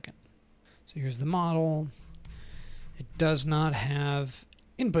 1 second. So here's the model. It does not have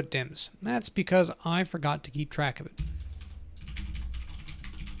input dims. That's because I forgot to keep track of it.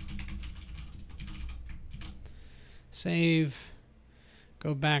 Save.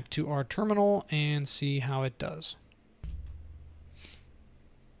 Go back to our terminal and see how it does.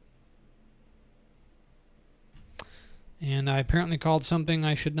 And I apparently called something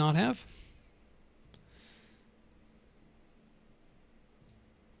I should not have.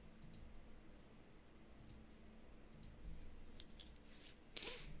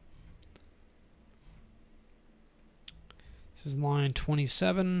 This is line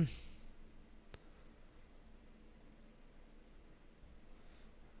 27. It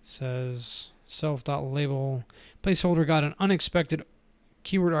says self.label placeholder got an unexpected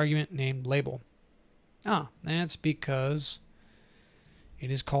keyword argument named label. Ah, that's because it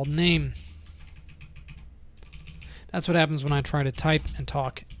is called name. That's what happens when I try to type and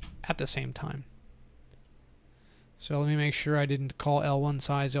talk at the same time. So let me make sure I didn't call L1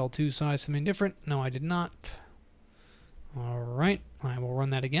 size, L2 size something different. No, I did not. Alright, I will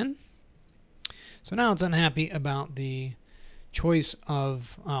run that again. So now it's unhappy about the choice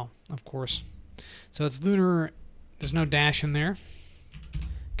of, oh, of course. So it's lunar, there's no dash in there.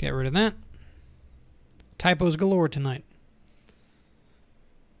 Get rid of that. Typos galore tonight.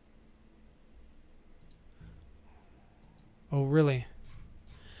 Oh, really?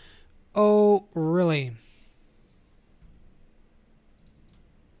 Oh, really?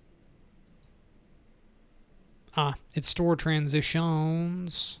 Ah, it's store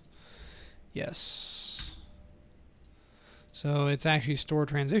transitions. Yes. So it's actually store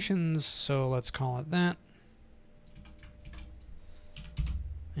transitions, so let's call it that.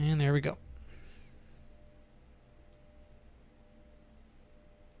 And there we go.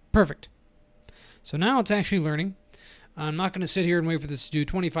 Perfect. So now it's actually learning. I'm not going to sit here and wait for this to do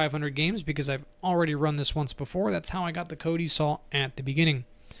 2,500 games because I've already run this once before. That's how I got the code you saw at the beginning.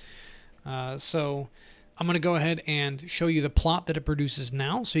 So I'm going to go ahead and show you the plot that it produces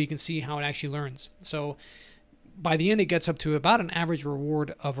now so you can see how it actually learns. So by the end, it gets up to about an average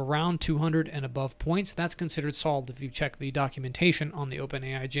reward of around 200 and above points. That's considered solved if you check the documentation on the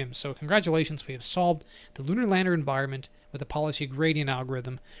OpenAI gym. So congratulations, we have solved the lunar lander environment with a policy gradient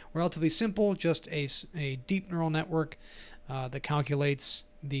algorithm. Relatively simple, just a deep neural network that calculates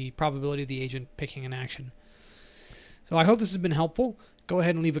the probability of the agent picking an action. So I hope this has been helpful. Go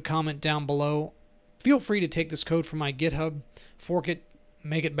ahead and leave a comment down below. Feel free to take this code from my GitHub, fork it,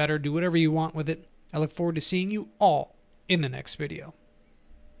 make it better, do whatever you want with it. I look forward to seeing you all in the next video.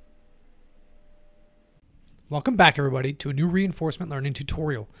 Welcome back, everybody, to a new reinforcement learning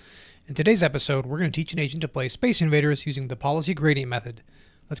tutorial. In today's episode, we're going to teach an agent to play Space Invaders using the policy gradient method.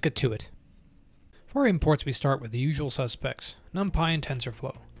 Let's get to it. For our imports, we start with the usual suspects, NumPy and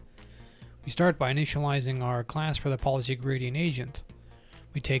TensorFlow. We start by initializing our class for the policy gradient agent.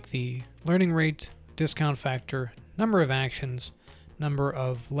 We take the learning rate, discount factor, number of actions, number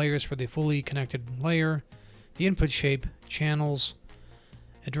of layers for the fully connected layer, the input shape, channels,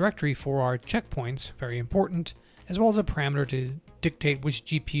 a directory for our checkpoints, very important, as well as a parameter to dictate which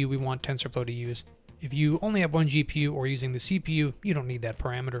GPU we want TensorFlow to use. If you only have one GPU or using the CPU, you don't need that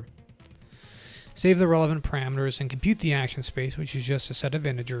parameter. Save the relevant parameters and compute the action space, which is just a set of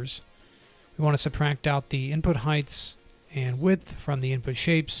integers. We want to subtract out the input heights and width from the input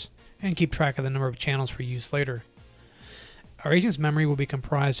shapes and keep track of the number of channels for use later. Our agent's memory will be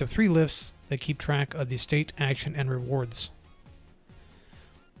comprised of 3 lists that keep track of the state, action, and rewards.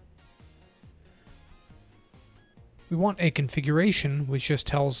 We want a configuration which just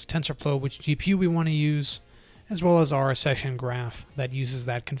tells TensorFlow which GPU we want to use, as well as our session graph that uses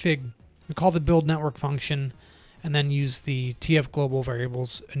that config. We call the build network function and then use the TF global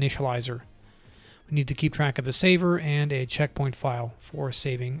variables initializer. We need to keep track of a saver and a checkpoint file for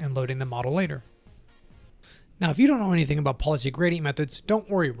saving and loading the model later. Now, if you don't know anything about policy gradient methods, don't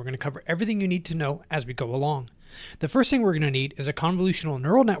worry, we're going to cover everything you need to know as we go along. The first thing we're going to need is a convolutional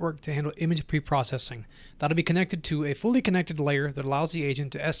neural network to handle image preprocessing. That'll be connected to a fully connected layer that allows the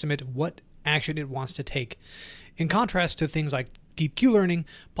agent to estimate what action it wants to take. In contrast to things like deep Q-learning,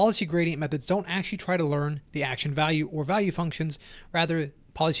 policy gradient methods don't actually try to learn the action value or value functions. Rather,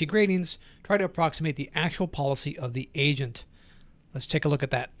 policy gradients try to approximate the actual policy of the agent. Let's take a look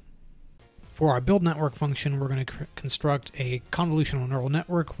at that. For our build network function, we're going to construct a convolutional neural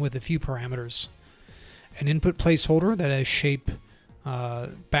network with a few parameters. An input placeholder that has shape,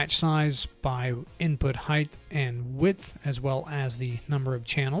 batch size by input height and width, as well as the number of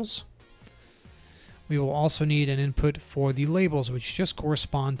channels. We will also need an input for the labels, which just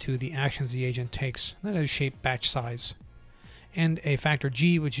correspond to the actions the agent takes. That has shape, batch size. And a factor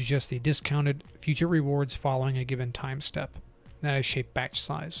G, which is just the discounted future rewards following a given time step. That has shape, batch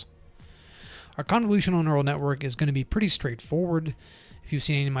size. Our convolutional neural network is going to be pretty straightforward. If you've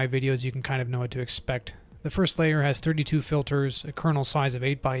seen any of my videos, you can kind of know what to expect. The first layer has 32 filters, a kernel size of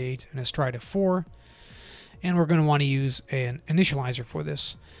 8 by 8, and a stride of 4. And we're going to want to use an initializer for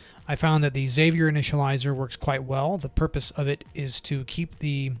this. I found that the Xavier initializer works quite well. The purpose of it is to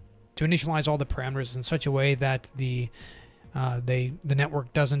initialize all the parameters in such a way that the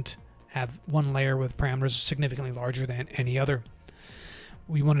network doesn't have one layer with parameters significantly larger than any other.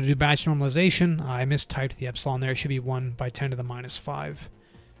 We want to do batch normalization. I mistyped the epsilon there. It should be 1 by 10 to the minus 5.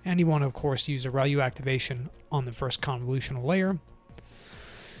 And you want to, of course, use a ReLU activation on the first convolutional layer.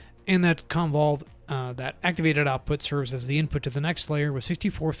 And that that activated output serves as the input to the next layer with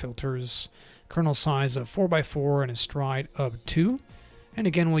 64 filters, kernel size of 4 by 4, and a stride of 2. And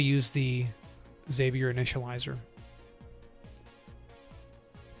again, we'll use the Xavier initializer.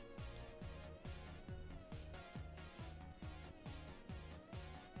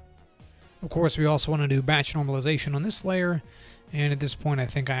 Of course, we also want to do batch normalization on this layer, and at this point I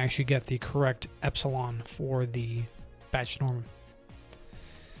think I actually get the correct epsilon for the batch norm.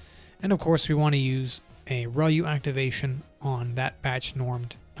 And of course we want to use a ReLU activation on that batch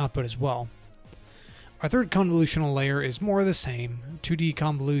normed output as well. Our third convolutional layer is more of the same, 2D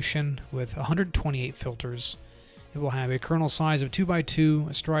convolution with 128 filters. It will have a kernel size of 2 by 2,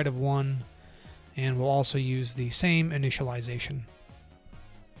 a stride of 1, and we'll also use the same initialization.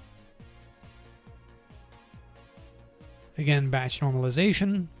 Again, batch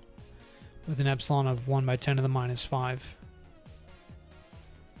normalization with an epsilon of 1 by 10 to the minus 5.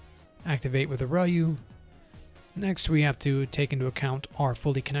 Activate with a ReLU. Next, we have to take into account our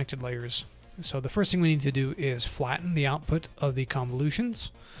fully connected layers. So the first thing we need to do is flatten the output of the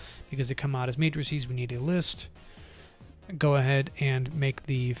convolutions. Because they come out as matrices, we need a list. Go ahead and make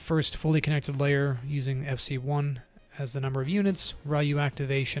the first fully connected layer using FC1 as the number of units, ReLU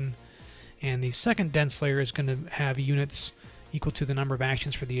activation. And the second dense layer is going to have units equal to the number of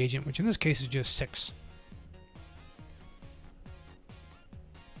actions for the agent, which in this case is just 6.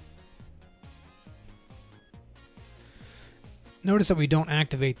 Notice that we don't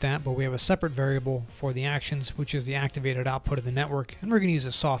activate that, but we have a separate variable for the actions, which is the activated output of the network, and we're going to use a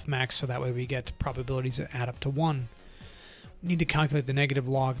softmax so that way we get probabilities that add up to 1. We need to calculate the negative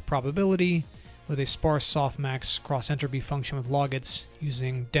log probability with a sparse softmax cross entropy function with logits,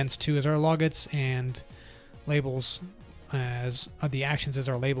 using dense2 as our logits and labels as the actions as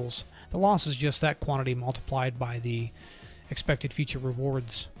our labels. The loss is just that quantity multiplied by the expected future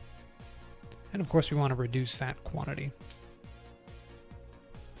rewards. And of course we want to reduce that quantity.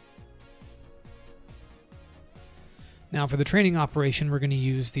 Now for the training operation, we're going to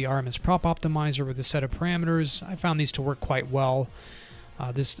use the RMS prop optimizer with a set of parameters. I found these to work quite well.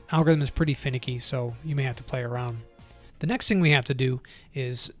 This algorithm is pretty finicky, so you may have to play around. The next thing we have to do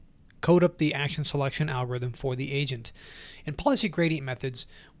is code up the action selection algorithm for the agent. In policy gradient methods,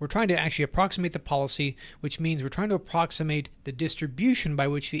 we're trying to actually approximate the policy, which means we're trying to approximate the distribution by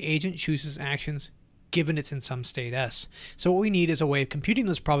which the agent chooses actions given it's in some state S. So what we need is a way of computing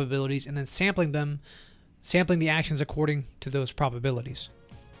those probabilities and then sampling the actions according to those probabilities.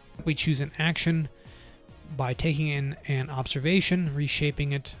 We choose an action by taking in an observation,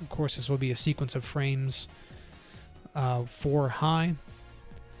 reshaping it. Of course, this will be a sequence of frames 4 high.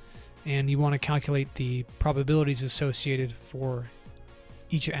 And you want to calculate the probabilities associated for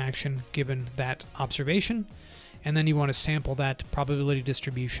each action given that observation. And then you want to sample that probability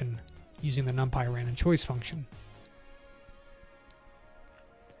distribution using the NumPy random choice function.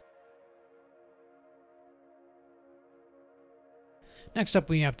 Next up,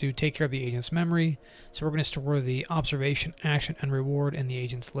 we have to take care of the agent's memory. So we're going to store the observation, action, and reward in the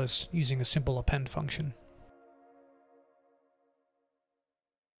agent's list using a simple append function.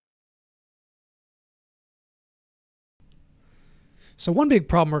 So one big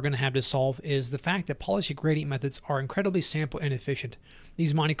problem we're going to have to solve is the fact that policy gradient methods are incredibly sample inefficient.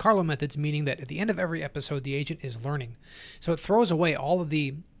 These Monte Carlo methods, meaning that at the end of every episode, the agent is learning. So it throws away all of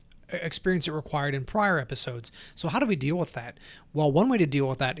the experience it required in prior episodes. So how do we deal with that? Well, one way to deal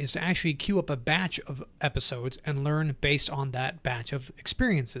with that is to actually queue up a batch of episodes and learn based on that batch of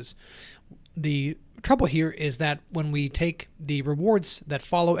experiences. The trouble here is that when we take the rewards that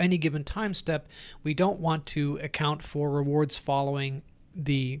follow any given time step, we don't want to account for rewards following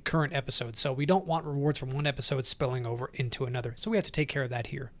the current episode. So we don't want rewards from one episode spilling over into another. So we have to take care of that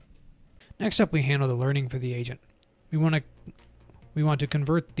here. Next up, we handle the learning for the agent. We want to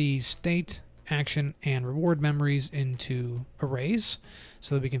convert the state, action, and reward memories into arrays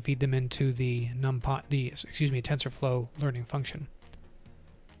so that we can feed them into the TensorFlow learning function.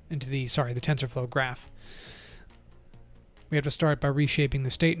 Into the TensorFlow graph. We have to start by reshaping the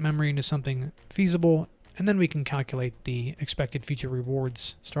state memory into something feasible, and then we can calculate the expected future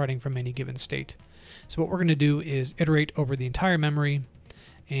rewards starting from any given state. So what we're going to do is iterate over the entire memory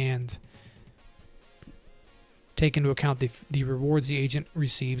and take into account the rewards the agent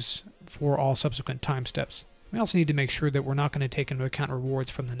receives for all subsequent time steps. We also need to make sure that we're not going to take into account rewards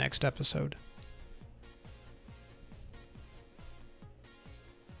from the next episode.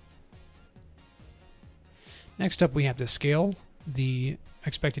 Next up, we have to scale the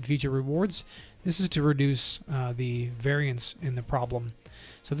expected future rewards. This is to reduce the variance in the problem.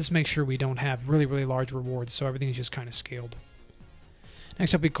 So this makes sure we don't have really, really large rewards, so everything is just kind of scaled.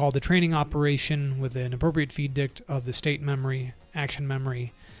 Next up, we call the training operation with an appropriate feed dict of the state memory, action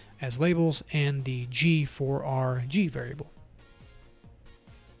memory as labels, and the G for our G variable.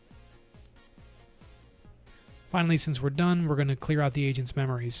 Finally, since we're done, we're going to clear out the agent's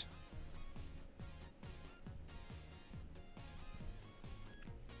memories.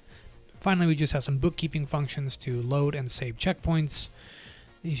 Finally, we just have some bookkeeping functions to load and save checkpoints.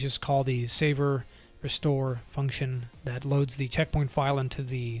 These just call the saver restore function that loads the checkpoint file into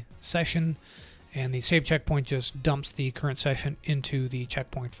the session, and the save checkpoint just dumps the current session into the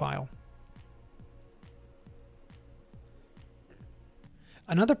checkpoint file.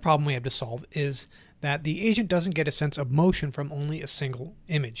 Another problem we have to solve is that the agent doesn't get a sense of motion from only a single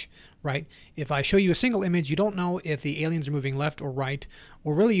image, right? If I show you a single image, you don't know if the aliens are moving left or right,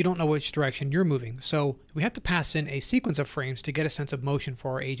 or really you don't know which direction you're moving. So we have to pass in a sequence of frames to get a sense of motion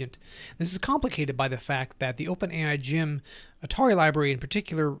for our agent. This is complicated by the fact that the OpenAI Gym Atari library in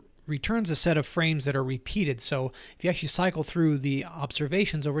particular returns a set of frames that are repeated. So if you actually cycle through the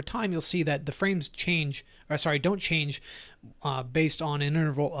observations over time, you'll see that the frames don't change based on an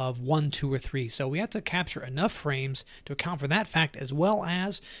interval of 1, 2, or 3. So we have to capture enough frames to account for that fact, as well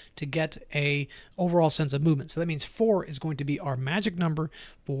as to get a overall sense of movement. So that means 4 is going to be our magic number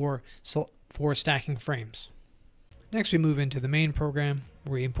for stacking frames. Next, we move into the main program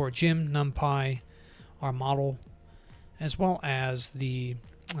where we import Gym, NumPy, our model, as well as the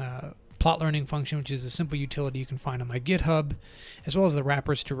plot learning function, which is a simple utility you can find on my GitHub, as well as the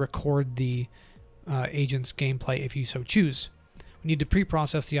wrappers to record the agent's gameplay if you so choose. We need to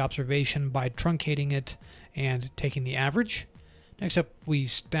pre-process the observation by truncating it and taking the average. Next up, we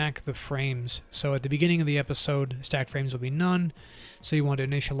stack the frames. So at the beginning of the episode, stacked frames will be none. So you want to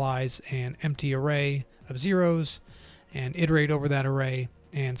initialize an empty array of zeros and iterate over that array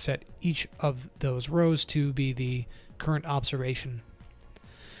and set each of those rows to be the current observation.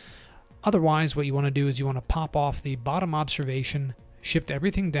 Otherwise, what you want to do is you want to pop off the bottom observation, shift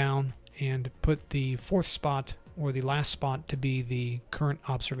everything down, and put the 4th spot or the last spot to be the current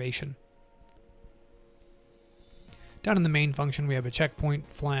observation. Down in the main function, we have a checkpoint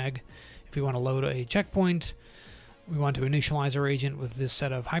flag. If we want to load a checkpoint, we want to initialize our agent with this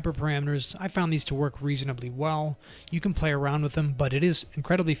set of hyperparameters. I found these to work reasonably well. You can play around with them, but it is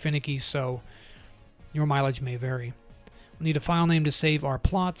incredibly finicky, so your mileage may vary. We'll need a file name to save our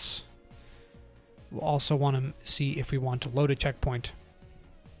plots. We'll also want to see if we want to load a checkpoint.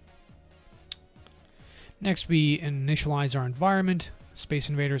 Next, we initialize our environment, Space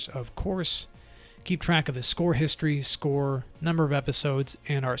Invaders, of course. Keep track of the score history, score, number of episodes,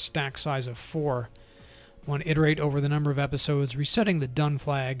 and our stack size of 4. Want to iterate over the number of episodes, resetting the done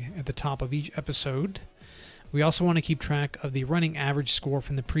flag at the top of each episode. We also want to keep track of the running average score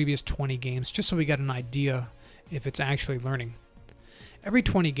from the previous 20 games, just so we get an idea if it's actually learning. Every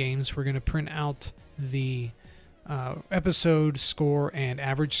 20 games, we're going to print out the episode score and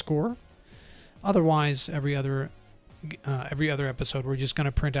average score. Otherwise, every other episode, we're just going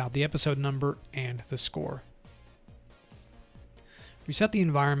to print out the episode number and the score. Reset the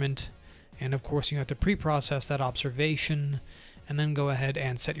environment, and of course you have to pre-process that observation, and then go ahead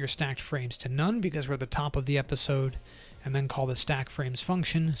and set your stacked frames to none because we're at the top of the episode, and then call the stack frames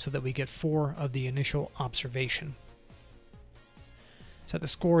function so that we get 4 of the initial observation. Set the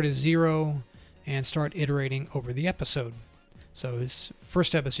score to 0 and start iterating over the episode. So this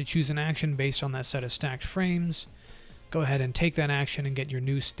first step is to choose an action based on that set of stacked frames. Go ahead and take that action and get your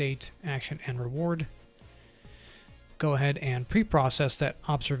new state, action, and reward. Go ahead and pre-process that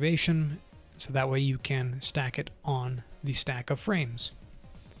observation so that way you can stack it on the stack of frames.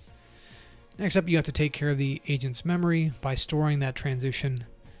 Next up, you have to take care of the agent's memory by storing that transition.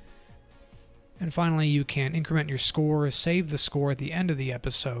 And finally, you can increment your score, save the score at the end of the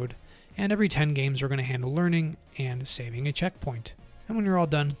episode, and every 10 games we're going to handle learning and saving a checkpoint. And when you're all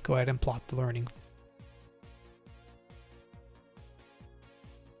done, go ahead and plot the learning.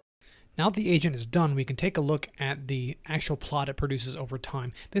 Now that the agent is done, we can take a look at the actual plot it produces over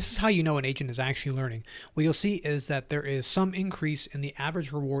time. This is how you know an agent is actually learning. What you'll see is that there is some increase in the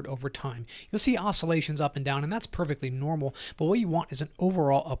average reward over time. You'll see oscillations up and down, and that's perfectly normal, but what you want is an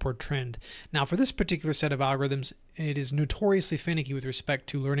overall upward trend. Now, for this particular set of algorithms, it is notoriously finicky with respect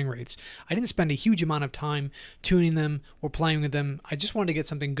to learning rates. I didn't spend a huge amount of time tuning them or playing with them. I just wanted to get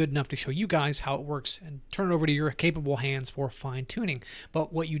something good enough to show you guys how it works and turn it over to your capable hands for fine tuning.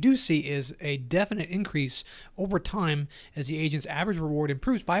 But what you do see is a definite increase over time as the agent's average reward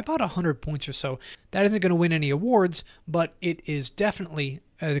improves by about 100 points or so. That isn't going to win any awards, but it is definitely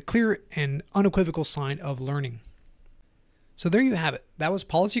a clear and unequivocal sign of learning. So there you have it. That was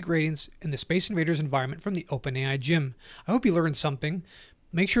policy gradients in the Space Invaders environment from the OpenAI gym. I hope you learned something.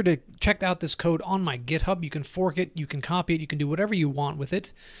 Make sure to check out this code on my GitHub. You can fork it, you can copy it, you can do whatever you want with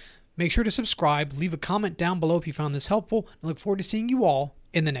it. Make sure to subscribe, leave a comment down below if you found this helpful, and I look forward to seeing you all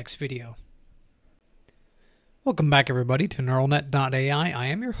in the next video. Welcome back, everybody, to NeuralNet.ai. I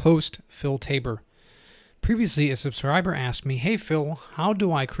am your host, Phil Tabor. Previously, a subscriber asked me, "Hey Phil, how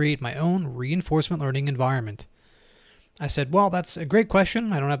do I create my own reinforcement learning environment?" I said, well, that's a great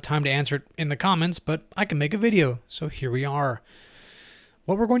question. I don't have time to answer it in the comments, but I can make a video, so here we are.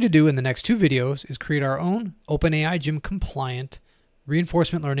 What we're going to do in the next 2 videos is create our own OpenAI Gym compliant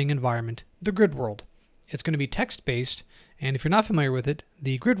reinforcement learning environment, the Grid World. It's going to be text-based, and if you're not familiar with it,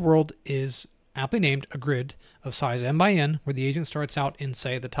 the Grid World is aptly named a grid of size m by n, where the agent starts out in,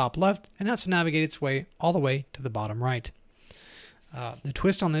 say, the top left and has to navigate its way all the way to the bottom right. The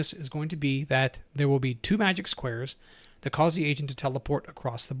twist on this is going to be that there will be 2 magic squares that cause the agent to teleport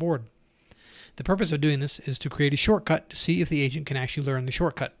across the board. The purpose of doing this is to create a shortcut to see if the agent can actually learn the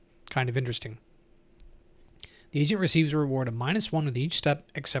shortcut. Kind of interesting. The agent receives a reward of -1 with each step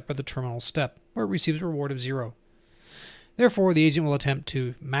except for the terminal step, where it receives a reward of 0. Therefore, the agent will attempt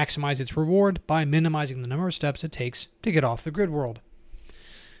to maximize its reward by minimizing the number of steps it takes to get off the grid world.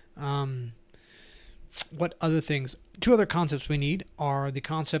 What other things? 2 other concepts we need are the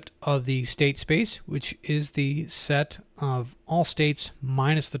concept of the state space, which is the set of all states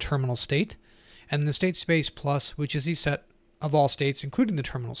minus the terminal state, and the state space plus, which is the set of all states including the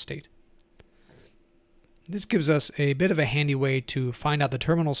terminal state. This gives us a bit of a handy way to find out the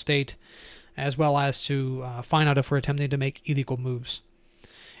terminal state, as well as to find out if we're attempting to make illegal moves.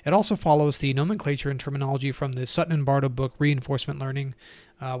 It also follows the nomenclature and terminology from the Sutton and Bardo book, Reinforcement Learning,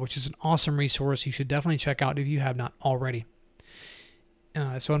 which is an awesome resource you should definitely check out if you have not already.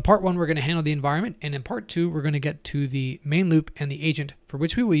 So in part 1, we're going to handle the environment, and in part 2, we're going to get to the main loop and the agent, for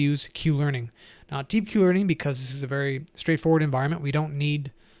which we will use Q-learning. Not deep Q-learning, because this is a very straightforward environment. We don't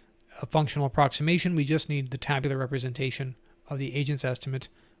need a functional approximation. We just need the tabular representation of the agent's estimate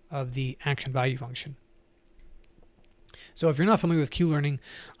of the action value function. So if you're not familiar with Q-learning,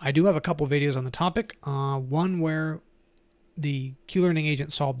 I do have a couple videos on the topic. One where the Q-learning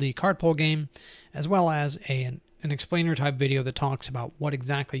agent solved the card pull game, as well as an explainer type video that talks about what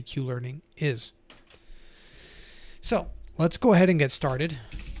exactly Q-learning is. So let's go ahead and get started.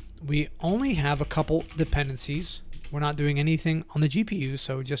 We only have a couple dependencies We're not doing anything on the GPU,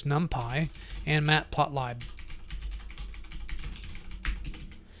 so just NumPy and matplotlib.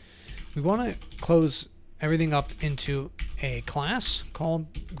 We want to close everything up into a class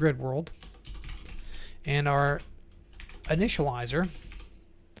called GridWorld, and our initializer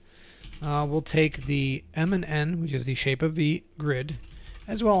will take the M and N, which is the shape of the grid,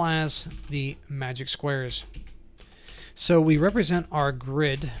 as well as the magic squares. So we represent our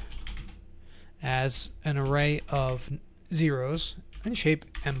grid as an array of zeros and shape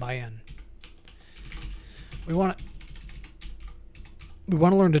M by N. We want to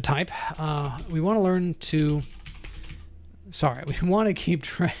learn to type. We want to learn to. Sorry, we want to keep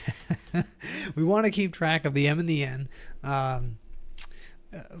track. We want to keep track of the M and the N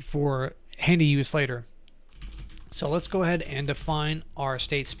for handy use later. So let's go ahead and define our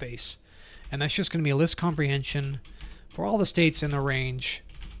state space, and that's just going to be a list comprehension for all the states in the range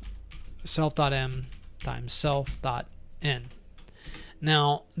self.m times self.n.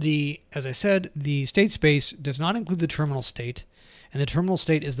 Now, as I said, the state space does not include the terminal state, and the terminal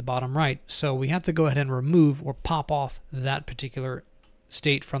state is the bottom right, so we have to go ahead and remove or pop off that particular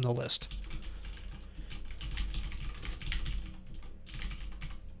state from the list.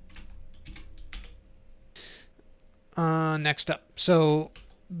 Next up. So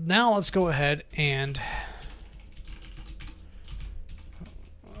now let's go ahead and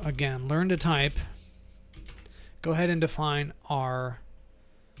again learn to type. Go ahead and define our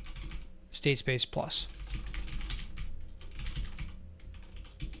state space plus.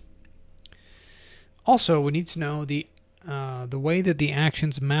 Also, we need to know the way that the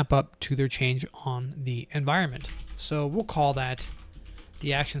actions map up to their change on the environment. So we'll call that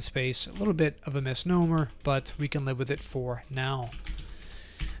the action space. A little bit of a misnomer, but we can live with it for now.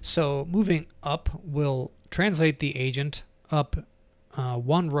 So moving up will translate the agent up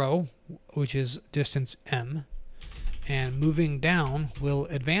one row, which is distance m, and moving down will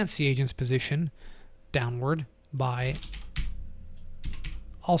advance the agent's position downward by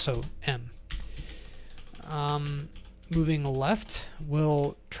also m. Moving left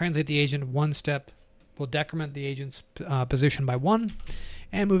will translate the agent one step, will decrement the agent's position by 1,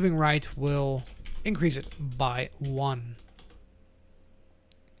 and moving right will increase it by 1.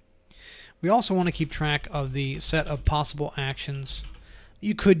 We also want to keep track of the set of possible actions.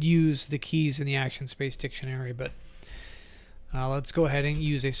 You could use the keys in the action space dictionary, but let's go ahead and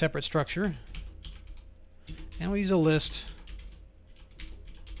use a separate structure, and we'll use a list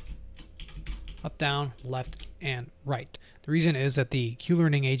up, down, left, and right. The reason is that the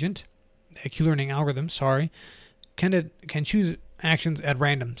Q-learning agent, the Q-learning algorithm, sorry, can choose actions at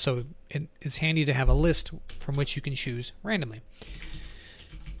random, so it is handy to have a list from which you can choose randomly.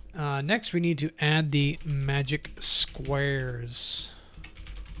 Next, we need to add the magic squares,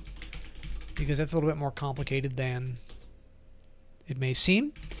 because that's a little bit more complicated than it may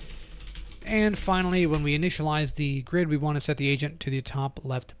seem. And finally, when we initialize the grid, we want to set the agent to the top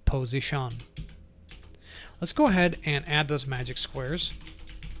left position. Let's go ahead and add those magic squares.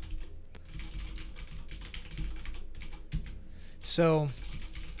 So,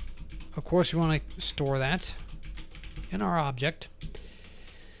 of course, we want to store that in our object.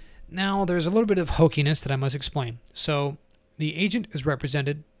 Now, there's a little bit of hokiness that I must explain. So, the agent is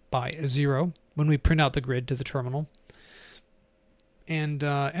represented by a 0 when we print out the grid to the terminal, and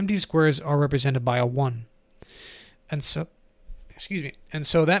empty squares are represented by a 1. And so, and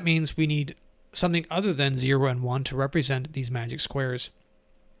so that means we need something other than 0 and 1 to represent these magic squares.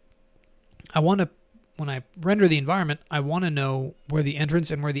 When I render the environment, I want to know where the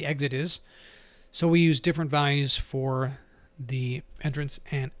entrance and where the exit is. So we use different values for the entrance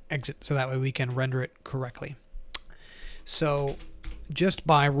and exit, so that way we can render it correctly. So just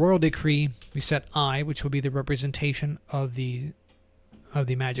by royal decree, we set I, which will be the representation of the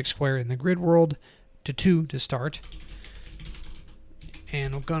magic square in the grid world, to 2 to start.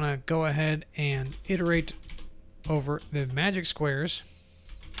 And we're going to go ahead and iterate over the magic squares.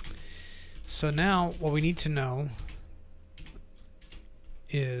 So now what we need to know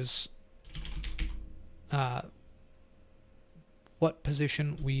is what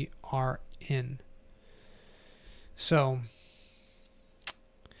position we are in. So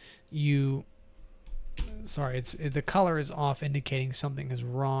the color is off, indicating something is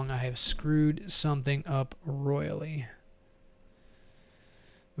wrong. I have screwed something up royally,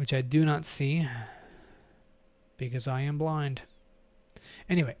 which I do not see because I am blind.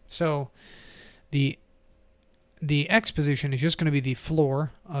 Anyway, so the X position is just going to be the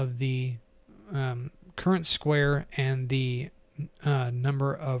floor of the current square and the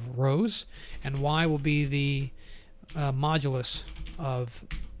number of rows, and Y will be the modulus of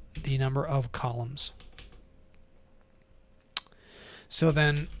the number of columns. So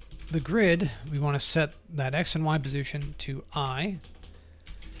then the grid, we want to set that X and Y position to I.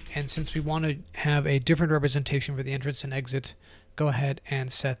 And since we want to have a different representation for the entrance and exit, go ahead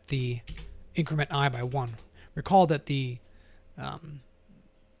and set the increment I by 1. Recall that the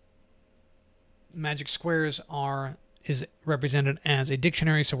magic squares is represented as a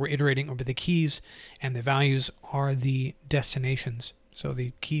dictionary, so we're iterating over the keys, and the values are the destinations. So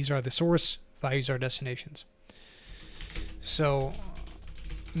the keys are the source, values are destinations. So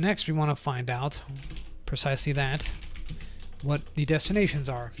next we want to find out precisely that, what the destinations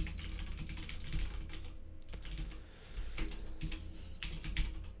are.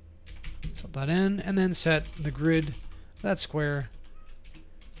 So .n, and then set the grid, that square,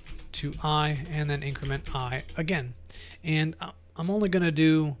 to I, and then increment I again. And I'm only going to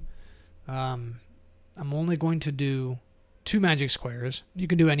do 2 magic squares. You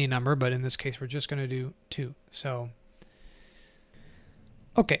can do any number, but in this case we're just going to do 2. So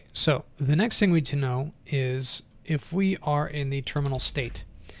okay, so the next thing we need to know is if we are in the terminal state.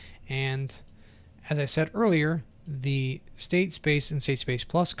 And as I said earlier, the state space and state space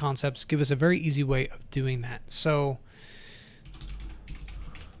plus concepts give us a very easy way of doing that. So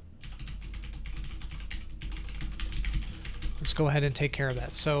let's go ahead and take care of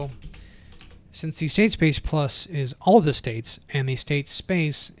that. So since the state space plus is all of the states and the state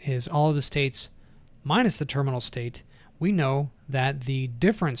space is all of the states minus the terminal state, we know that the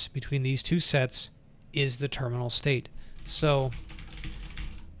difference between these two sets is the terminal state. So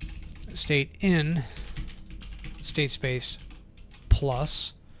state in state space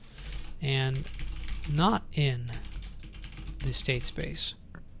plus and not in the state space.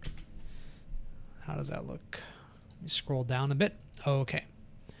 How does that look? Let me scroll down a bit. Okay.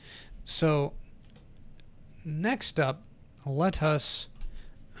 So next up, let us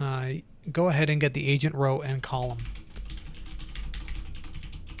go ahead and get the agent row and column.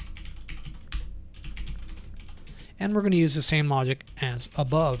 And we're going to use the same logic as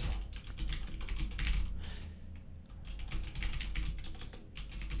above.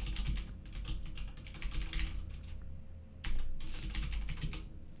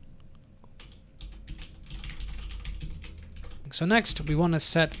 So next, we want to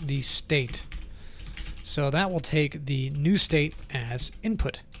set the state. So that will take the new state as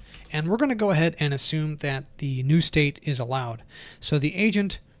input. And we're going to go ahead and assume that the new state is allowed. So the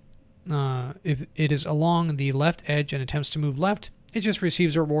agent, if it is along the left edge and attempts to move left, it just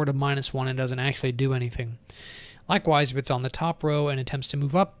receives a reward of -1 and doesn't actually do anything. Likewise, if it's on the top row and attempts to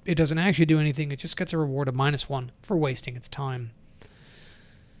move up, it doesn't actually do anything. It just gets a reward of -1 for wasting its time.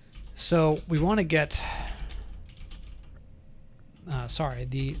 So we want to get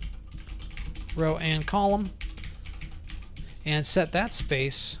the row and column, and set that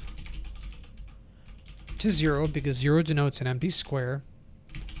space to 0 because 0 denotes an empty square.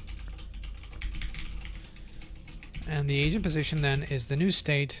 And the agent position then is the new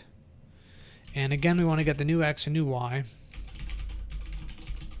state. And again, we want to get the new X and new Y.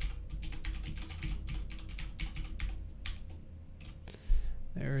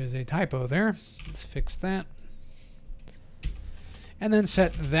 There is a typo there. Let's fix that. And then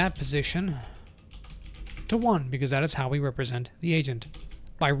set that position to 1 because that is how we represent the agent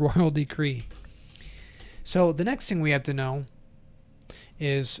by royal decree. So the next thing we have to know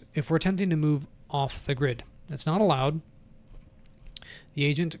is if we're attempting to move off the grid. That's not allowed. The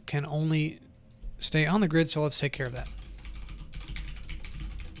agent can only stay on the grid, so let's take care of that.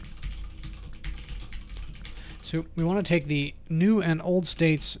 So we want to take the new and old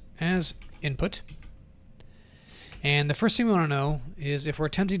states as input. And the first thing we want to know is if we're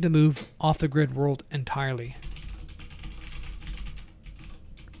attempting to move off the grid world entirely.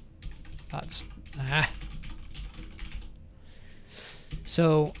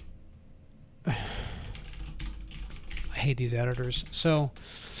 So I hate these editors. So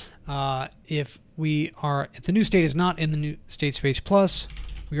if the new state is not in the new state space plus,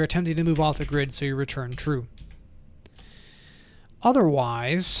 we are attempting to move off the grid, so you return true.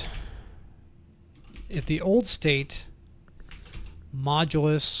 Otherwise, if the old state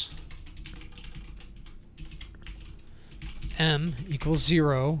modulus m equals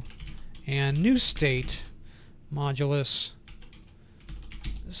 0 and new state modulus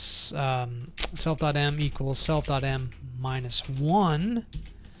self.m equals self.m minus 1,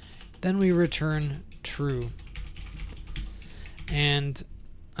 then we return true. And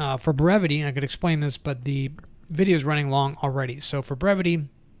for brevity, I could explain this, but the video is running long already. So for brevity,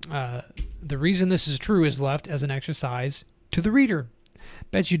 the reason this is true is left as an exercise to the reader.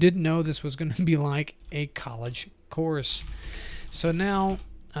 Bet you didn't know this was going to be like a college course. So now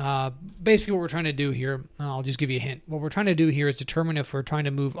basically what we're trying to do here, I'll just give you a hint. What we're trying to do here is determine if we're trying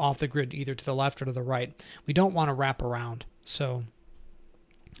to move off the grid either to the left or to the right. We don't want to wrap around. So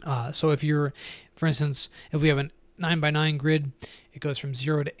if you're, for instance, if we have a 9x9 grid, it goes from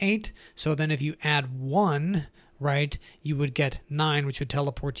 0 to 8. So then if you add 1, right, you would get 9, which would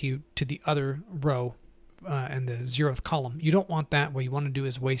teleport you to the other row and the 0th column. You don't want that. What you want to do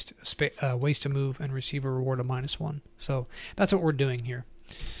is waste a move and receive a reward of -1. So that's what we're doing here.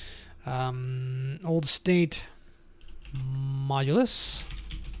 Old state modulus.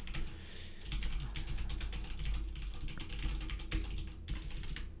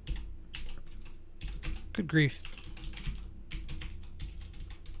 Good grief.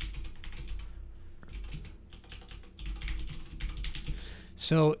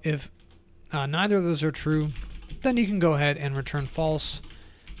 So if neither of those are true, then you can go ahead and return false,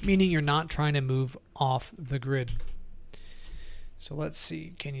 meaning you're not trying to move off the grid. So let's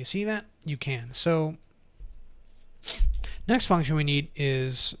see, can you see that? You can. So next function we need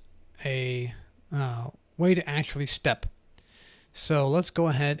is a way to actually step. So let's go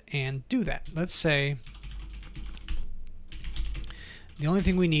ahead and do that. Let's say the only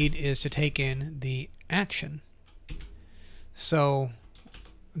thing we need is to take in the action. So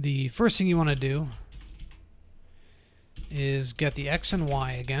the first thing you want to do is get the X and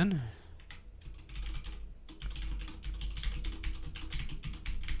Y again.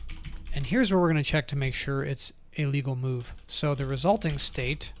 And here's where we're going to check to make sure it's a legal move. So the resulting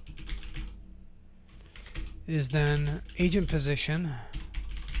state is then agent position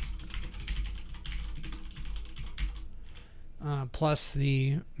plus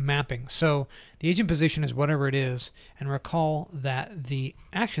the mapping. So the agent position is whatever it is, and recall that the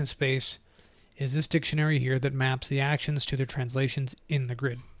action space is this dictionary here that maps the actions to their translations in the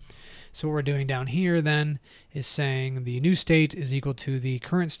grid. So what we're doing down here then is saying the new state is equal to the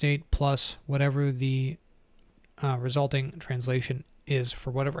current state plus whatever the resulting translation is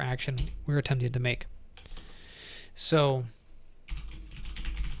for whatever action we're attempting to make. So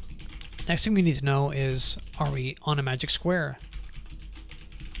next thing we need to know is, are we on a magic square?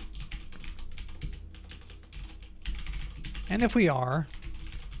 And if we are,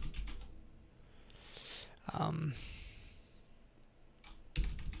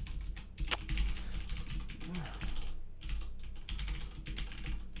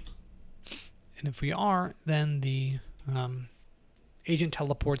 then the agent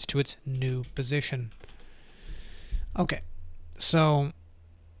teleports to its new position. Okay, so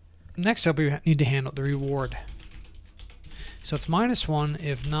next up we need to handle the reward. So it's -1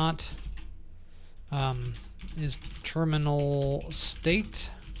 if not is terminal state.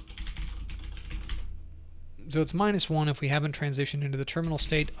 So it's -1 if we haven't transitioned into the terminal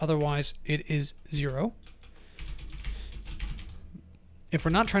state, otherwise it is 0. If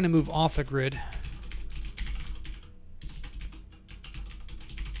we're not trying to move off the grid,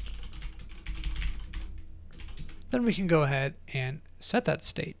 then we can go ahead and set that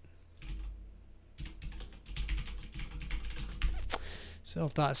state.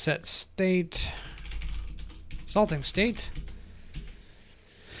 Self.set state, resulting state,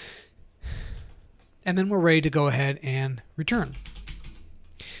 and then we're ready to go ahead and return.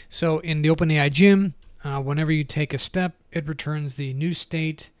 So in the OpenAI gym, whenever you take a step, it returns the new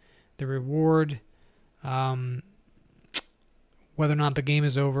state, the reward, whether or not the game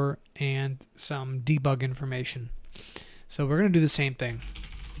is over, and some debug information. So we're going to do the same thing.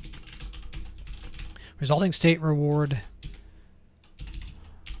 Resulting state reward,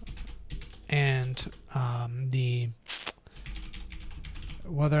 and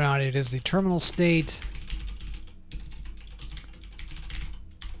whether or not it is the terminal state,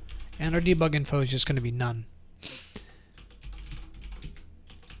 and our debug info is just going to be none.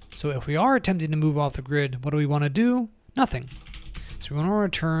 So if we are attempting to move off the grid, what do we want to do? Nothing. So we want to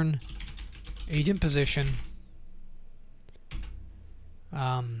return agent position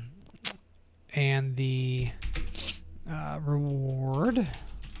and the reward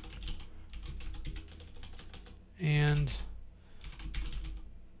and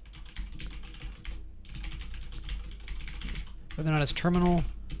whether or not it's terminal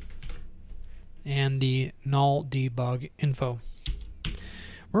and the null debug info.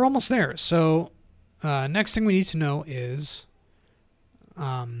 We're almost there. So next thing we need to know is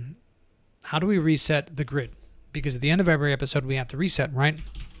how do we reset the grid? Because at the end of every episode we have to reset, right?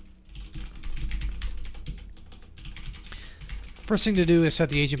 First thing to do is set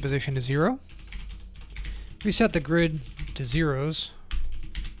the agent position to 0. Reset the grid to zeros.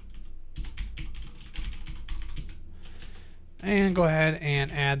 And go ahead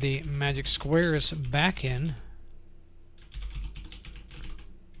and add the magic squares back in.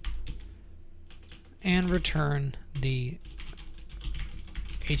 and return the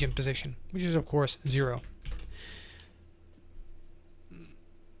agent position, which is of course 0.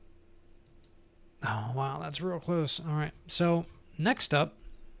 Oh wow, that's real close. Alright, so next up,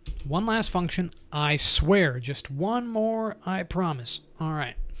 one last function. I swear, just one more, I promise.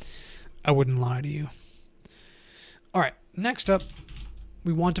 Alright, I wouldn't lie to you. Alright, next up,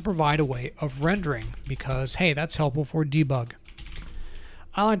 we want to provide a way of rendering because, hey, that's helpful for debug.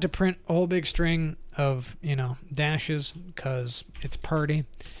 I like to print a whole big string of, dashes because it's pretty.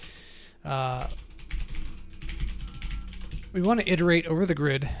 We want to iterate over the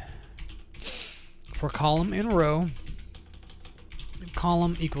grid for column and row.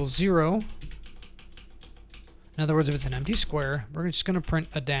 Column equals 0. In other words, if it's an empty square, we're just going to print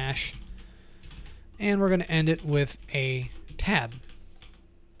a dash, and we're going to end it with a tab.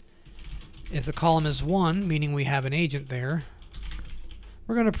 If the column is 1, meaning we have an agent there,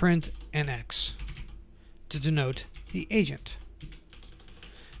 we're going to print an X to denote the agent.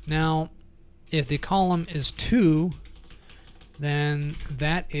 Now, if the column is 2, then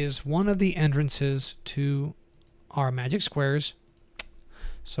that is one of the entrances to our magic squares.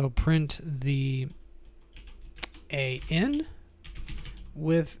 So print the A in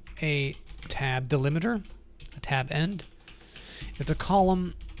with a tab delimiter, a tab end. If the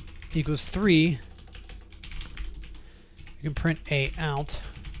column equals 3, you can print A out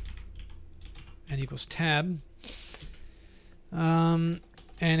and equals tab. And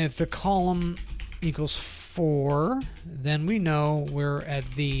if the column equals 4, then we know we're at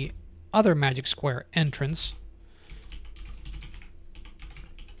the other magic square entrance.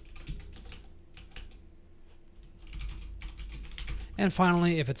 And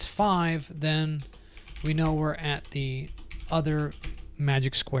finally, if it's 5, then we know we're at the other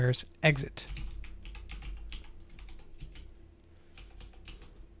magic square's exit.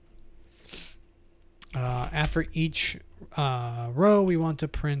 After each row, we want to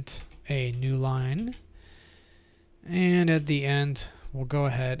print a new line. And at the end, we'll go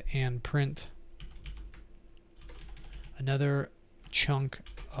ahead and print another chunk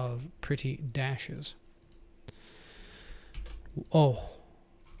of pretty dashes. Oh.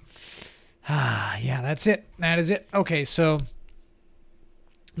 Yeah, that's it. That is it. Okay, so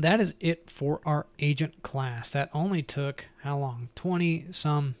that is it for our agent class. That only took, how long?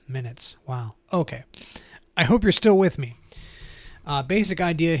 20-some minutes. Wow. Okay. I hope you're still with me. Basic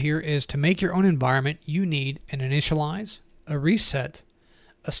idea here is to make your own environment, you need an initialize, a reset,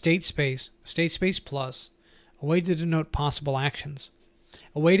 a state space plus, a way to denote possible actions,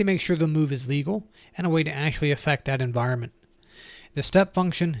 a way to make sure the move is legal, and a way to actually affect that environment. The step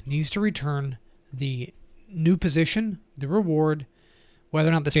function needs to return the new position, the reward, whether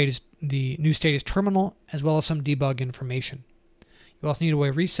or not the new state is terminal, as well as some debug information. You also need a way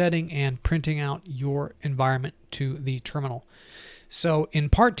of resetting and printing out your environment to the terminal. So in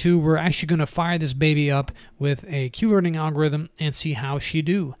part 2, we're actually going to fire this baby up with a Q-learning algorithm and see how she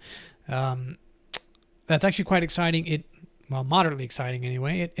do. That's actually quite exciting. Well, moderately exciting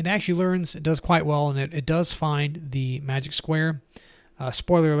anyway. It actually learns, it does quite well, and it does find the magic square.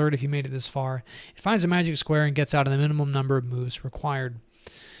 Spoiler alert if you made it this far. It finds a magic square and gets out of the minimum number of moves required.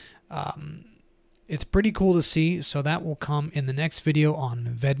 It's pretty cool to see, so that will come in the next video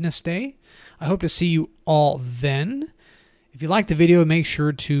on Wednesday. I hope to see you all then. If you liked the video, make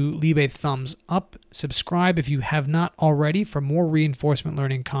sure to leave a thumbs up, subscribe if you have not already for more reinforcement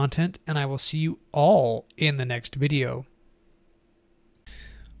learning content, and I will see you all in the next video.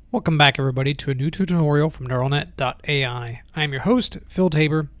 Welcome back, everybody, to a new tutorial from neuralnet.ai. I am your host, Phil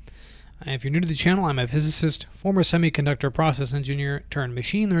Tabor. If you're new to the channel, I'm a physicist, former semiconductor process engineer turned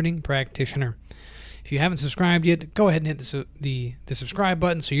machine learning practitioner. If you haven't subscribed yet, go ahead and hit the subscribe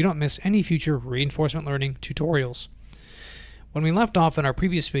button so you don't miss any future reinforcement learning tutorials. When we left off in our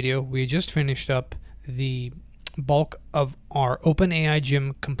previous video, we just finished up the bulk of our OpenAI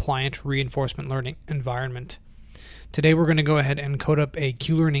Gym compliant reinforcement learning environment. Today we're going to go ahead and code up a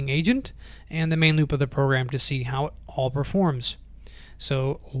Q-learning agent and the main loop of the program to see how it all performs.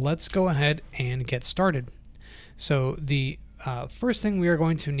 So let's go ahead and get started. So the first thing we are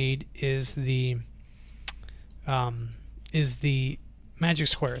going to need is the magic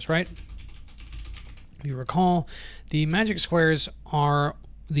squares, right? If you recall, the magic squares are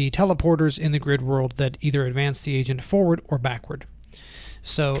the teleporters in the grid world that either advance the agent forward or backward.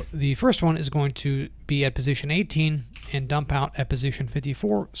 So the first one is going to be at position 18 and dump out at position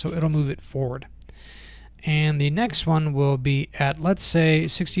 54, so it'll move it forward. And the next one will be at, let's say,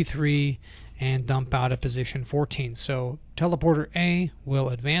 63 and dump out at position 14. So teleporter A will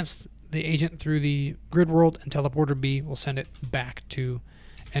advance the agent through the grid world, and teleporter B will send it back to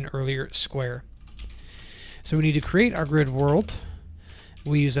an earlier square. So we need to create our grid world.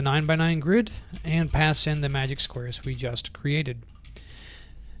 We use a 9x9 grid and pass in the magic squares we just created.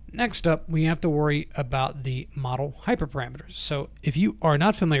 Next up, we have to worry about the model hyperparameters. So if you are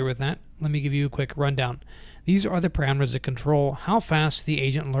not familiar with that, let me give you a quick rundown. These are the parameters that control how fast the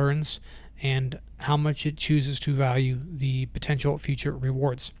agent learns and how much it chooses to value the potential future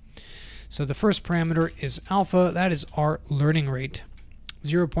rewards. So the first parameter is alpha. That is our learning rate.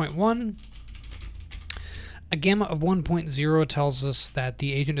 0.1. A gamma of 1.0 tells us that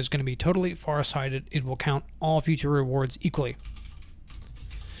the agent is going to be totally farsighted. It will count all future rewards equally.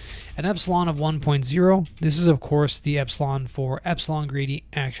 An epsilon of 1.0, this is of course the epsilon for epsilon greedy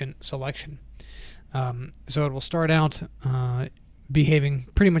action selection. So it will start out behaving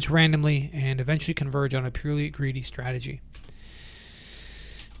pretty much randomly and eventually converge on a purely greedy strategy.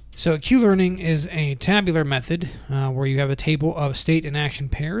 So Q-learning is a tabular method where you have a table of state and action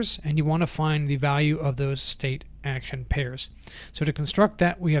pairs, and you want to find the value of those state action pairs. So to construct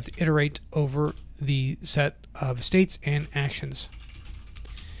that, we have to iterate over the set of states and actions.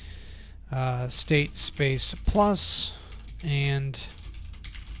 State space plus and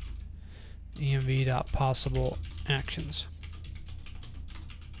env.possible actions.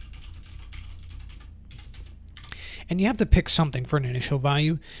 And you have to pick something for an initial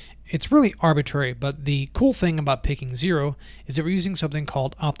value. It's really arbitrary, but the cool thing about picking 0 is that we're using something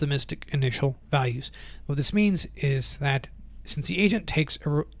called optimistic initial values. What this means is that since the agent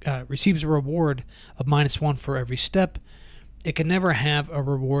receives a reward of -1 for every step, it can never have a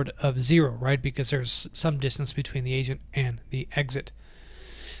reward of 0, right? Because there's some distance between the agent and the exit.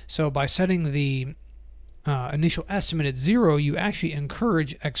 So by setting the initial estimate at 0, you actually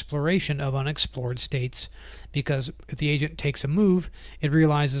encourage exploration of unexplored states, because if the agent takes a move, it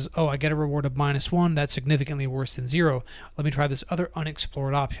realizes, oh, I get a reward of -1, that's significantly worse than 0. Let me try this other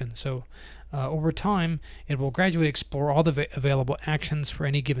unexplored option. So over time, it will gradually explore all the available actions for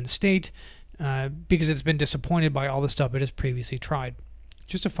any given state, because it's been disappointed by all the stuff it has previously tried.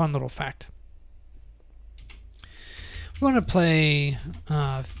 Just a fun little fact. We want to play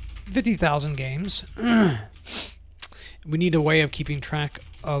 50,000 games. We need a way of keeping track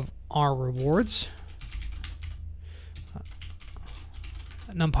of our rewards.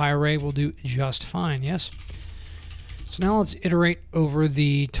 NumPy array will do just fine, yes? So now let's iterate over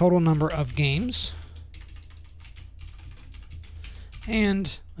the total number of games.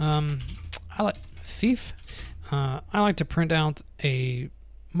 And I like to print out a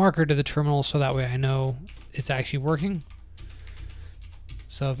marker to the terminal so that way I know it's actually working.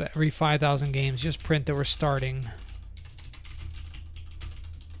 So if every 5,000 games, just print that we're starting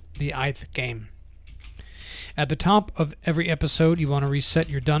the ith game. At the top of every episode, you want to reset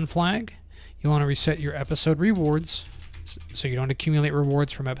your done flag. You want to reset your episode rewards so you don't accumulate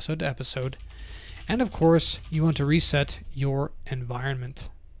rewards from episode to episode. And of course, you want to reset your environment.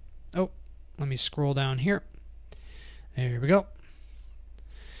 Oh, let me scroll down here. There we go.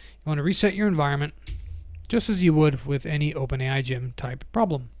 You want to reset your environment just as you would with any OpenAI Gym type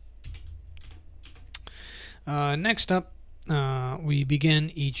problem. Next up, we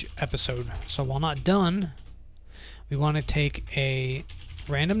begin each episode. So while not done, we want to take a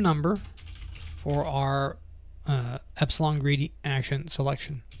random number for our epsilon greedy action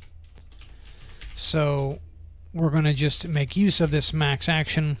selection. So we're going to just make use of this max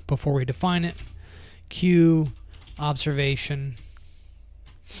action before we define it. Q, observation,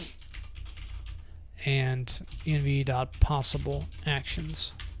 and env.possible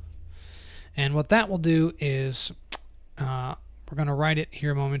actions. And what that will do is, we're going to write it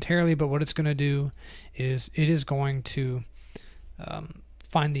here momentarily, but what it's going to do is it is going to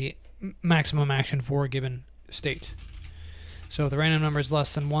find the maximum action for a given state. So if the random number is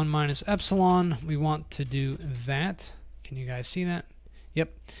less than 1 minus epsilon, we want to do that. Can you guys see that?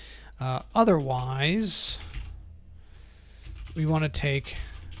 Yep. Otherwise, we want to take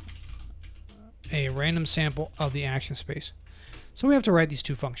a random sample of the action space. So we have to write these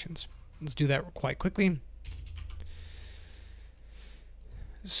two functions. Let's do that quite quickly.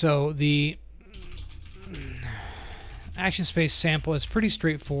 So the action space sample is pretty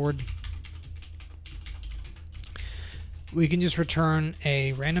straightforward. We can just return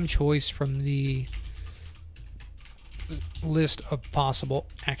a random choice from the list of possible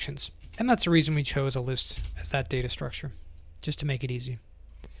actions. And that's the reason we chose a list as that data structure, just to make it easy.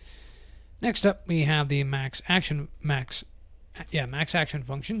 Next up, we have the max action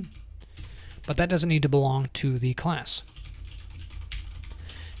function, but that doesn't need to belong to the class.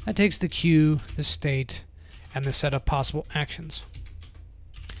 That takes the queue, the state, and the set of possible actions.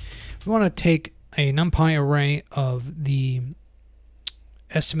 We want to take a NumPy array of the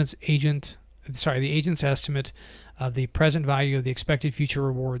estimates agent the agent's estimate of the present value of the expected future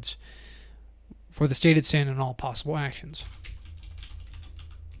rewards for the state it's in and all possible actions.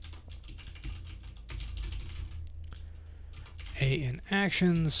 A in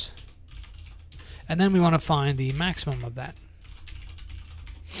actions, and then we want to find the maximum of that.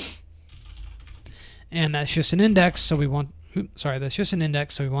 And that's just an index, so we want, that's just an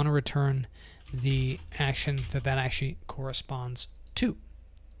index, so we want to return the action that actually corresponds to.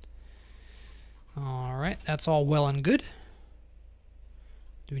 All right, that's all well and good.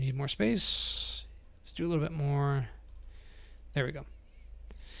 Do we need more space? Let's do a little bit more. There we go.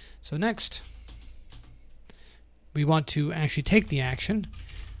 So next, we want to actually take the action.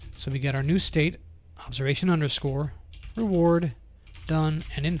 So we get our new state, observation underscore, reward, done,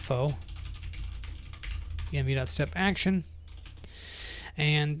 and info. env.step action.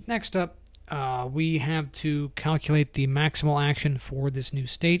 And next up, we have to calculate the maximal action for this new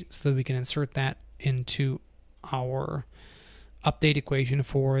state so that we can insert that into our update equation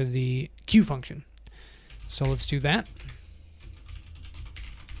for the Q function. So let's do that.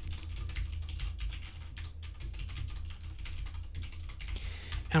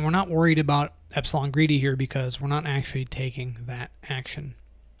 And we're not worried about epsilon greedy here because we're not actually taking that action.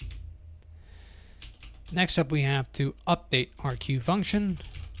 Next up, we have to update our Q function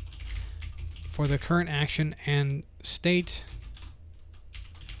for the current action and state.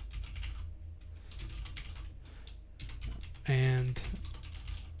 And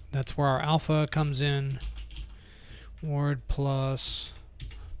that's where our alpha comes in. Word plus,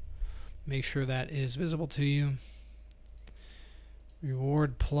 make sure that is visible to you.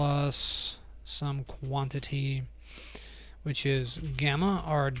 Reward plus some quantity, which is gamma,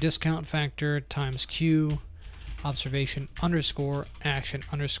 our discount factor, times Q, observation underscore, action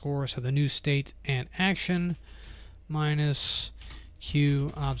underscore, so the new state and action, minus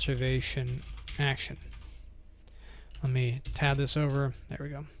Q observation action. Let me tab this over. There we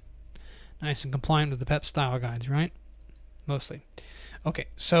go. Nice and compliant with the PEP style guides, right? Mostly. Okay,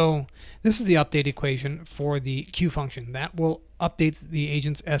 so this is the update equation for the Q function. That will update the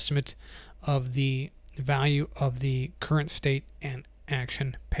agent's estimate of the value of the current state and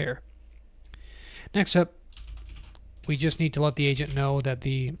action pair. Next up, we just need to let the agent know that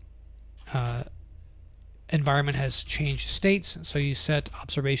the environment has changed states, so you set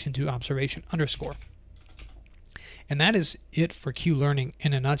observation to observation underscore. And that is it for Q learning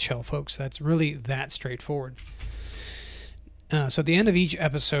in a nutshell, folks. That's really that straightforward. So at the end of each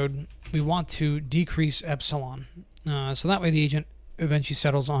episode, we want to decrease epsilon. So that way the agent eventually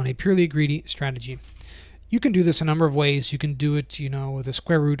settles on a purely greedy strategy. You can do this a number of ways. You can do it, with a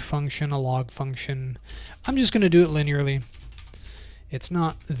square root function, a log function. I'm just going to do it linearly. It's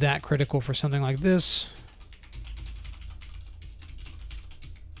not that critical for something like this.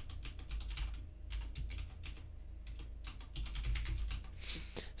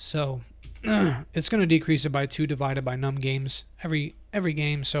 So it's going to decrease it by 2 divided by num games every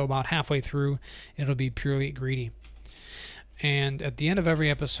game, so about halfway through it'll be purely greedy. And at the end of every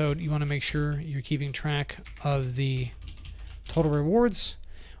episode, you want to make sure you're keeping track of the total rewards,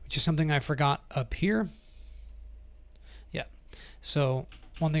 which is something I forgot up here. Yeah, so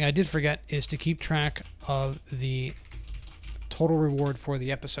one thing I did forget is to keep track of the total reward for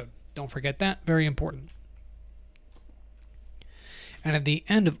the episode. Don't forget that, very important. And at the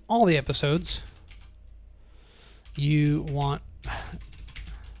end of all the episodes, you want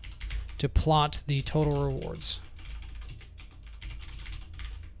to plot the total rewards.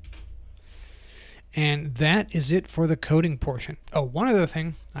 And that is it for the coding portion. Oh, one other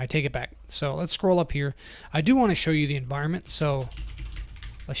thing, I take it back. So let's scroll up here. I do want to show you the environment, so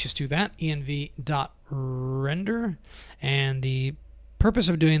let's just do that, env.render. And the purpose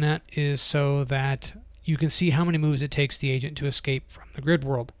of doing that is so that you can see how many moves it takes the agent to escape from the grid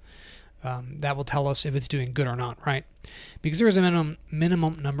world. That will tell us if it's doing good or not, right? Because there is a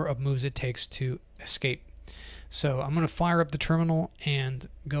minimum number of moves it takes to escape. So I'm going to fire up the terminal and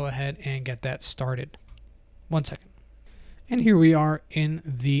go ahead and get that started. 1 second. And here we are in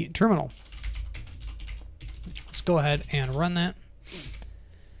the terminal. Let's go ahead and run that.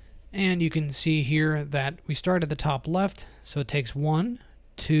 And you can see here that we start at the top left. So it takes 1,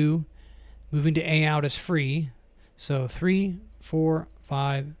 2, moving to A out is free. So 3, 4,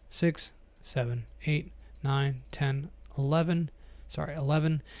 5, 6, 7, 8, 9, 10, 11. Sorry,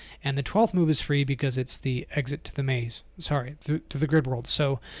 11. And the 12th move is free because it's the exit to the maze. Sorry, to the grid world.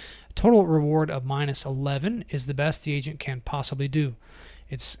 So total reward of minus 11 is the best the agent can possibly do.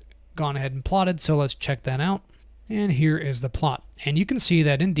 It's gone ahead and plotted, so let's check that out. And here is the plot. And you can see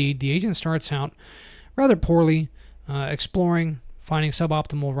that indeed the agent starts out rather poorly, exploring, finding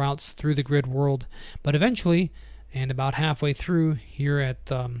suboptimal routes through the grid world, but eventually, and about halfway through here at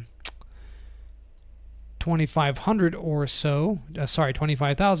 2500 or so,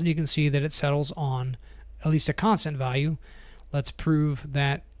 25,000, you can see that it settles on at least a constant value. Let's prove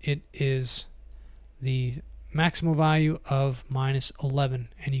that it is the maximal value of minus 11,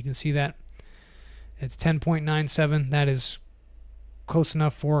 and you can see that it's 10.97. That is close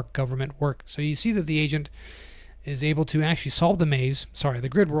enough for government work. So you see that the agent is able to actually solve the maze, the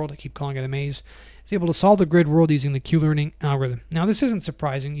grid world, I keep calling it a maze, is able to solve the grid world using the Q-learning algorithm. Now this isn't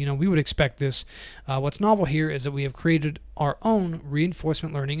surprising, we would expect this. What's novel here is that we have created our own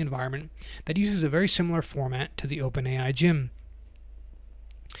reinforcement learning environment that uses a very similar format to the OpenAI gym.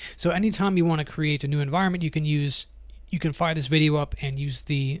 So anytime you want to create a new environment, you can fire this video up and use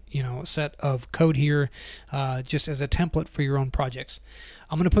the set of code here just as a template for your own projects.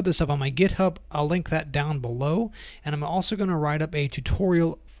 I'm going to put this up on my GitHub. I'll link that down below, and I'm also going to write up a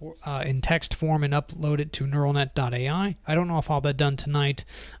tutorial in text form and upload it to neuralnet.ai. I don't know if I'll have that done tonight.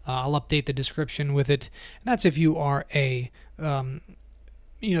 I'll update the description with it. That's if you are if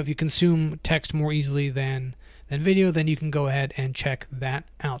you consume text more easily than video, then you can go ahead and check that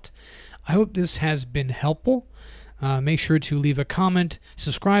out. I hope this has been helpful. Make sure to leave a comment,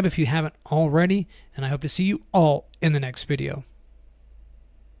 subscribe if you haven't already, and I hope to see you all in the next video.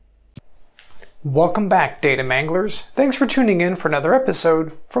 Welcome back, data manglers. Thanks for tuning in for another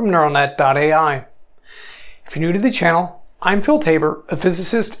episode from neuralnet.ai. If you're new to the channel, I'm Phil Tabor, a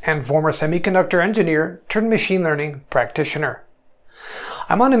physicist and former semiconductor engineer turned machine learning practitioner.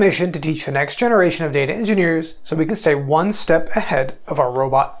 I'm on a mission to teach the next generation of data engineers so we can stay one step ahead of our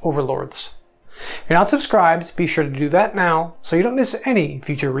robot overlords. If you're not subscribed, be sure to do that now so you don't miss any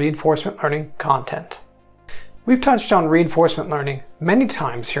future reinforcement learning content. We've touched on reinforcement learning many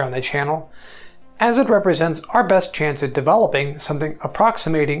times here on the channel, as it represents our best chance at developing something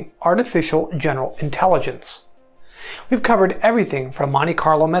approximating artificial general intelligence. We've covered everything from Monte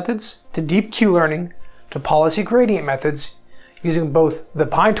Carlo methods to deep Q-learning to policy gradient methods using both the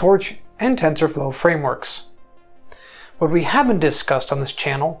PyTorch and Tensorflow frameworks. What we haven't discussed on this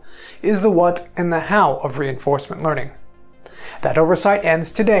channel is the what and the how of reinforcement learning. That oversight ends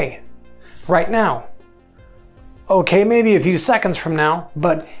today, right now. Okay, maybe a few seconds from now,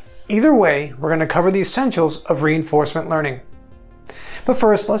 but either way, we're going to cover the essentials of reinforcement learning. But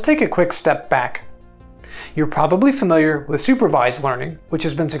first, let's take a quick step back. You're probably familiar with supervised learning, which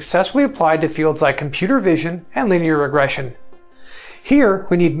has been successfully applied to fields like computer vision and linear regression. Here,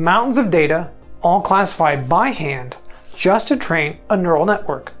 we need mountains of data, all classified by hand, just to train a neural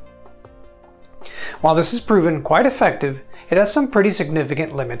network. While this is proven quite effective, it has some pretty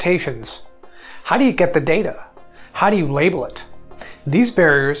significant limitations. How do you get the data? How do you label it? These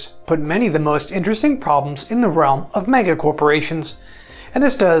barriers put many of the most interesting problems in the realm of megacorporations, and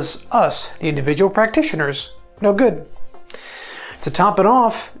this does us, the individual practitioners, no good. To top it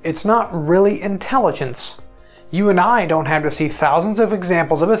off, it's not really intelligence. You and I don't have to see thousands of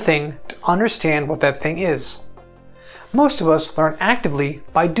examples of a thing to understand what that thing is. Most of us learn actively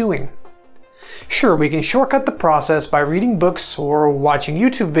by doing. Sure, we can shortcut the process by reading books or watching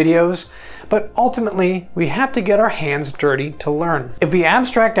YouTube videos, but ultimately we have to get our hands dirty to learn. If we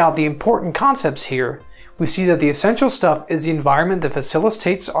abstract out the important concepts here, we see that the essential stuff is the environment that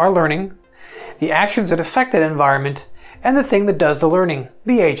facilitates our learning, the actions that affect that environment, and the thing that does the learning,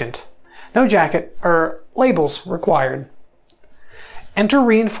 the agent. No jacket or labels required. Enter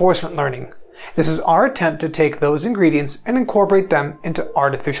reinforcement learning. This is our attempt to take those ingredients and incorporate them into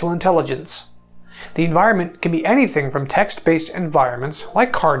artificial intelligence. The environment can be anything from text-based environments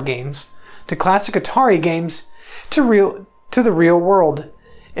like card games, to classic Atari games, to the real world.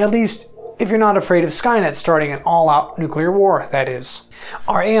 At least if you're not afraid of Skynet starting an all-out nuclear war, that is.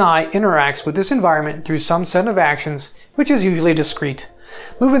 Our AI interacts with this environment through some set of actions, which is usually discrete.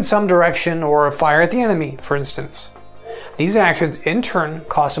 Move in some direction or fire at the enemy, for instance. These actions in turn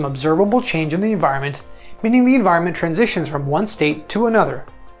cause some observable change in the environment, meaning the environment transitions from one state to another.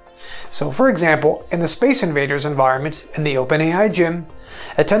 So for example, in the Space Invaders environment in the OpenAI gym,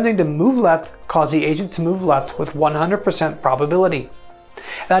 attempting to move left caused the agent to move left with 100% probability.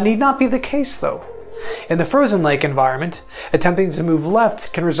 That need not be the case though. In the Frozen Lake environment, attempting to move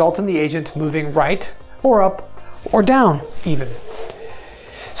left can result in the agent moving right, or up, or down even.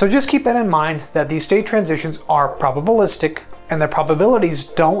 So just keep that in mind that these state transitions are probabilistic, and the probabilities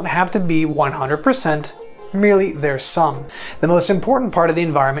don't have to be 100%, merely their sum. The most important part of the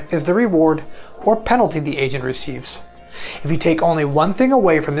environment is the reward or penalty the agent receives. If you take only one thing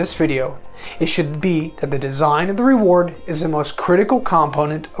away from this video, it should be that the design of the reward is the most critical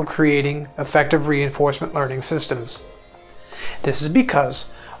component of creating effective reinforcement learning systems. This is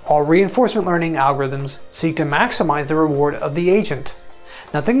because all reinforcement learning algorithms seek to maximize the reward of the agent.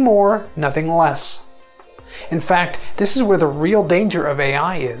 Nothing more, nothing less. In fact, this is where the real danger of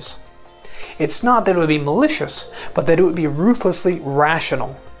AI is. It's not that it would be malicious, but that it would be ruthlessly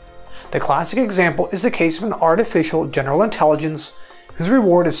rational. The classic example is the case of an artificial general intelligence whose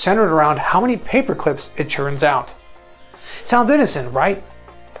reward is centered around how many paperclips it churns out. Sounds innocent, right?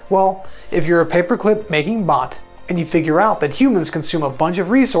 Well, if you're a paperclip making bot and you figure out that humans consume a bunch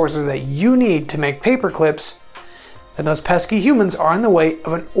of resources that you need to make paperclips, then those pesky humans are in the way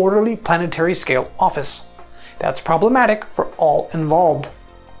of an orderly planetary scale office. That's problematic for all involved.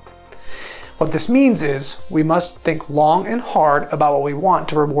 What this means is we must think long and hard about what we want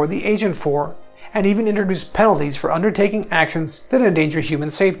to reward the agent for, and even introduce penalties for undertaking actions that endanger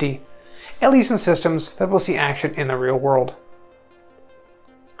human safety, at least in systems that will see action in the real world.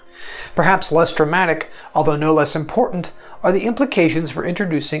 Perhaps less dramatic, although no less important, are the implications for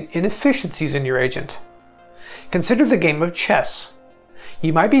introducing inefficiencies in your agent. Consider the game of chess.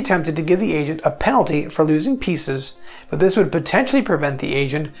 You might be tempted to give the agent a penalty for losing pieces, but this would potentially prevent the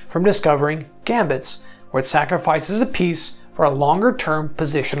agent from discovering gambits, where it sacrifices a piece for a longer-term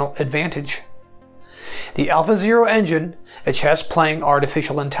positional advantage. The AlphaZero engine, a chess-playing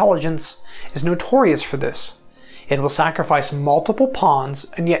artificial intelligence, is notorious for this. It will sacrifice multiple pawns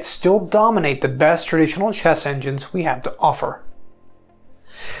and yet still dominate the best traditional chess engines we have to offer.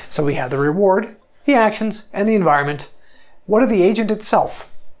 So we have the reward, the actions, and the environment. What of the agent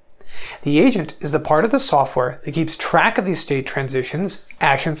itself? The agent is the part of the software that keeps track of these state transitions,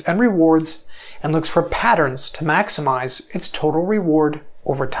 actions, and rewards, and looks for patterns to maximize its total reward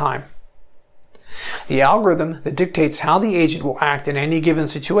over time. The algorithm that dictates how the agent will act in any given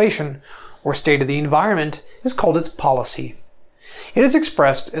situation or state of the environment is called its policy. It is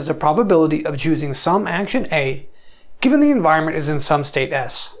expressed as a probability of choosing some action A given the environment is in some state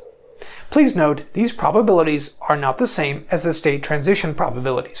S. Please note, these probabilities are not the same as the state transition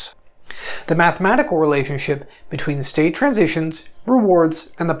probabilities. The mathematical relationship between state transitions,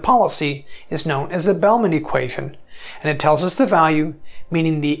 rewards, and the policy is known as the Bellman equation, and it tells us the value,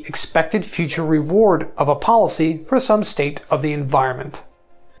 meaning the expected future reward of a policy for some state of the environment.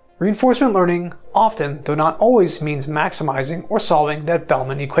 Reinforcement learning often, though not always, means maximizing or solving that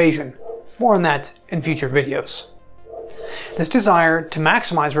Bellman equation. More on that in future videos. This desire to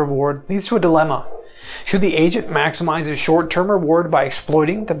maximize reward leads to a dilemma. Should the agent maximize its short-term reward by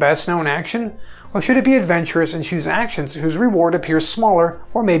exploiting the best known action, or should it be adventurous and choose actions whose reward appears smaller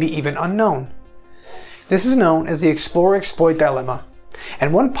or maybe even unknown? This is known as the explore-exploit dilemma,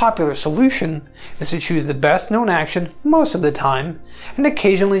 and one popular solution is to choose the best known action most of the time, and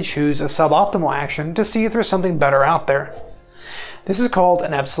occasionally choose a suboptimal action to see if there's something better out there. This is called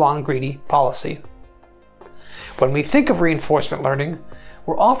an epsilon greedy policy. When we think of reinforcement learning,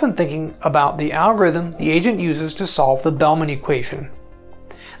 we're often thinking about the algorithm the agent uses to solve the Bellman equation.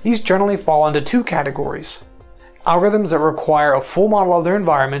 These generally fall into two categories: algorithms that require a full model of their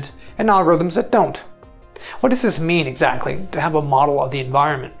environment and algorithms that don't. What does this mean exactly, to have a model of the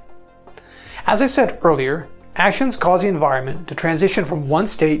environment? As I said earlier, actions cause the environment to transition from one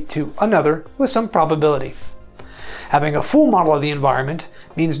state to another with some probability. Having a full model of the environment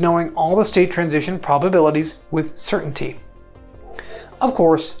means knowing all the state transition probabilities with certainty. Of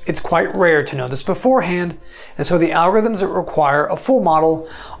course, it's quite rare to know this beforehand, and so the algorithms that require a full model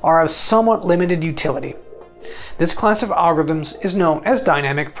are of somewhat limited utility. This class of algorithms is known as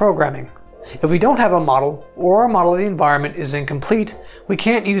dynamic programming. If we don't have a model, or our model of the environment is incomplete, we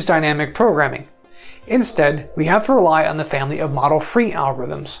can't use dynamic programming. Instead, we have to rely on the family of model-free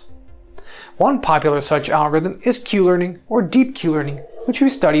algorithms. One popular such algorithm is Q-learning or deep Q-learning, which we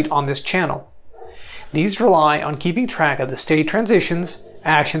studied on this channel. These rely on keeping track of the state transitions,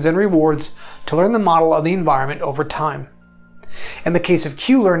 actions, and rewards to learn the model of the environment over time. In the case of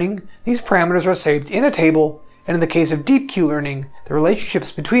Q-learning, these parameters are saved in a table, and in the case of deep Q-learning, the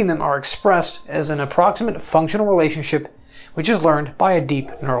relationships between them are expressed as an approximate functional relationship, which is learned by a deep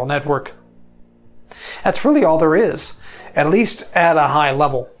neural network. That's really all there is, at least at a high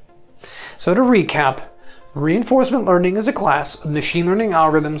level. So to recap, reinforcement learning is a class of machine learning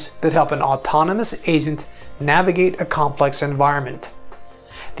algorithms that help an autonomous agent navigate a complex environment.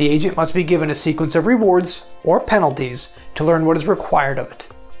 The agent must be given a sequence of rewards or penalties to learn what is required of it.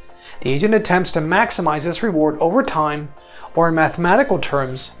 The agent attempts to maximize this reward over time, or in mathematical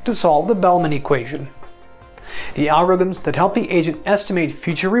terms, to solve the Bellman equation. The algorithms that help the agent estimate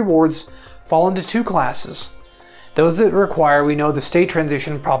future rewards fall into two classes: those that require we know the state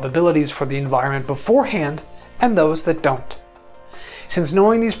transition probabilities for the environment beforehand, and those that don't. Since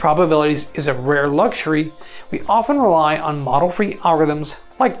knowing these probabilities is a rare luxury, we often rely on model-free algorithms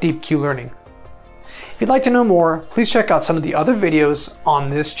like deep Q-learning. If you'd like to know more, please check out some of the other videos on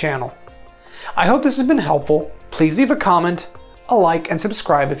this channel. I hope this has been helpful. Please leave a comment, a like, and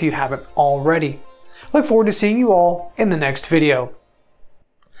subscribe if you haven't already. Look forward to seeing you all in the next video.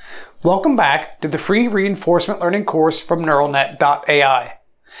 Welcome back to the free reinforcement learning course from neuralnet.ai.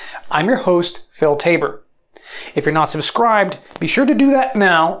 I'm your host, Phil Tabor. If you're not subscribed, be sure to do that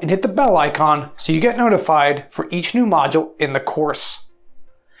now and hit the bell icon so you get notified for each new module in the course.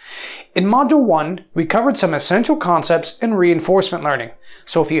 In Module 1, we covered some essential concepts in reinforcement learning,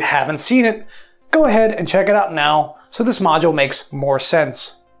 so if you haven't seen it, go ahead and check it out now so this module makes more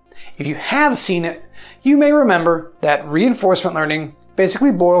sense. If you have seen it, you may remember that reinforcement learning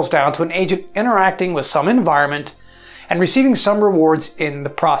basically boils down to an agent interacting with some environment and receiving some rewards in the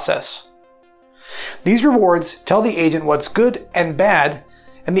process. These rewards tell the agent what's good and bad,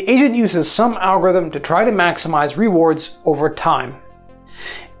 and the agent uses some algorithm to try to maximize rewards over time.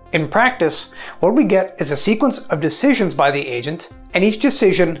 In practice, what we get is a sequence of decisions by the agent, and each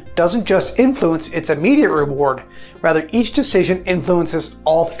decision doesn't just influence its immediate reward, rather each decision influences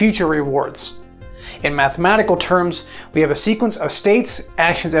all future rewards. In mathematical terms, we have a sequence of states,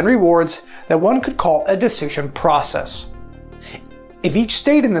 actions, and rewards that one could call a decision process. If each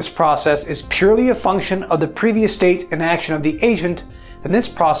state in this process is purely a function of the previous state and action of the agent, then this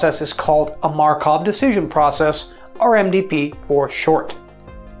process is called a Markov decision process, or MDP for short.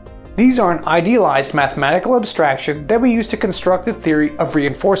 These are an idealized mathematical abstraction that we use to construct the theory of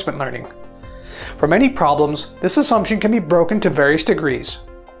reinforcement learning. For many problems, this assumption can be broken to various degrees.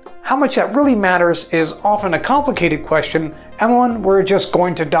 How much that really matters is often a complicated question and one we're just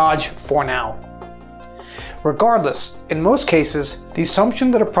going to dodge for now. Regardless, in most cases, the assumption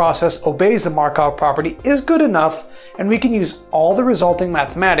that a process obeys the Markov property is good enough, and we can use all the resulting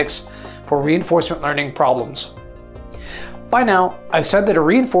mathematics for reinforcement learning problems. By now, I've said that a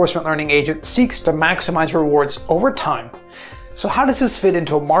reinforcement learning agent seeks to maximize rewards over time. So how does this fit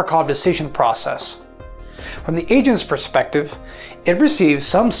into a Markov decision process? From the agent's perspective, it receives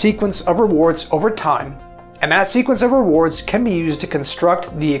some sequence of rewards over time, and that sequence of rewards can be used to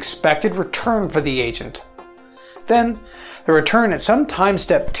construct the expected return for the agent. Then, the return at some time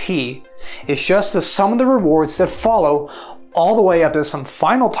step t is just the sum of the rewards that follow all the way up to some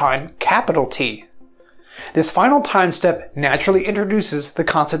final time, capital T. This final time step naturally introduces the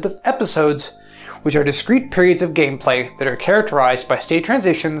concept of episodes, which are discrete periods of gameplay that are characterized by state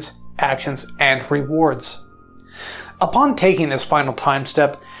transitions, actions, and rewards. Upon taking this final time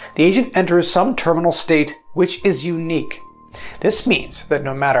step, the agent enters some terminal state which is unique. This means that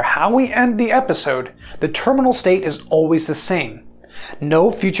no matter how we end the episode, the terminal state is always the same.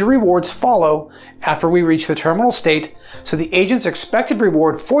 No future rewards follow after we reach the terminal state, so the agent's expected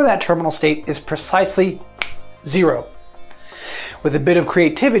reward for that terminal state is precisely 0. With a bit of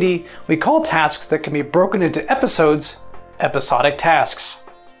creativity, we call tasks that can be broken into episodes episodic tasks.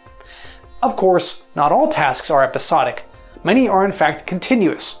 Of course, not all tasks are episodic. Many are in fact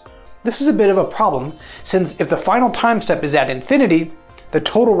continuous. This is a bit of a problem, since if the final time step is at infinity, the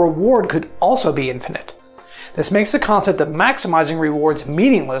total reward could also be infinite. This makes the concept of maximizing rewards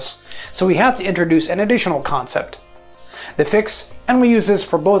meaningless, so we have to introduce an additional concept. The fix, and we use this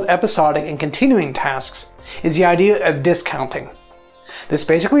for both episodic and continuing tasks, is the idea of discounting. This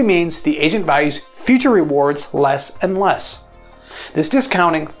basically means the agent values future rewards less and less. This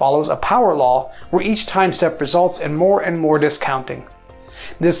discounting follows a power law where each time step results in more and more discounting.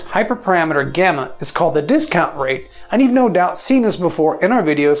 This hyperparameter gamma is called the discount rate, and you've no doubt seen this before in our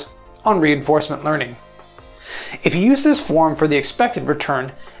videos on reinforcement learning. If you use this form for the expected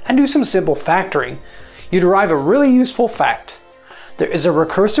return and do some simple factoring, you derive a really useful fact. There is a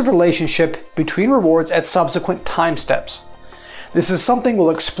recursive relationship between rewards at subsequent time steps. This is something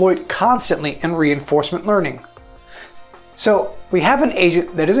we'll exploit constantly in reinforcement learning. So, we have an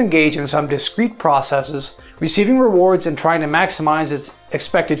agent that is engaged in some discrete processes, receiving rewards and trying to maximize its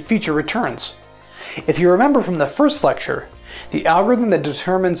expected future returns. If you remember from the first lecture, the algorithm that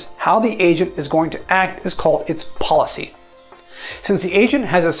determines how the agent is going to act is called its policy. Since the agent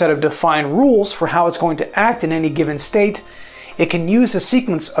has a set of defined rules for how it's going to act in any given state, it can use a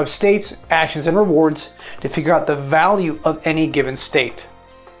sequence of states, actions, and rewards to figure out the value of any given state.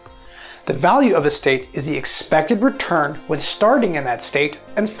 The value of a state is the expected return when starting in that state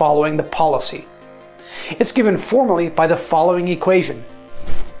and following the policy. It's given formally by the following equation.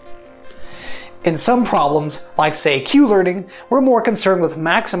 In some problems, like say Q-learning, we're more concerned with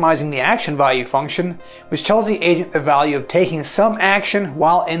maximizing the action value function, which tells the agent the value of taking some action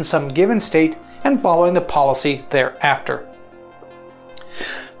while in some given state and following the policy thereafter.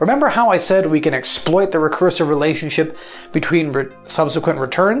 Remember how I said we can exploit the recursive relationship between subsequent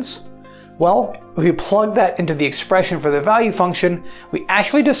returns? Well, if we plug that into the expression for the value function, we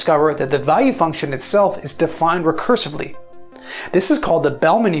actually discover that the value function itself is defined recursively. This is called the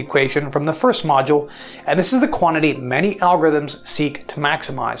Bellman equation from the first module, and this is the quantity many algorithms seek to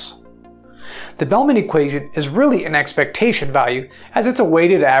maximize. The Bellman equation is really an expectation value, as it's a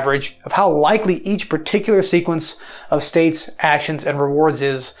weighted average of how likely each particular sequence of states, actions, and rewards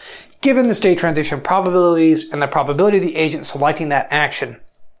is, given the state transition probabilities and the probability of the agent selecting that action.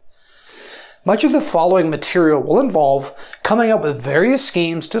 Much of the following material will involve coming up with various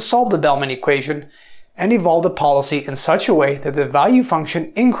schemes to solve the Bellman equation and evolve the policy in such a way that the value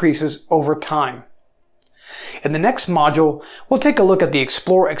function increases over time. In the next module, we'll take a look at the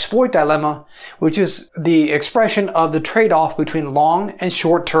explore-exploit dilemma, which is the expression of the trade-off between long and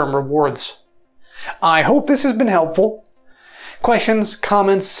short-term rewards. I hope this has been helpful. Questions,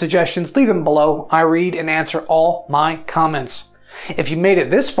 comments, suggestions, leave them below. I read and answer all my comments. If you made it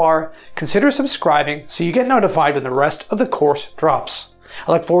this far, consider subscribing so you get notified when the rest of the course drops.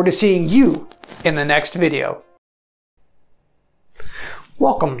 I look forward to seeing you in the next video.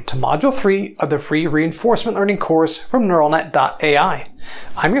 Welcome to Module 3 of the free reinforcement learning course from neuralnet.ai.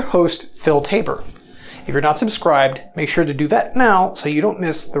 I'm your host, Phil Tabor. If you're not subscribed, make sure to do that now so you don't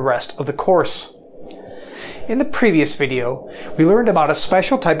miss the rest of the course. In the previous video, we learned about a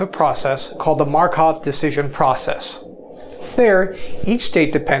special type of process called the Markov decision process. There, each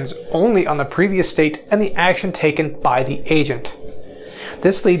state depends only on the previous state and the action taken by the agent.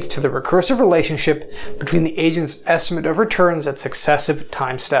 This leads to the recursive relationship between the agent's estimate of returns at successive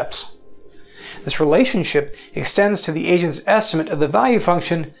time steps. This relationship extends to the agent's estimate of the value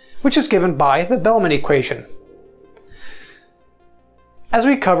function, which is given by the Bellman equation. As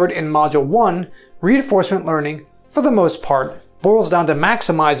we covered in Module 1, reinforcement learning, for the most part, boils down to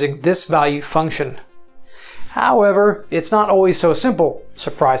maximizing this value function. However, it's not always so simple.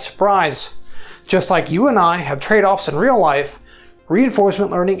 Surprise, surprise. Just like you and I have trade-offs in real life,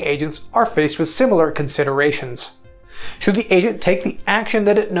 reinforcement learning agents are faced with similar considerations. Should the agent take the action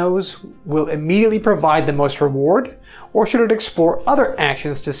that it knows will immediately provide the most reward, or should it explore other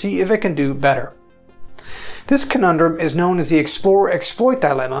actions to see if it can do better? This conundrum is known as the explore-exploit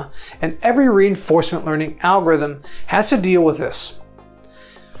dilemma, and every reinforcement learning algorithm has to deal with this.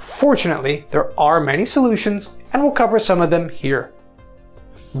 Fortunately, there are many solutions, and we'll cover some of them here.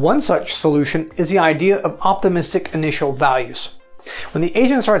 One such solution is the idea of optimistic initial values. When the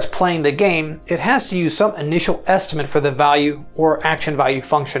agent starts playing the game, it has to use some initial estimate for the value or action value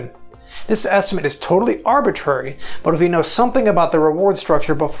function. This estimate is totally arbitrary, but if we know something about the reward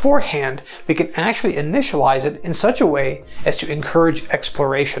structure beforehand, we can actually initialize it in such a way as to encourage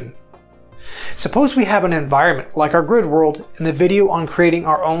exploration. Suppose we have an environment like our grid world in the video on creating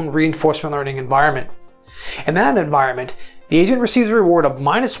our own reinforcement learning environment. In that environment, the agent receives a reward of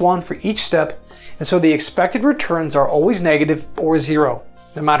 -1 for each step, and so the expected returns are always negative or 0,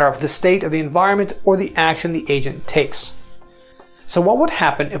 no matter of the state of the environment or the action the agent takes. So what would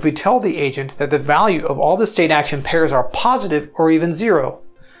happen if we tell the agent that the value of all the state action pairs are positive or even 0?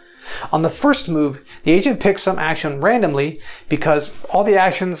 On the first move, the agent picks some action randomly because all the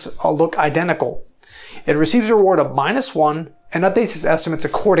actions look identical. It receives a reward of -1 and updates its estimates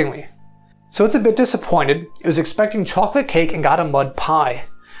accordingly. So it's a bit disappointed. It was expecting chocolate cake and got a mud pie.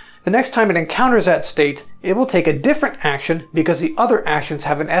 The next time it encounters that state, it will take a different action because the other actions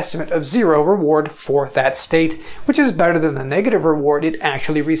have an estimate of 0 reward for that state, which is better than the negative reward it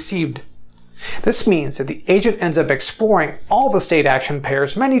actually received. This means that the agent ends up exploring all the state action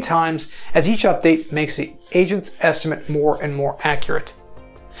pairs many times as each update makes the agent's estimate more and more accurate.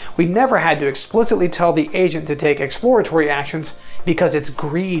 We never had to explicitly tell the agent to take exploratory actions because its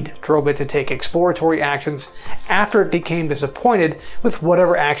greed drove it to take exploratory actions after it became disappointed with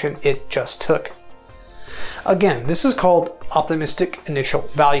whatever action it just took. Again, this is called optimistic initial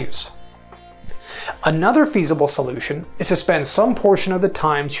values. Another feasible solution is to spend some portion of the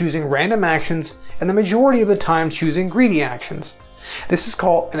time choosing random actions and the majority of the time choosing greedy actions. This is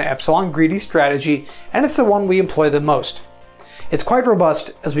called an epsilon greedy strategy, and it's the one we employ the most. It's quite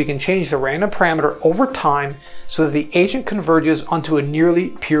robust as we can change the random parameter over time so that the agent converges onto a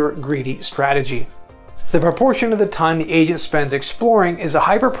nearly pure greedy strategy. The proportion of the time the agent spends exploring is a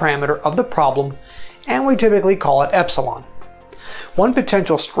hyperparameter of the problem, and we typically call it epsilon. One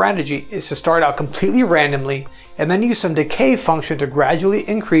potential strategy is to start out completely randomly and then use some decay function to gradually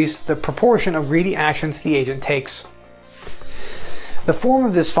increase the proportion of greedy actions the agent takes. The form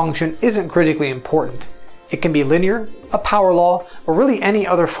of this function isn't critically important. It can be linear, a power law, or really any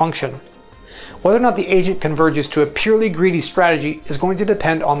other function. Whether or not the agent converges to a purely greedy strategy is going to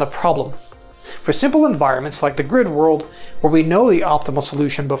depend on the problem. For simple environments like the grid world, where we know the optimal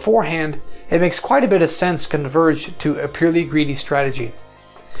solution beforehand, it makes quite a bit of sense to converge to a purely greedy strategy.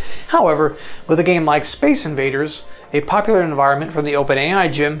 However, with a game like Space Invaders, a popular environment from the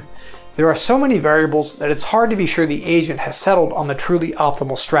OpenAI gym, there are so many variables that it's hard to be sure the agent has settled on the truly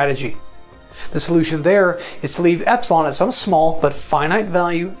optimal strategy. The solution there is to leave epsilon at some small but finite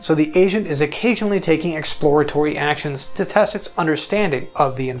value so the agent is occasionally taking exploratory actions to test its understanding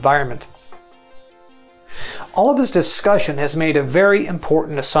of the environment. All of this discussion has made a very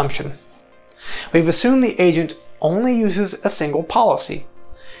important assumption. We've assumed the agent only uses a single policy.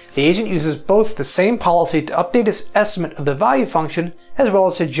 The agent uses both the same policy to update its estimate of the value function as well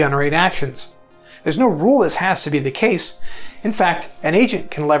as to generate actions. There's no rule this has to be the case. In fact, an agent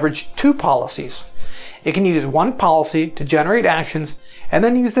can leverage two policies. It can use one policy to generate actions and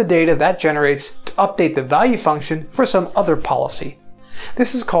then use the data that generates to update the value function for some other policy.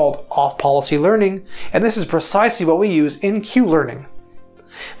 This is called off-policy learning, and this is precisely what we use in Q-learning.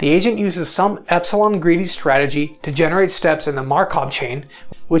 The agent uses some epsilon greedy strategy to generate steps in the Markov chain,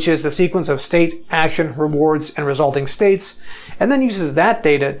 which is the sequence of state, action, rewards, and resulting states, and then uses that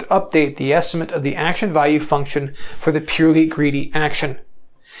data to update the estimate of the action value function for the purely greedy action.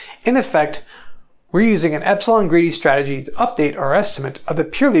 In effect, we're using an epsilon greedy strategy to update our estimate of the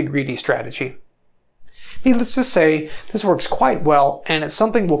purely greedy strategy. Needless to say, this works quite well, and it's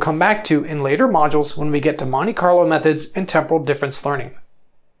something we'll come back to in later modules when we get to Monte Carlo methods and temporal difference learning.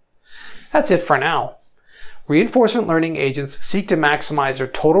 That's it for now. Reinforcement learning agents seek to maximize their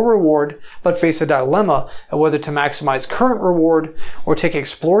total reward, but face a dilemma of whether to maximize current reward or take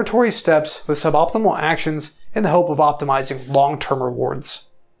exploratory steps with suboptimal actions in the hope of optimizing long-term rewards.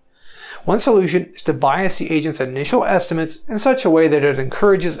 One solution is to bias the agent's initial estimates in such a way that it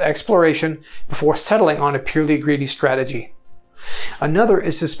encourages exploration before settling on a purely greedy strategy. Another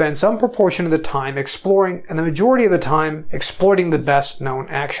is to spend some proportion of the time exploring and the majority of the time exploiting the best known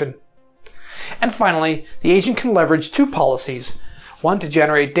action. And finally, the agent can leverage two policies, one to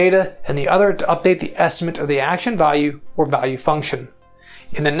generate data and the other to update the estimate of the action value or value function.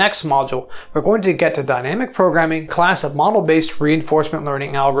 In the next module, we're going to get to dynamic programming, class of model-based reinforcement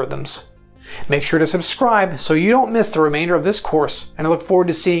learning algorithms. Make sure to subscribe so you don't miss the remainder of this course, and I look forward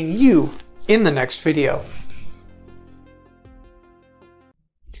to seeing you in the next video.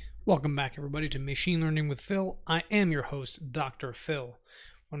 Welcome back, everybody, to Machine Learning with Phil. I am your host, Dr. Phil.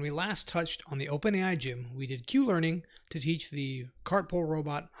 When we last touched on the OpenAI gym, we did Q-learning to teach the cart pole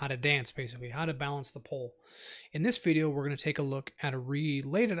robot how to dance, basically, how to balance the pole. In this video, we're going to take a look at a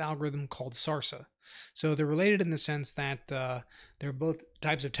related algorithm called SARSA. So they're related in the sense that they're both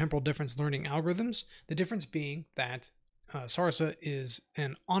types of temporal difference learning algorithms, the difference being that SARSA is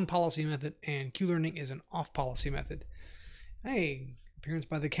an on-policy method and Q-learning is an off-policy method. Hey, appearance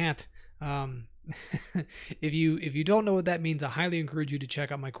by the cat. If you don't know what that means, I highly encourage you to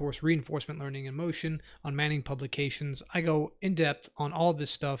check out my course, Reinforcement Learning in Motion, on Manning Publications. I go in depth on all of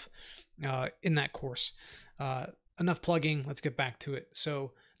this stuff in that course. Enough plugging, let's get back to it.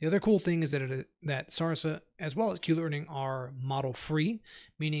 So the other cool thing is that SARSA as well as Q-learning are model free,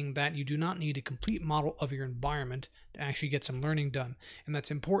 meaning that you do not need a complete model of your environment to actually get some learning done. And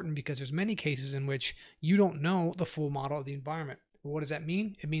that's important because there's many cases in which you don't know the full model of the environment. What does that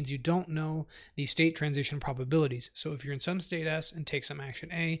mean? It means you don't know the state transition probabilities. So if you're in some state S and take some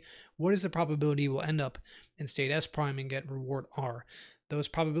action A, what is the probability you will end up in state S prime and get reward R? Those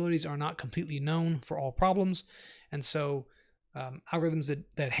probabilities are not completely known for all problems, and so algorithms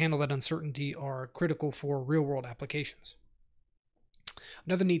that handle that uncertainty are critical for real-world applications.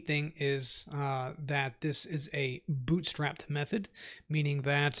 Another neat thing is that this is a bootstrapped method, meaning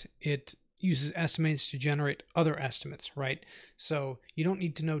that it uses estimates to generate other estimates, right? So you don't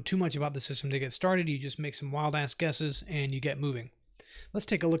need to know too much about the system to get started. You just make some wild-ass guesses and you get moving. Let's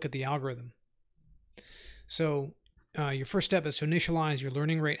take a look at the algorithm. So your first step is to initialize your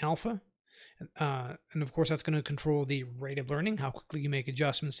learning rate alpha. And of course, that's going to control the rate of learning, how quickly you make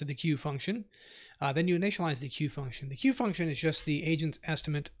adjustments to the Q function. Then you initialize the Q function. The Q function is just the agent's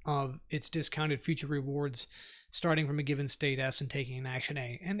estimate of its discounted future rewards starting from a given state S and taking an action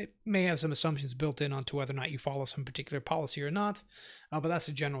A. And it may have some assumptions built in onto whether or not you follow some particular policy or not, but that's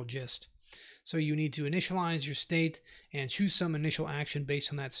the general gist. So you need to initialize your state and choose some initial action based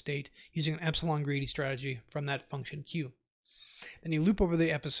on that state using an epsilon greedy strategy from that function Q. Then you loop over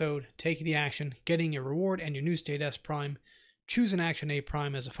the episode, take the action, getting your reward and your new state S prime, choose an action A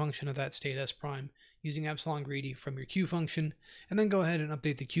prime as a function of that state S prime, using epsilon greedy from your Q function, and then go ahead and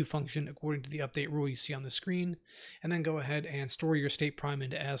update the Q function according to the update rule you see on the screen, and then go ahead and store your state prime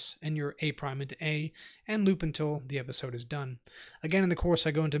into S and your A prime into A, and loop until the episode is done. Again, in the course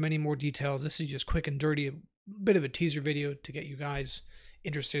I go into many more details. This is just quick and dirty, a bit of a teaser video to get you guys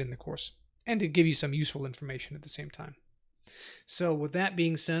interested in the course and to give you some useful information at the same time. So with that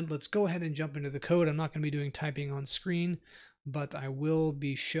being said, let's go ahead and jump into the code. I'm not going to be doing typing on screen, but I will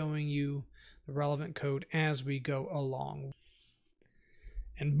be showing you the relevant code as we go along.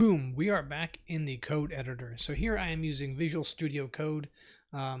 And boom, we are back in the code editor. So here I am using Visual Studio Code.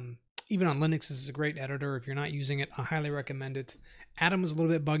 Even on Linux, this is a great editor. If you're not using it, I highly recommend it. Atom was a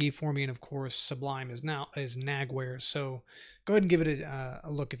little bit buggy for me, and of course, Sublime is Nagware. So go ahead and give it a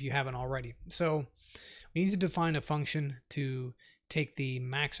look if you haven't already. So we need to define a function to take the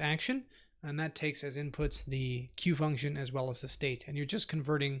max action, and that takes as inputs the Q function as well as the state. And you're just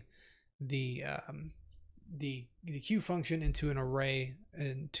converting the Q function into an array,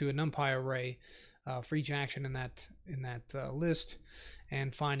 into a NumPy array for each action in that list,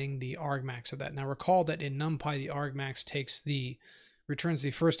 and finding the argmax of that. Now recall that in NumPy the argmax returns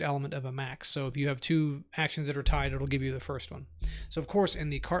the first element of a max. So if you have two actions that are tied, it'll give you the first one. So of course in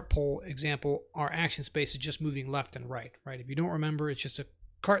the cart pole example, our action space is just moving left and right. If you don't remember, it's just a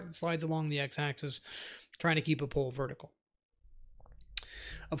cart that slides along the x-axis, trying to keep a pole vertical.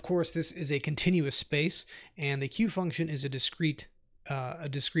 Of course, this is a continuous space, and the Q function is a discrete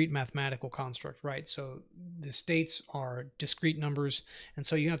mathematical construct, right? So the states are discrete numbers, and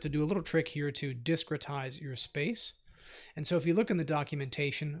so you have to do a little trick here to discretize your space. And so if you look in the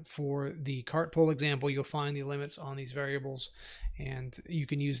documentation for the cart pole example, you'll find the limits on these variables, and you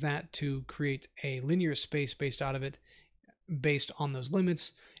can use that to create a linear space based out of it, based on those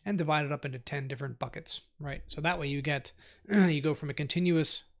limits, and divide it up into 10 different buckets, right? So that way you get, you go from a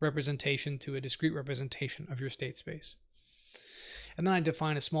continuous representation to a discrete representation of your state space. And then I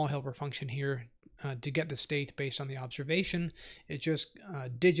define a small helper function here to get the state based on the observation. It just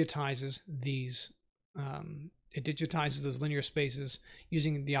digitizes these, it digitizes those linear spaces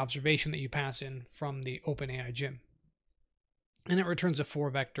using the observation that you pass in from the OpenAI gym. And it returns a 4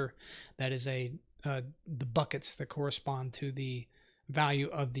 vector that is the buckets that correspond to the value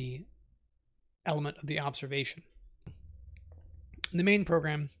of the element of the observation. In the main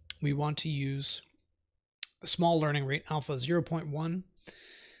program, we want to use a small learning rate, alpha 0.1.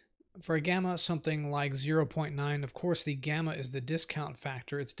 For a gamma, something like 0.9. Of course, the gamma is the discount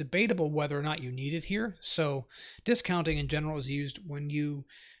factor. It's debatable whether or not you need it here. So discounting in general is used when you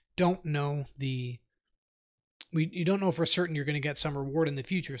don't know you don't know for certain you're going to get some reward in the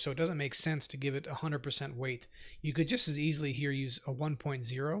future, so it doesn't make sense to give it 100% weight. You could just as easily here use a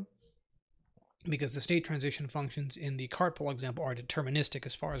 1.0, because the state transition functions in the cart pole example are deterministic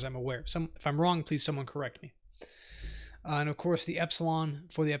as far as I'm aware. If I'm wrong, please someone correct me. And of course, the epsilon,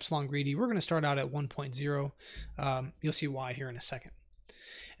 for the epsilon greedy, we're going to start out at 1.0. You'll see why here in a second.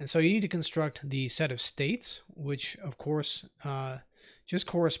 And so you need to construct the set of states, which of course just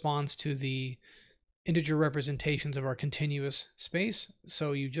corresponds to the integer representations of our continuous space.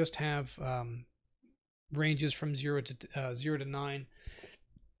 So you just have ranges from 0 to 9,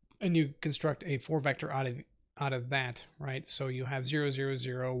 and you construct a 4 vector out of that, right? So you have 0, 0,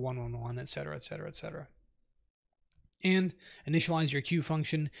 0, 1, 1, 1, etc., etc., etc. And initialize your Q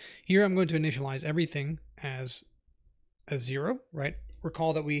function. Here I'm going to initialize everything as a 0, right?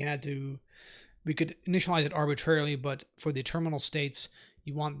 Recall that we could initialize it arbitrarily, but for the terminal states,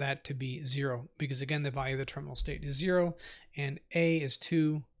 you want that to be 0, because again, the value of the terminal state is 0, and A is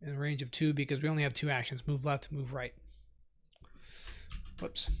 2 in a range of 2, because we only have 2 actions, move left, move right.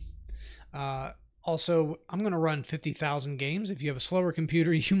 Whoops. Also, I'm going to run 50,000 games. If you have a slower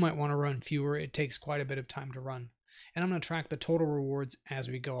computer, you might want to run fewer. It takes quite a bit of time to run. And I'm going to track the total rewards as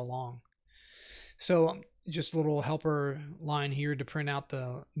we go along. So just a little helper line here to print out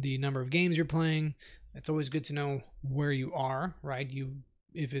the number of games you're playing. It's always good to know where you are, right?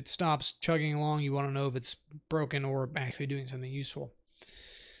 If it stops chugging along, you want to know if it's broken or actually doing something useful.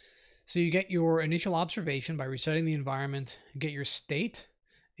 So you get your initial observation by resetting the environment, get your state,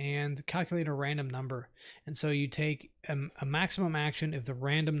 and calculate a random number. And so you take a maximum action if the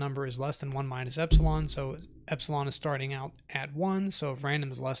random number is less than 1 minus epsilon. So epsilon is starting out at 1, so if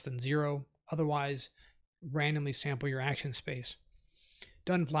random is less than 0, otherwise randomly sample your action space.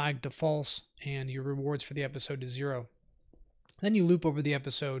 Done flag to false, and your rewards for the episode is 0. Then you loop over the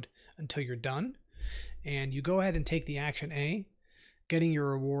episode until you're done, and you go ahead and take the action A, getting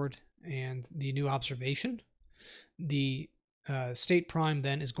your reward and the new observation. The state prime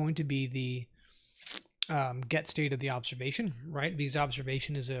then is going to be get state of the observation, right? Because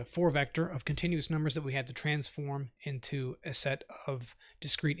observation is a 4-vector of continuous numbers that we had to transform into a set of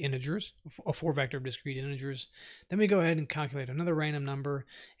discrete integers, a 4-vector of discrete integers. Then we go ahead and calculate another random number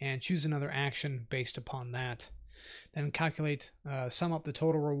and choose another action based upon that. Then calculate, sum up the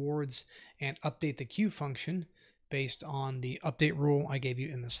total rewards and update the Q function based on the update rule I gave you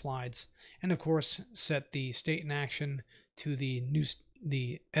in the slides. And of course, set the state in action to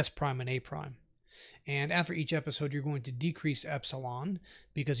the S prime and A prime. And after each episode, you're going to decrease epsilon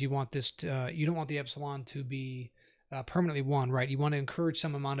because you want this you don't want the epsilon to be permanently 1, right? You want to encourage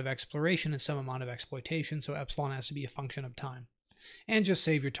some amount of exploration and some amount of exploitation, so epsilon has to be a function of time. And just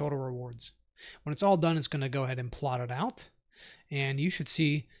save your total rewards. When it's all done, it's going to go ahead and plot it out. And you should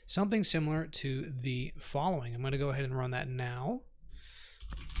see something similar to the following. I'm going to go ahead and run that now.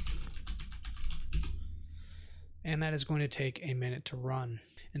 And that is going to take a minute to run.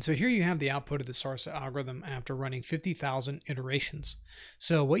 And so here you have the output of the SARSA algorithm after running 50,000 iterations.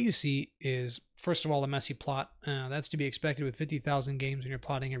 So what you see is, first of all, a messy plot. That's to be expected with 50,000 games when you're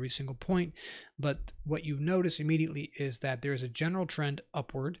plotting every single point. But what you notice immediately is that there's a general trend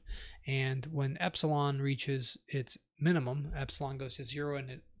upward. And when epsilon reaches its minimum, epsilon goes to 0 and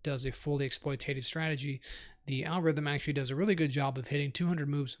it does a fully exploitative strategy, the algorithm actually does a really good job of hitting 200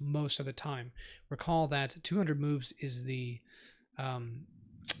 moves most of the time. Recall that 200 moves is the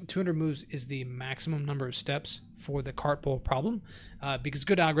maximum number of steps for the cart pull problem, because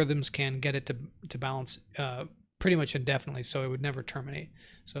good algorithms can get it to balance pretty much indefinitely, so it would never terminate.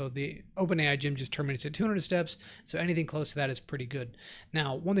 So the OpenAI gym just terminates at 200 steps, so anything close to that is pretty good.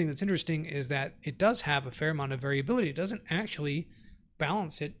 Now, one thing that's interesting is that it does have a fair amount of variability. It doesn't actually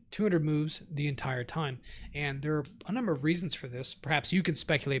balance it 200 moves the entire time, and there are a number of reasons for this. Perhaps you can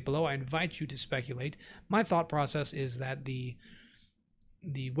speculate below. I invite you to speculate. My thought process is that the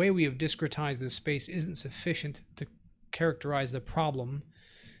way we have discretized this space isn't sufficient to characterize the problem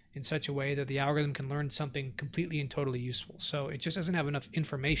in such a way that the algorithm can learn something completely and totally useful. So it just doesn't have enough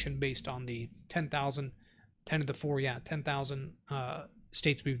information based on the 10,000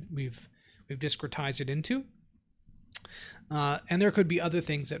 states we've discretized it into. And there could be other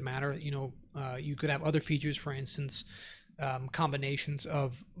things that matter. You could have other features, for instance, combinations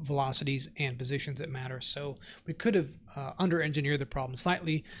of velocities and positions that matter. So we could have under-engineered the problem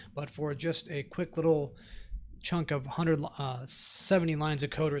slightly, but for just a quick little chunk of 170 lines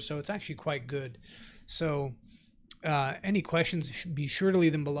of code or so, it's actually quite good. So any questions, be sure to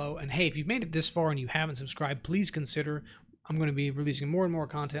leave them below. And hey, if you've made it this far and you haven't subscribed, please consider. I'm going to be releasing more and more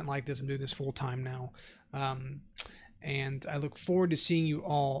content like this. I'm doing this full time now. And I look forward to seeing you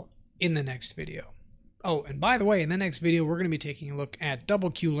all in the next video. Oh, and by the way, in the next video, we're going to be taking a look at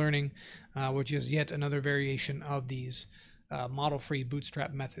double Q learning, which is yet another variation of these model-free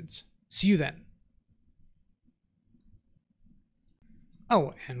bootstrap methods. See you then.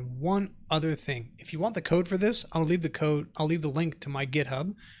 Oh, and one other thing. If you want the code for this, I'll leave the link to my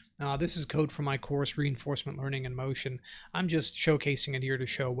GitHub. This is code for my course, Reinforcement Learning in Motion. I'm just showcasing it here to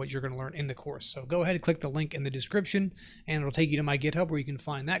show what you're going to learn in the course. So go ahead and click the link in the description, and it'll take you to my GitHub where you can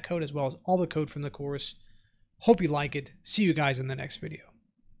find that code as well as all the code from the course. Hope you like it. See you guys in the next video.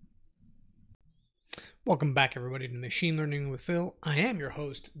 Welcome back, everybody, to Machine Learning with Phil. I am your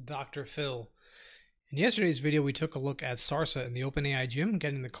host, Dr. Phil. In yesterday's video, we took a look at SARSA in the OpenAI gym,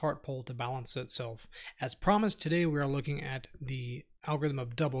 getting the cart pull to balance itself. As promised, today we are looking at the algorithm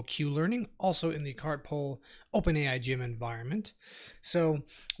of double Q learning, also in the cart pull OpenAI gym environment. So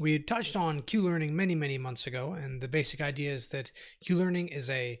we touched on Q learning many months ago, and the basic idea is that Q learning is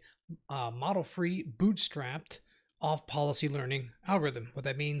a model-free, bootstrapped, off-policy learning algorithm. What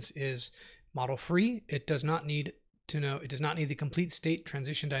that means is model-free. It does not need the complete state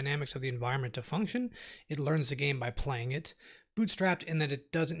transition dynamics of the environment to function. It learns the game by playing it. Bootstrapped in that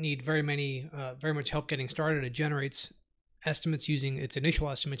it doesn't need very much help getting started. It generates estimates using its initial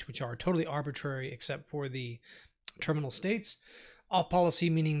estimates, which are totally arbitrary except for the terminal states. Off policy,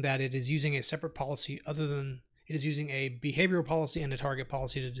 meaning that it is using a separate policy other than it is using a behavioral policy and a target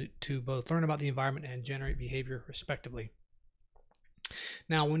policy to both learn about the environment and generate behavior respectively.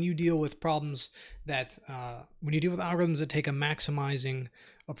 Now, when you deal with algorithms that take a maximizing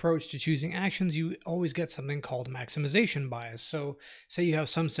approach to choosing actions, you always get something called maximization bias. So say you have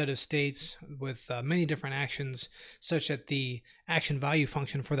some set of states with many different actions such that the action value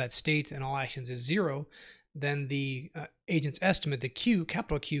function for that state and all actions is 0, then the agent's estimate, the Q,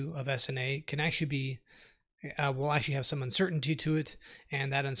 capital Q of SNA, can actually be will actually have some uncertainty to it,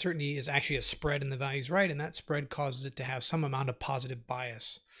 and that uncertainty is actually a spread in the values, right? And that spread causes it to have some amount of positive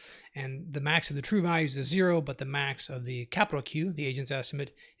bias. And the max of the true values is 0, but the max of the capital Q, the agent's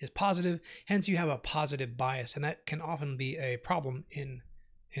estimate, is positive. Hence, you have a positive bias, and that can often be a problem in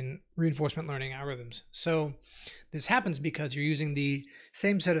reinforcement learning algorithms. So this happens because you're using the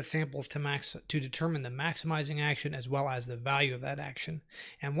same set of samples to determine the maximizing action as well as the value of that action.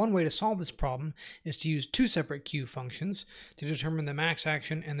 And one way to solve this problem is to use two separate Q functions to determine the max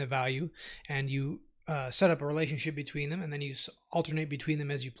action and the value, and you set up a relationship between them, and then you alternate between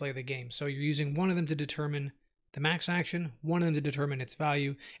them as you play the game. So you're using one of them to determine the max action, one of them to determine its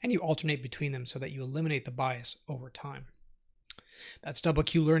value, and you alternate between them so that you eliminate the bias over time. That's double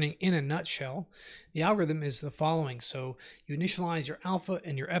Q learning in a nutshell. The algorithm is the following. So you initialize your alpha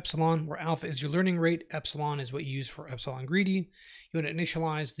and your epsilon, where alpha is your learning rate, epsilon is what you use for epsilon greedy. You want to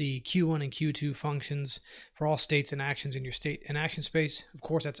initialize the Q1 and Q2 functions for all states and actions in your state and action space. Of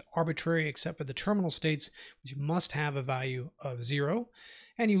course, that's arbitrary except for the terminal states, which must have a value of 0.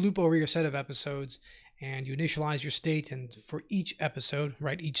 And you loop over your set of episodes and you initialize your state, and for each episode,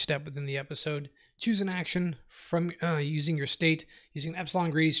 right, each step within the episode, choose an action from using your state, using an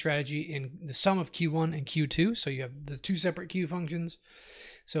epsilon greedy strategy in the sum of Q1 and Q2. So you have the two separate Q functions.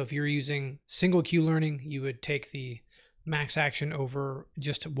 So if you're using single Q learning, you would take the max action over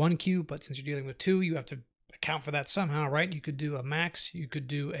just one Q, but since you're dealing with two, you have to account for that somehow, right? You could do a max, you could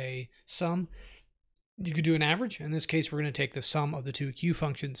do a sum, you could do an average. In this case, we're going to take the sum of the two Q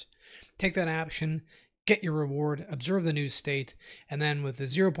functions. Take that action, get your reward, observe the new state, and then with the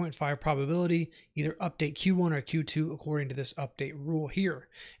 0.5 probability, either update Q1 or Q2 according to this update rule here.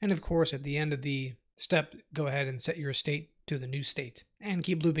 And of course, at the end of the step, go ahead and set your state to the new state and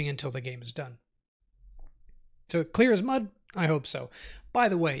keep looping until the game is done. So clear as mud? I hope so. By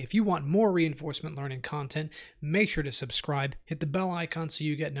the way, if you want more reinforcement learning content, make sure to subscribe, hit the bell icon so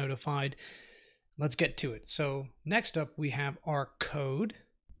you get notified. Let's get to it. So next up, we have our code.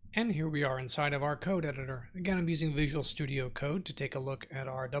 And here we are inside of our code editor. Again, I'm using Visual Studio Code to take a look at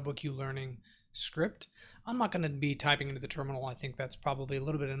our double Q learning script. I'm not going to be typing into the terminal. I think that's probably a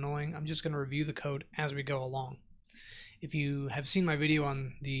little bit annoying. I'm just going to review the code as we go along. If you have seen my video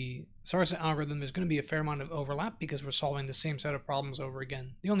on the SARSA algorithm, there's going to be a fair amount of overlap because we're solving the same set of problems over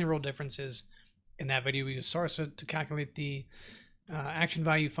again. The only real difference is in that video we use SARSA to calculate the action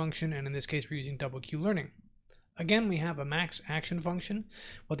value function, and in this case we're using double Q learning. Again, we have a max action function.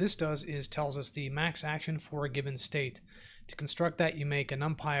 What this does is tells us the max action for a given state. To construct that, you make a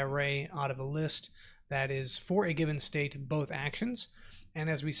NumPy array out of a list that is for a given state, both actions. And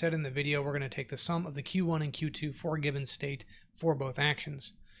as we said in the video, we're going to take the sum of the Q1 and Q2 for a given state for both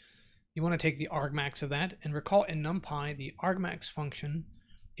actions. You want to take the argmax of that, and recall in NumPy, the argmax function,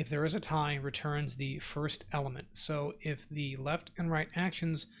 if there is a tie, returns the first element. So if the left and right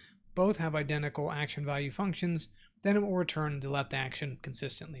actions both have identical action value functions, then it will return the left action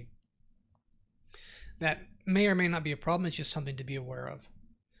consistently. That may or may not be a problem, it's just something to be aware of.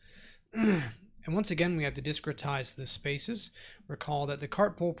 And once again, we have to discretize the spaces. Recall that the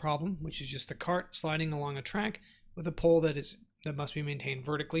cart pole problem, which is just the cart sliding along a track with a pole that must be maintained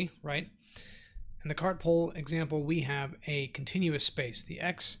vertically, right? In the cart pole example, we have a continuous space. The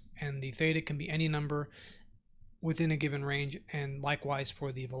x and the theta can be any number within a given range, and likewise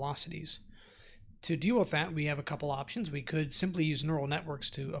for the velocities. To deal with that, we have a couple options. We could simply use neural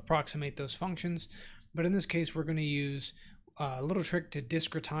networks to approximate those functions, but in this case we're going to use a little trick to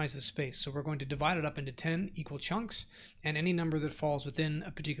discretize the space. So we're going to divide it up into 10 equal chunks, and any number that falls within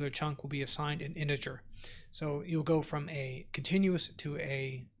a particular chunk will be assigned an integer. So you'll go from a continuous to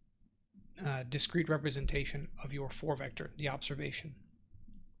a discrete representation of your 4 vector, the observation.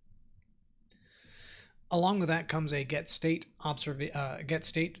 Along with that comes a get state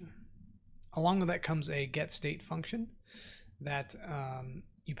function that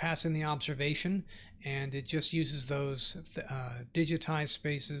you pass in the observation, and it just uses those digitized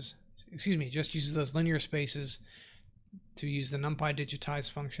spaces. Just uses those linear spaces to use the NumPy digitize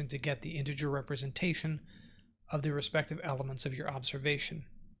function to get the integer representation of the respective elements of your observation.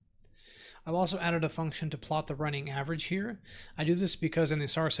 I've also added a function to plot the running average here. I do this because in the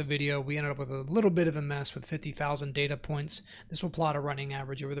SARSA video we ended up with a little bit of a mess with 50,000 data points. This will plot a running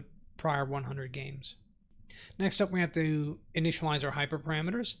average over the prior 100 games. Next up, we have to initialize our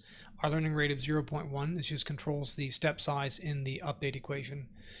hyperparameters. Our learning rate of 0.1, this just controls the step size in the update equation.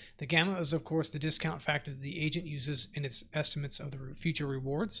 The gamma is of course the discount factor that the agent uses in its estimates of the future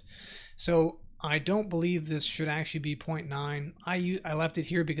rewards. So I don't believe this should actually be 0.9. I left it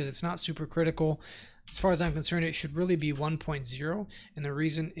here because it's not super critical. As far as I'm concerned, it should really be 1.0, and the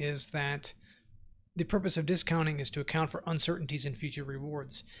reason is that the purpose of discounting is to account for uncertainties in future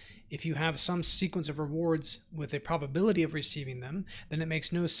rewards. If you have some sequence of rewards with a probability of receiving them, then it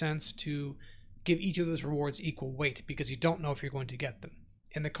makes no sense to give each of those rewards equal weight because you don't know if you're going to get them.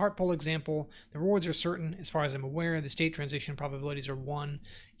 In the cart pull example, the rewards are certain. As far as I'm aware, the state transition probabilities are 1.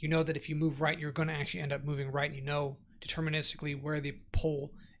 You know that if you move right, you're going to actually end up moving right, and you know deterministically where the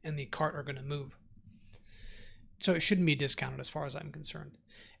pole and the cart are going to move. So it shouldn't be discounted as far as I'm concerned.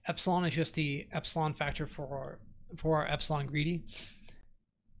 Epsilon is just the epsilon factor for our epsilon greedy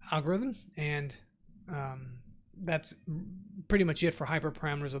algorithm, and that's pretty much it for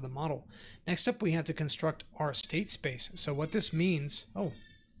hyperparameters of the model. Next up, we have to construct our state space. So what this means, oh,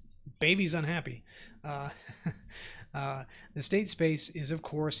 baby's unhappy. The state space is, of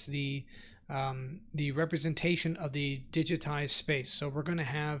course, the representation of the digitized space. So we're going to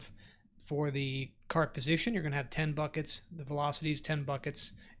have, for the cart position, you're going to have 10 buckets, the velocities 10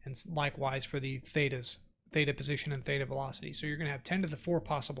 buckets, and likewise for the thetas, theta position and theta velocity. So you're going to have 10 to the 4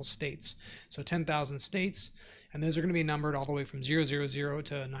 possible states. So 10,000 states, and those are going to be numbered all the way from 000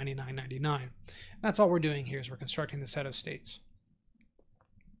 to 9999. That's all we're doing here is we're constructing the set of states.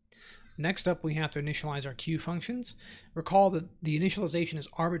 Next up, we have to initialize our queue functions. Recall that the initialization is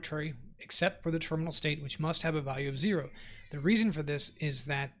arbitrary except for the terminal state, which must have a value of 0. The reason for this is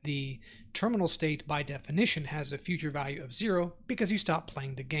that the terminal state by definition has a future value of 0 because you stop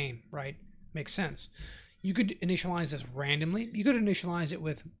playing the game, right? Makes sense. You could initialize this randomly. You could initialize it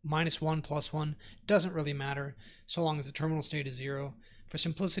with -1, +1. Doesn't really matter so long as the terminal state is 0. For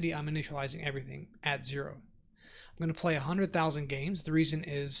simplicity, I'm initializing everything at 0. I'm going to play 100,000 games. The reason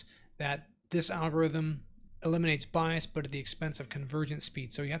is that this algorithm eliminates bias, but at the expense of convergent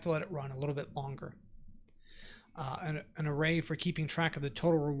speed. So you have to let it run a little bit longer. An array for keeping track of the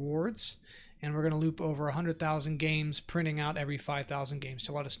total rewards. And we're going to loop over 100,000 games, printing out every 5,000 games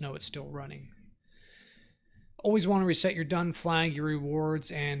to let us know it's still running. Always want to reset your done flag, your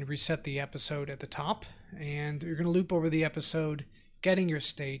rewards, and reset the episode at the top. And you're going to loop over the episode, getting your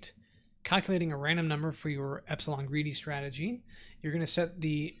state, calculating a random number for your epsilon greedy strategy. You're going to set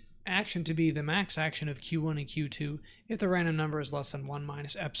the action to be the max action of Q1 and Q2 if the random number is less than 1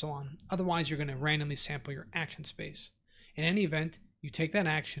 minus epsilon. Otherwise, you're going to randomly sample your action space. In any event, you take that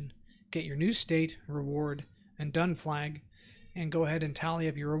action, get your new state, reward, and done flag, and go ahead and tally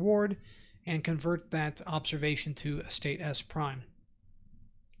up your reward and convert that observation to a state S prime.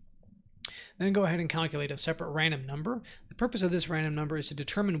 Then go ahead and calculate a separate random number. The purpose of this random number is to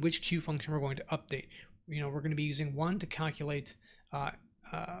determine which Q function we're going to update. We're going to be using 1 to calculate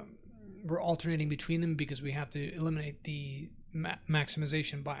we're alternating between them because we have to eliminate the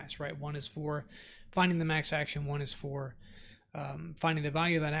maximization bias, right? 1 is for finding the max action, 1 is for finding the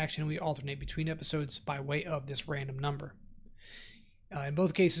value of that action. We alternate between episodes by way of this random number. In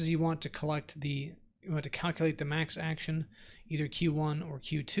both cases, you want to calculate the max action, either Q1 or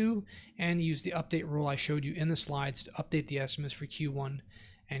Q2, and use the update rule I showed you in the slides to update the estimates for Q1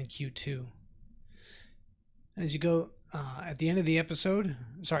 and Q2. And as you go at the end of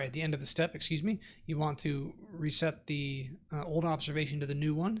the step, you want to reset the old observation to the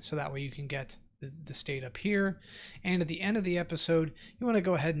new one, so that way you can get the state up here. And at the end of the episode, you want to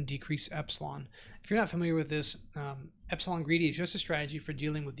go ahead and decrease epsilon. If you're not familiar with this, epsilon greedy is just a strategy for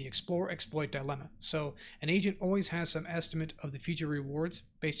dealing with the explore-exploit dilemma. So an agent always has some estimate of the future rewards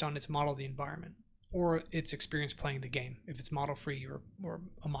based on its model of the environment or its experience playing the game, if it's model-free or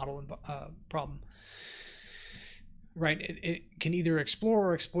a model problem. Right, it can either explore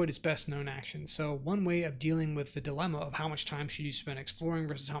or exploit its best known action. So one way of dealing with the dilemma of how much time should you spend exploring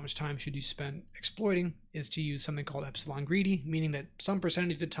versus how much time should you spend exploiting is to use something called epsilon greedy, meaning that some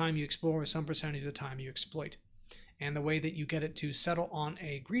percentage of the time you explore, some percentage of the time you exploit. And the way that you get it to settle on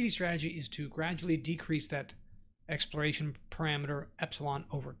a greedy strategy is to gradually decrease that exploration parameter epsilon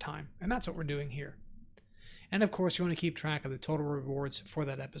over time. And that's what we're doing here. And of course, you want to keep track of the total rewards for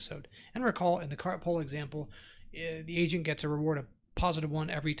that episode. And recall, in the cart poll example, the agent gets a reward of +1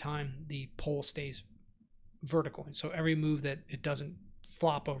 every time the pole stays vertical. So every move that it doesn't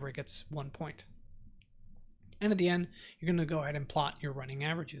flop over, it gets 1 point. And at the end, you're going to go ahead and plot your running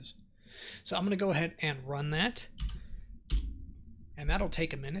averages. So I'm going to go ahead and run that. And that'll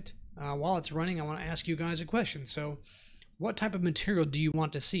take a minute. While it's running, I want to ask you guys a question. So what type of material do you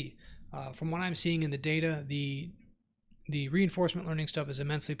want to see? From what I'm seeing in the data, the reinforcement learning stuff is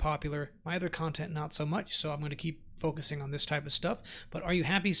immensely popular. My other content, not so much, so I'm going to keep focusing on this type of stuff. But are you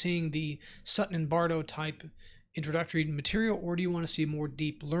happy seeing the Sutton and Bardo type introductory material, or do you want to see more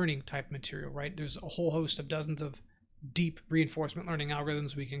deep learning type material, right? There's a whole host of dozens of deep reinforcement learning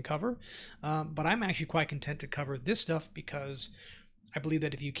algorithms we can cover. But I'm actually quite content to cover this stuff because I believe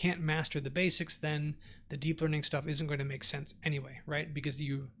that if you can't master the basics, then the deep learning stuff isn't going to make sense anyway, right? Because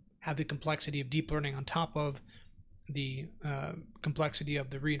you have the complexity of deep learning on top of the complexity of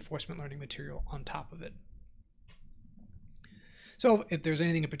the reinforcement learning material on top of it. So if there's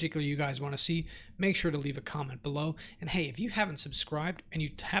anything in particular you guys want to see, make sure to leave a comment below. And hey, if you haven't subscribed and you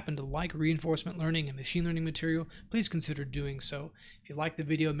happen to like reinforcement learning and machine learning material, please consider doing so. If you liked the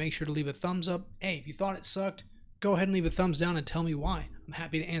video, make sure to leave a thumbs up. Hey, if you thought it sucked, go ahead and leave a thumbs down and tell me why. I'm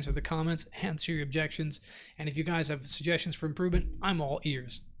happy to answer the comments, answer your objections, and if you guys have suggestions for improvement, I'm all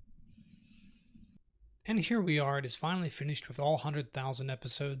ears. And here we are, it is finally finished with all 100,000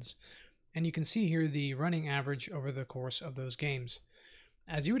 episodes, and you can see here the running average over the course of those games.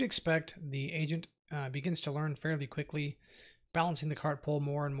 As you would expect, the agent begins to learn fairly quickly, balancing the cart pole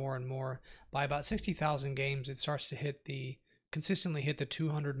more and more and more. By about 60,000 games, it starts to consistently hit the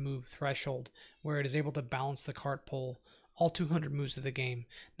 200 move threshold, where it is able to balance the cart pole all 200 moves of the game.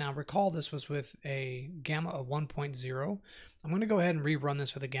 Now recall this was with a gamma of 1.0. I'm going to go ahead and rerun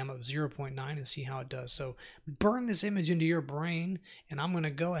this with a gamma of 0.9 and see how it does. So burn this image into your brain, and I'm going to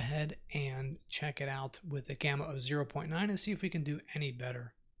go ahead and check it out with a gamma of 0.9 and see if we can do any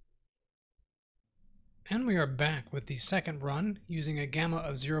better. And we are back with the second run using a gamma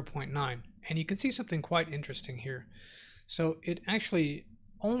of 0.9, and you can see something quite interesting here. So it actually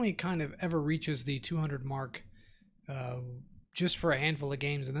only kind of ever reaches the 200 mark just for a handful of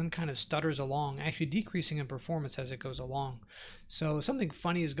games, and then kind of stutters along, actually decreasing in performance as it goes along. So something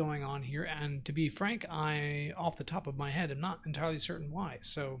funny is going on here, and to be frank, off the top of my head, am not entirely certain why.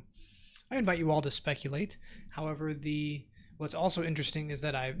 So I invite you all to speculate. However, what's also interesting is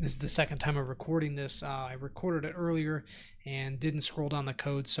that this is the second time I'm recording this. I recorded it earlier and didn't scroll down the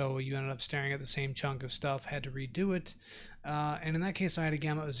code, so you ended up staring at the same chunk of stuff, had to redo it. And in that case, I had a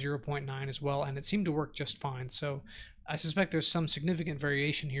gamma of 0.9 as well, and it seemed to work just fine. So I suspect there's some significant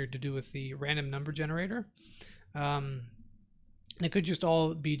variation here to do with the random number generator. And it could just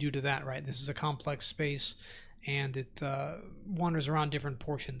all be due to that, right? This is a complex space, and it wanders around different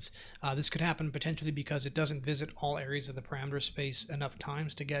portions. This could happen potentially because it doesn't visit all areas of the parameter space enough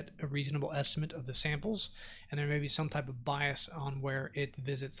times to get a reasonable estimate of the samples, and there may be some type of bias on where it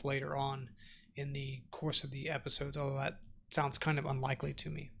visits later on in the course of the episodes, although that sounds kind of unlikely to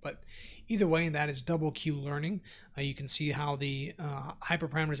me. But either way, that is double Q learning. You can see how the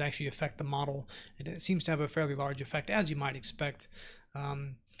hyperparameters actually affect the model, and it seems to have a fairly large effect, as you might expect.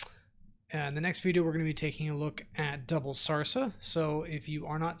 In the next video, we're going to be taking a look at double SARSA. So if you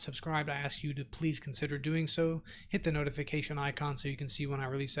are not subscribed, I ask you to please consider doing so. Hit the notification icon so you can see when I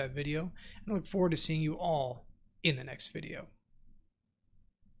release that video. And I look forward to seeing you all in the next video.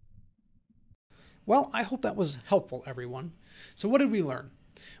 Well, I hope that was helpful, everyone. So what did we learn?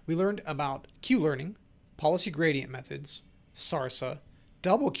 We learned about Q learning, policy gradient methods, SARSA,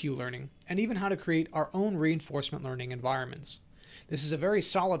 double Q learning, and even how to create our own reinforcement learning environments. This is a very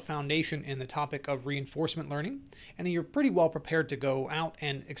solid foundation in the topic of reinforcement learning, and you're pretty well prepared to go out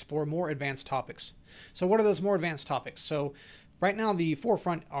and explore more advanced topics. So what are those more advanced topics? So right now the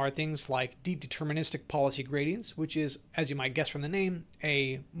forefront are things like deep deterministic policy gradients, which is, as you might guess from the name,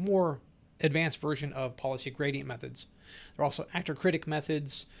 a more advanced version of policy gradient methods. There are also actor-critic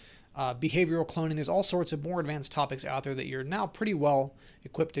methods, behavioral cloning. There's all sorts of more advanced topics out there that you're now pretty well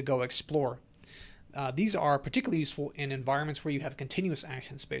equipped to go explore. These are particularly useful in environments where you have continuous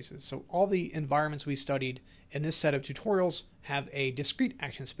action spaces. So all the environments we studied in this set of tutorials have a discrete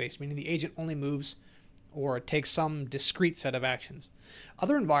action space, meaning the agent only moves or takes some discrete set of actions.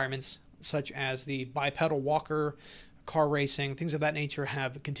 Other environments, such as the bipedal walker, car racing, things of that nature,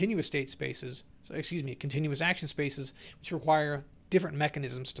 have continuous state spaces, continuous action spaces, which require different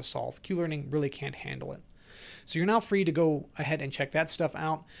mechanisms to solve. Q-learning really can't handle it. So you're now free to go ahead and check that stuff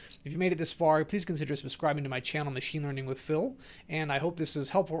out. If you made it this far, please consider subscribing to my channel, Machine Learning with Phil, and I hope this is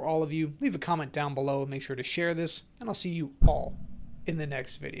helpful for all of you. Leave a comment down below, make sure to share this, and I'll see you all in the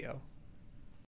next video.